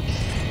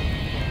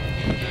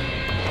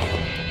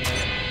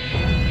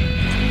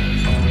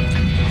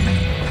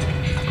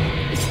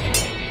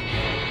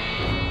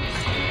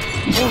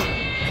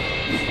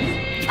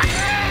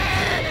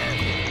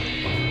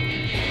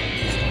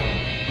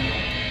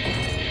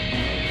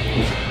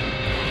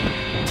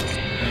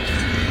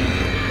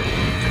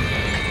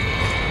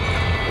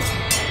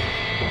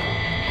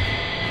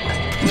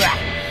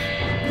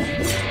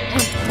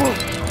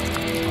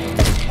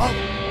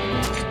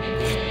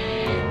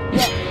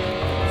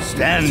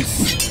 Stand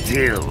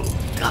still.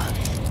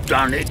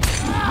 Done it.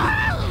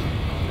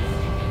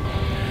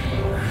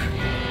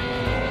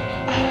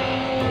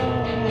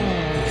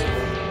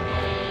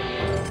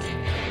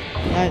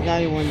 Now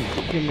you want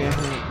to give me a hint.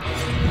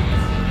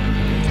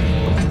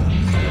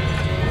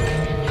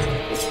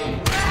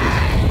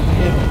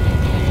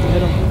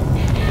 Hit him.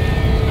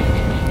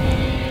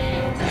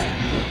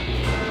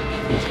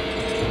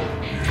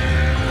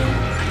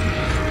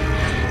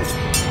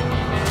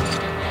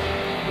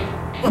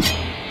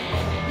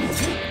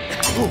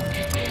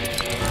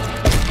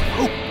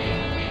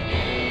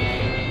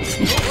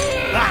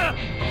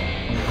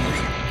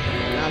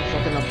 Now I'm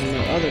fucking up on the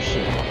other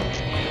shit.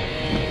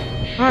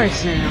 Alright,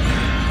 Sam.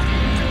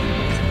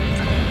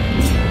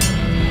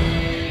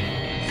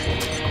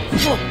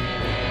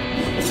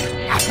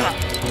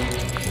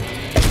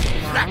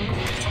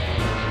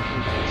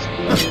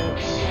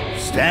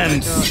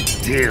 Stand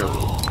still.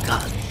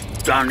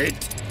 Done it.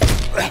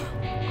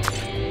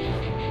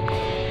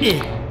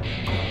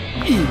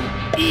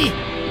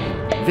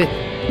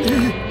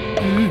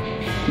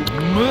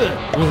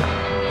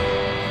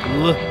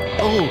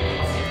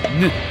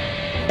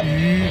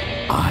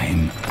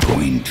 I'm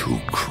going to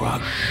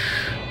crush.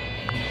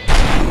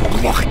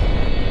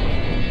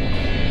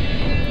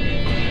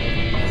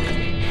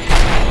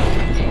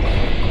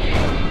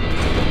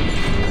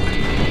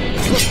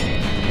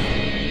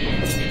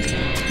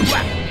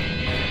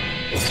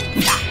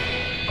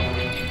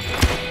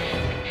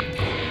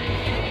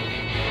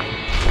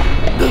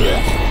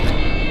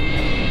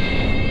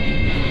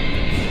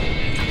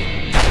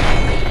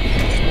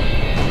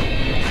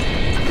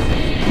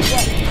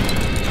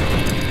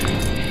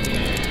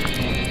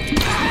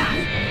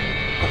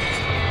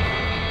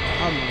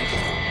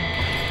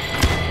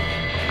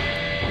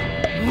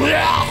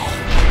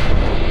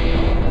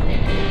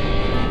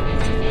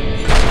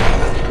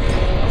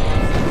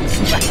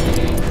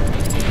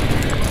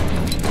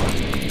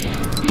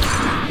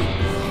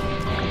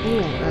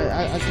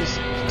 I just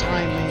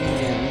timing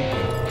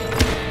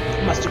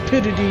and my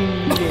stupidity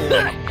and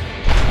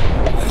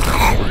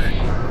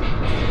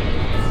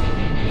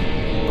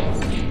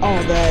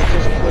all that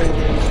just played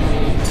into me.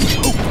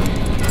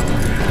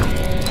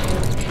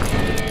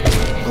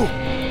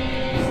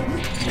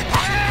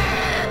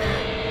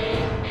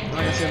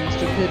 Like I said, my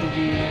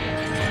stupidity.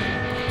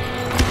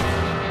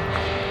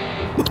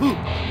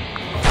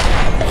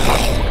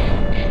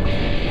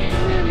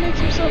 Man makes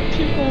himself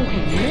keep on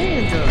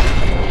commander.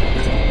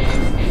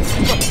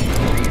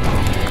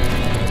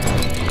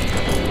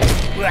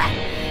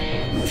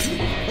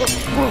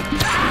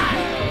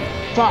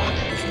 Fuck.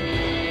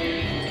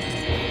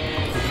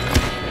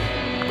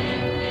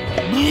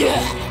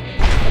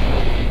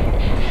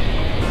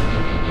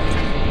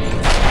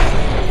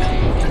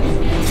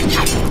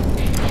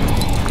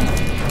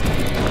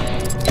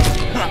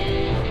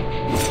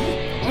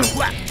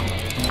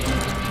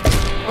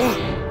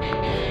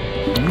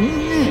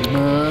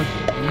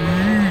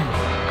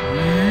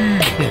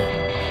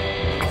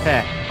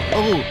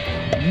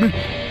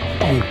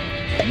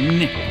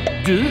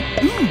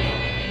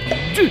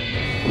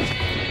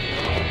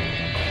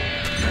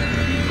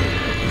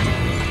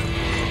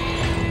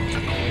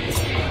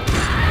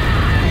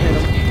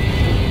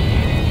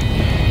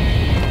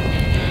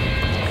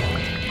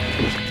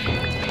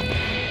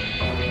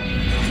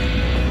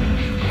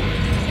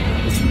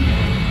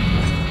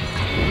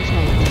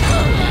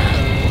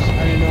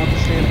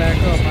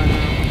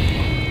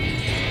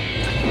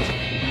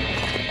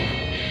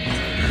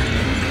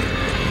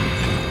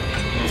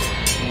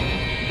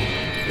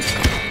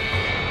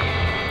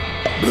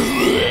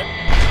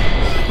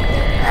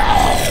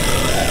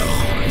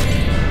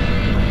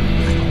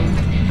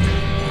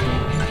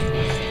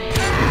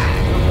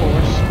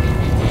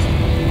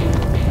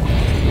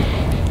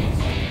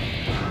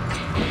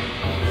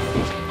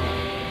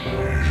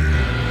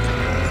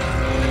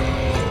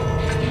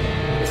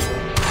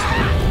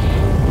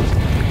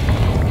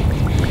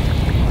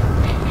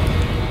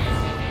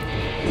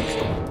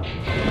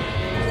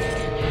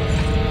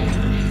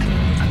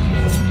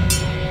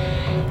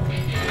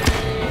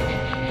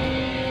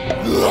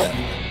 Ugh.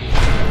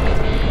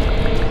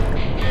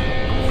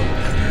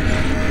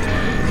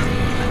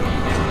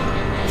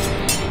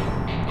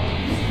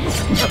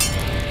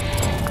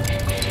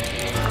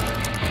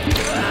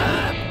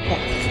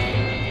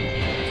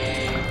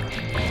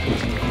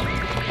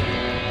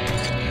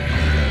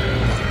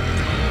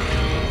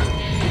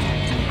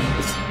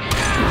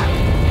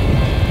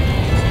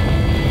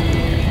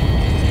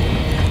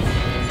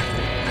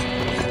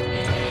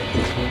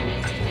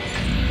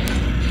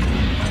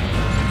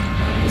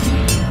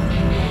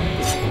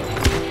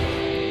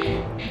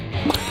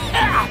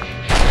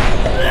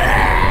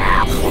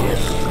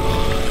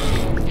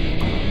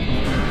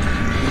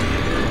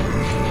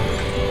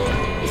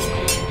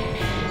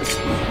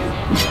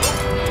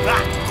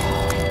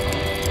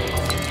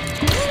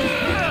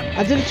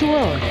 I did it too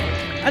early.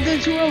 I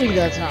did it too early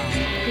that time.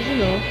 Because, you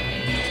know,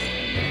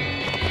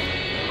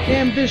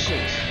 they're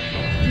ambitious.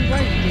 You're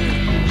right, they're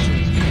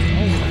ambitious.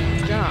 Oh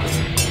my god.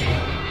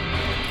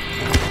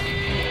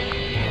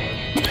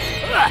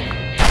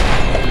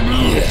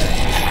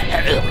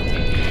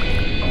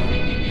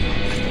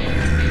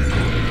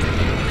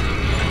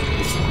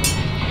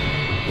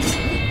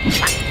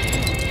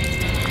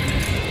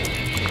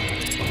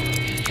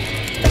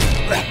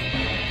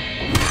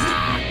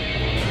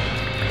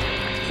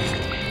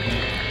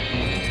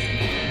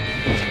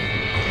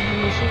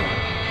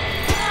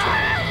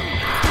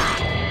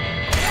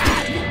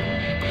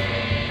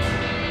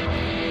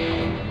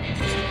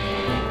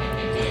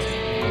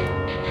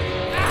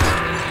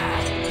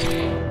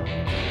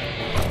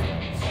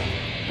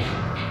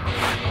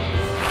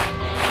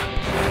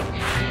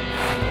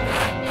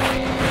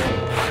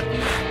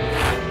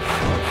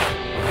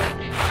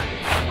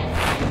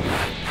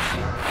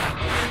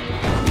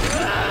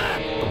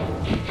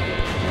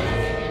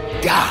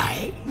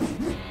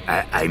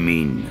 I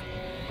mean,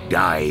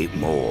 die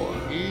more.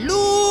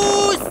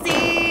 Lucy,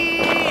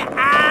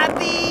 I'll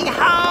be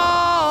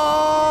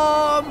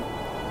home.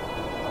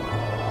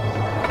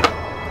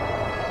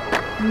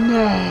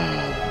 No.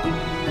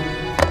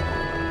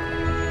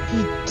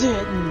 He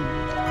didn't.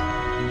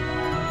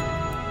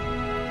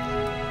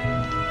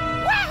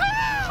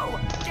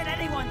 Woohoo! Did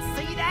anyone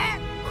see that?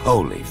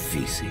 Holy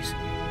feces.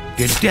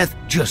 Did Death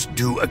just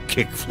do a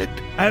kickflip?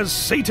 As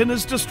Satan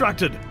is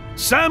distracted,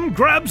 Sam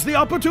grabs the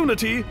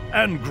opportunity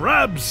and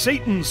grabs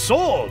Satan's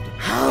sword.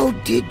 How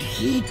did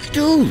he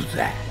do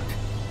that?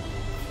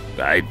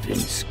 I've been...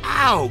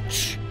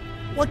 Ouch!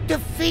 What the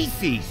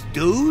feces,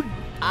 dude?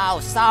 Oh,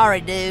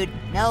 sorry, dude.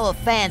 No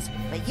offense,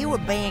 but you were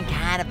being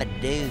kind of a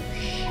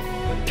douche.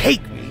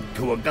 Take me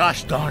to a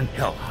gosh darn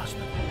hell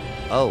hospital.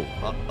 Oh,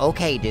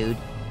 okay, dude.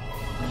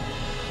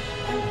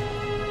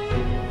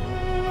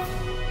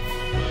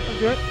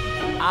 Okay.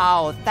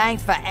 Oh,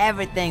 thanks for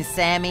everything,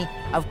 Sammy.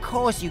 Of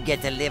course you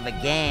get to live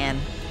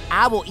again.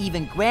 I will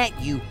even grant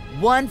you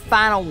one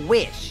final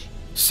wish.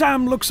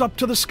 Sam looks up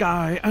to the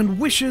sky and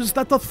wishes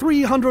that the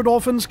 300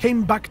 orphans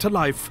came back to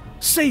life,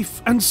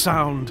 safe and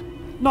sound.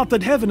 Not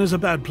that heaven is a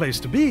bad place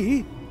to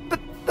be. But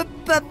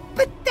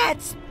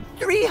that's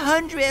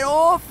 300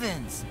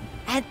 orphans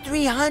and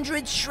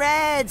 300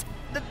 shreds.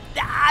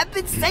 I've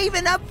been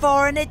saving up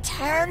for an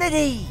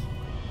eternity.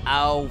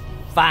 Oh,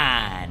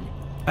 fine.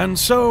 And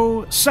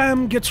so,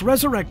 Sam gets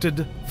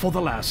resurrected for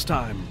the last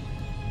time.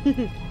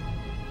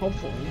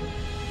 Hopefully.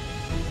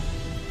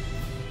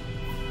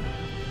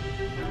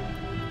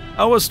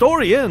 Our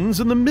story ends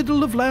in the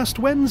middle of last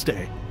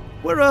Wednesday,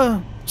 where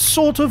a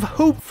sort of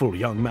hopeful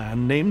young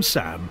man named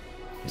Sam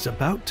is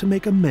about to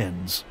make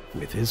amends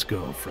with his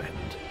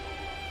girlfriend.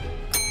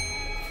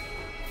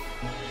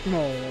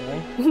 No.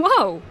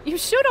 Whoa, you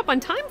showed up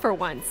on time for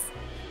once.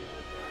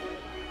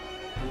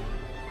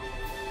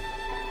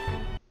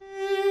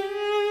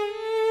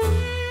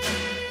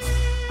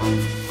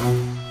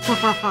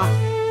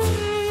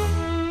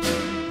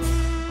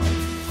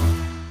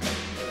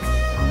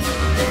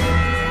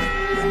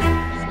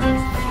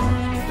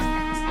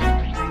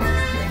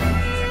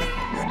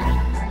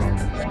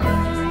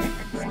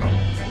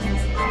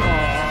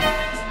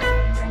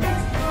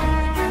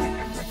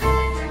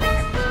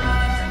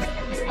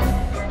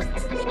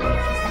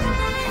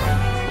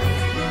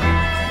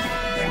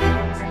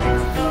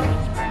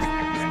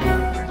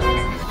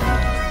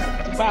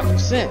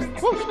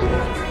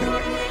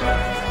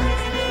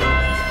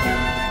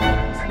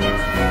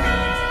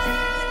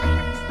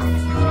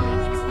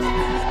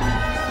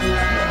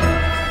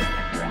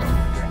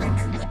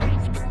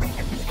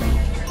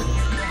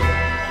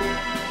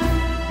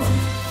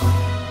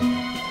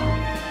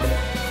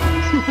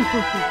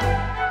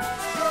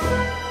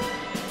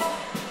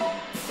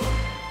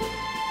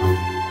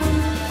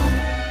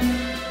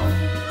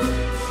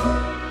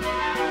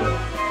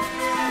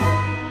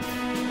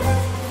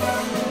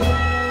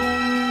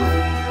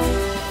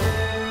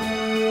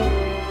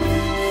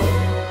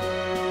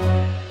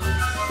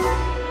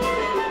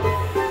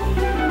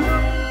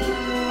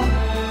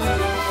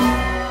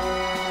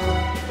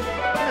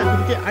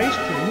 Ice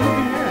cream. Look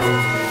at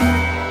that.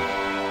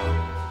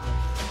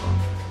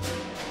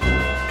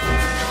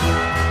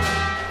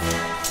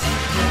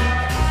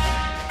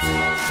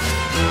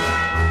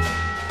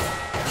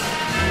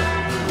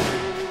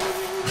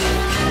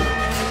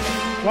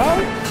 Well,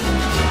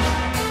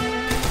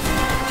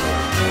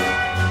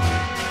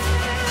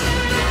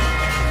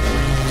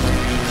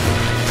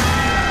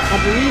 I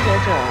believe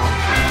that's all.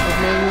 That's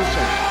my new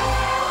set.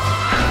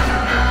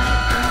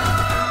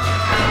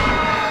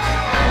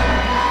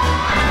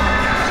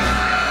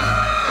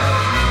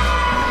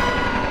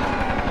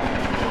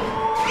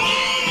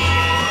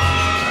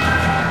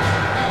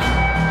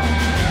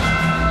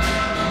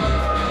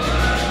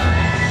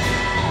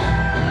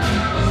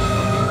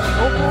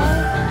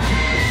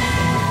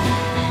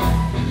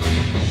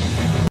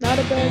 Not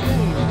a bad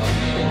game.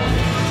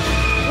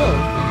 Good.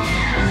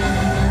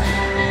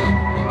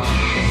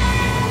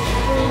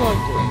 I really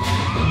liked it.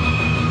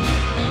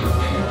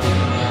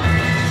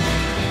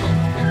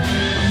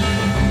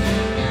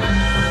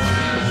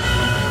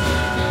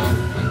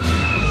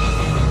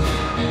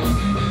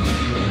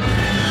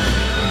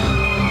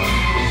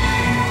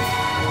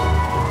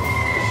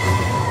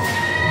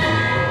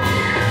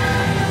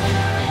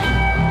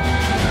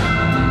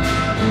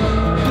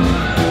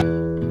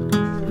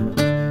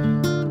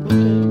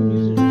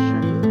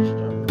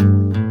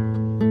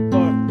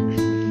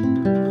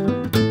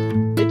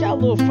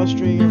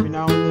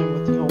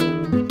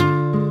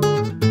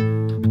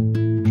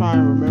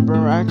 trying to remember.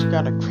 I actually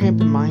got a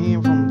cramp in my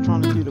hand from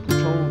trying to do the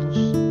controls.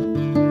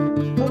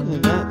 Other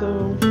than that,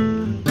 though,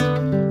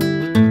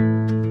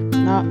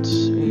 not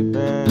a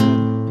bad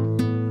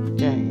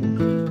game.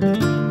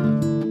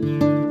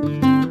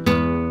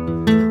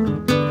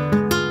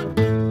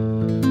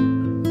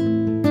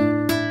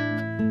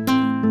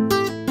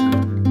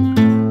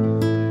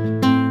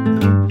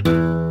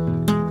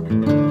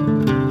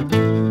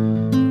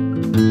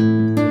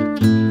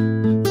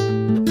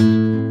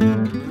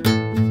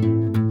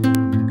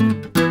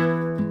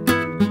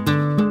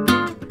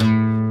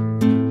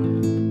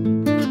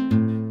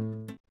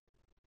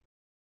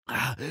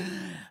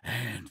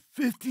 And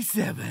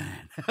 57.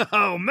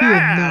 Oh,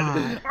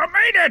 man! I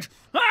made it!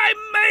 I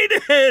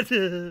made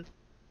it!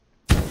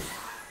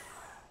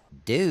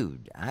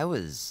 Dude, I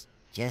was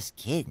just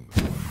kidding.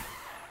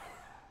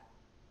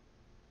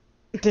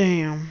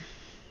 Damn.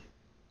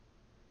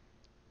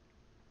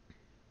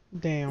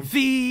 Damn.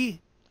 The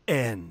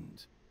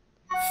end.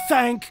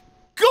 Thank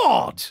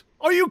God!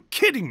 Are you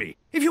kidding me?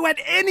 If you had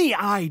any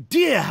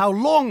idea how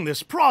long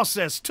this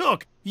process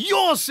took,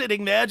 you're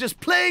sitting there just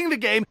playing the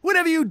game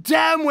whenever you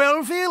damn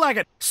well feel like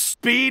it.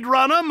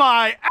 Speedrunner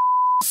my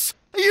ass!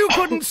 You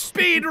couldn't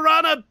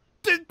speedrun a...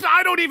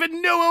 I don't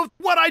even know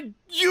what I'd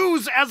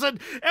use as a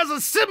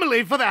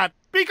simile for that,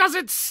 because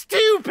it's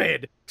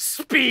stupid.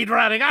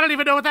 Speedrunning, I don't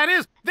even know what that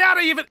is.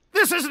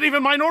 This isn't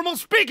even my normal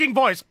speaking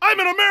voice. I'm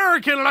an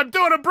American and I'm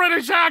doing a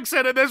British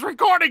accent in this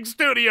recording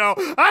studio.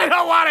 I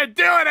don't want to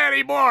do it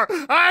anymore.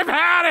 I've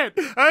had it.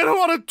 I don't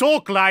want to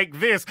talk like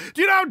this.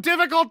 Do you know how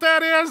difficult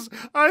that is?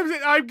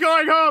 I'm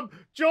going home.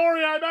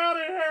 Jory, I'm out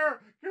of here.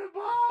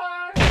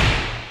 Goodbye.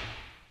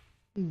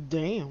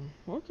 Damn.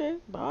 Okay,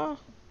 bye.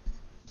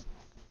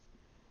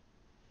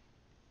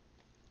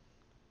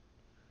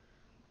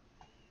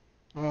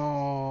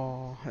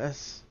 Oh,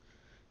 that's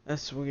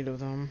sweet of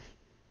them.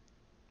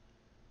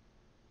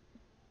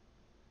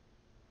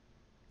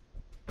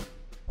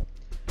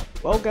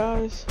 Well,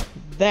 guys,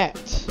 that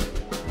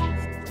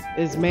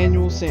is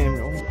Manual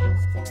Samuel.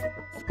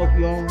 Hope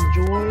you all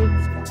enjoyed,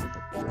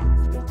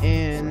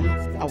 and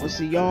I will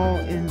see y'all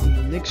in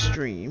the next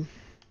stream.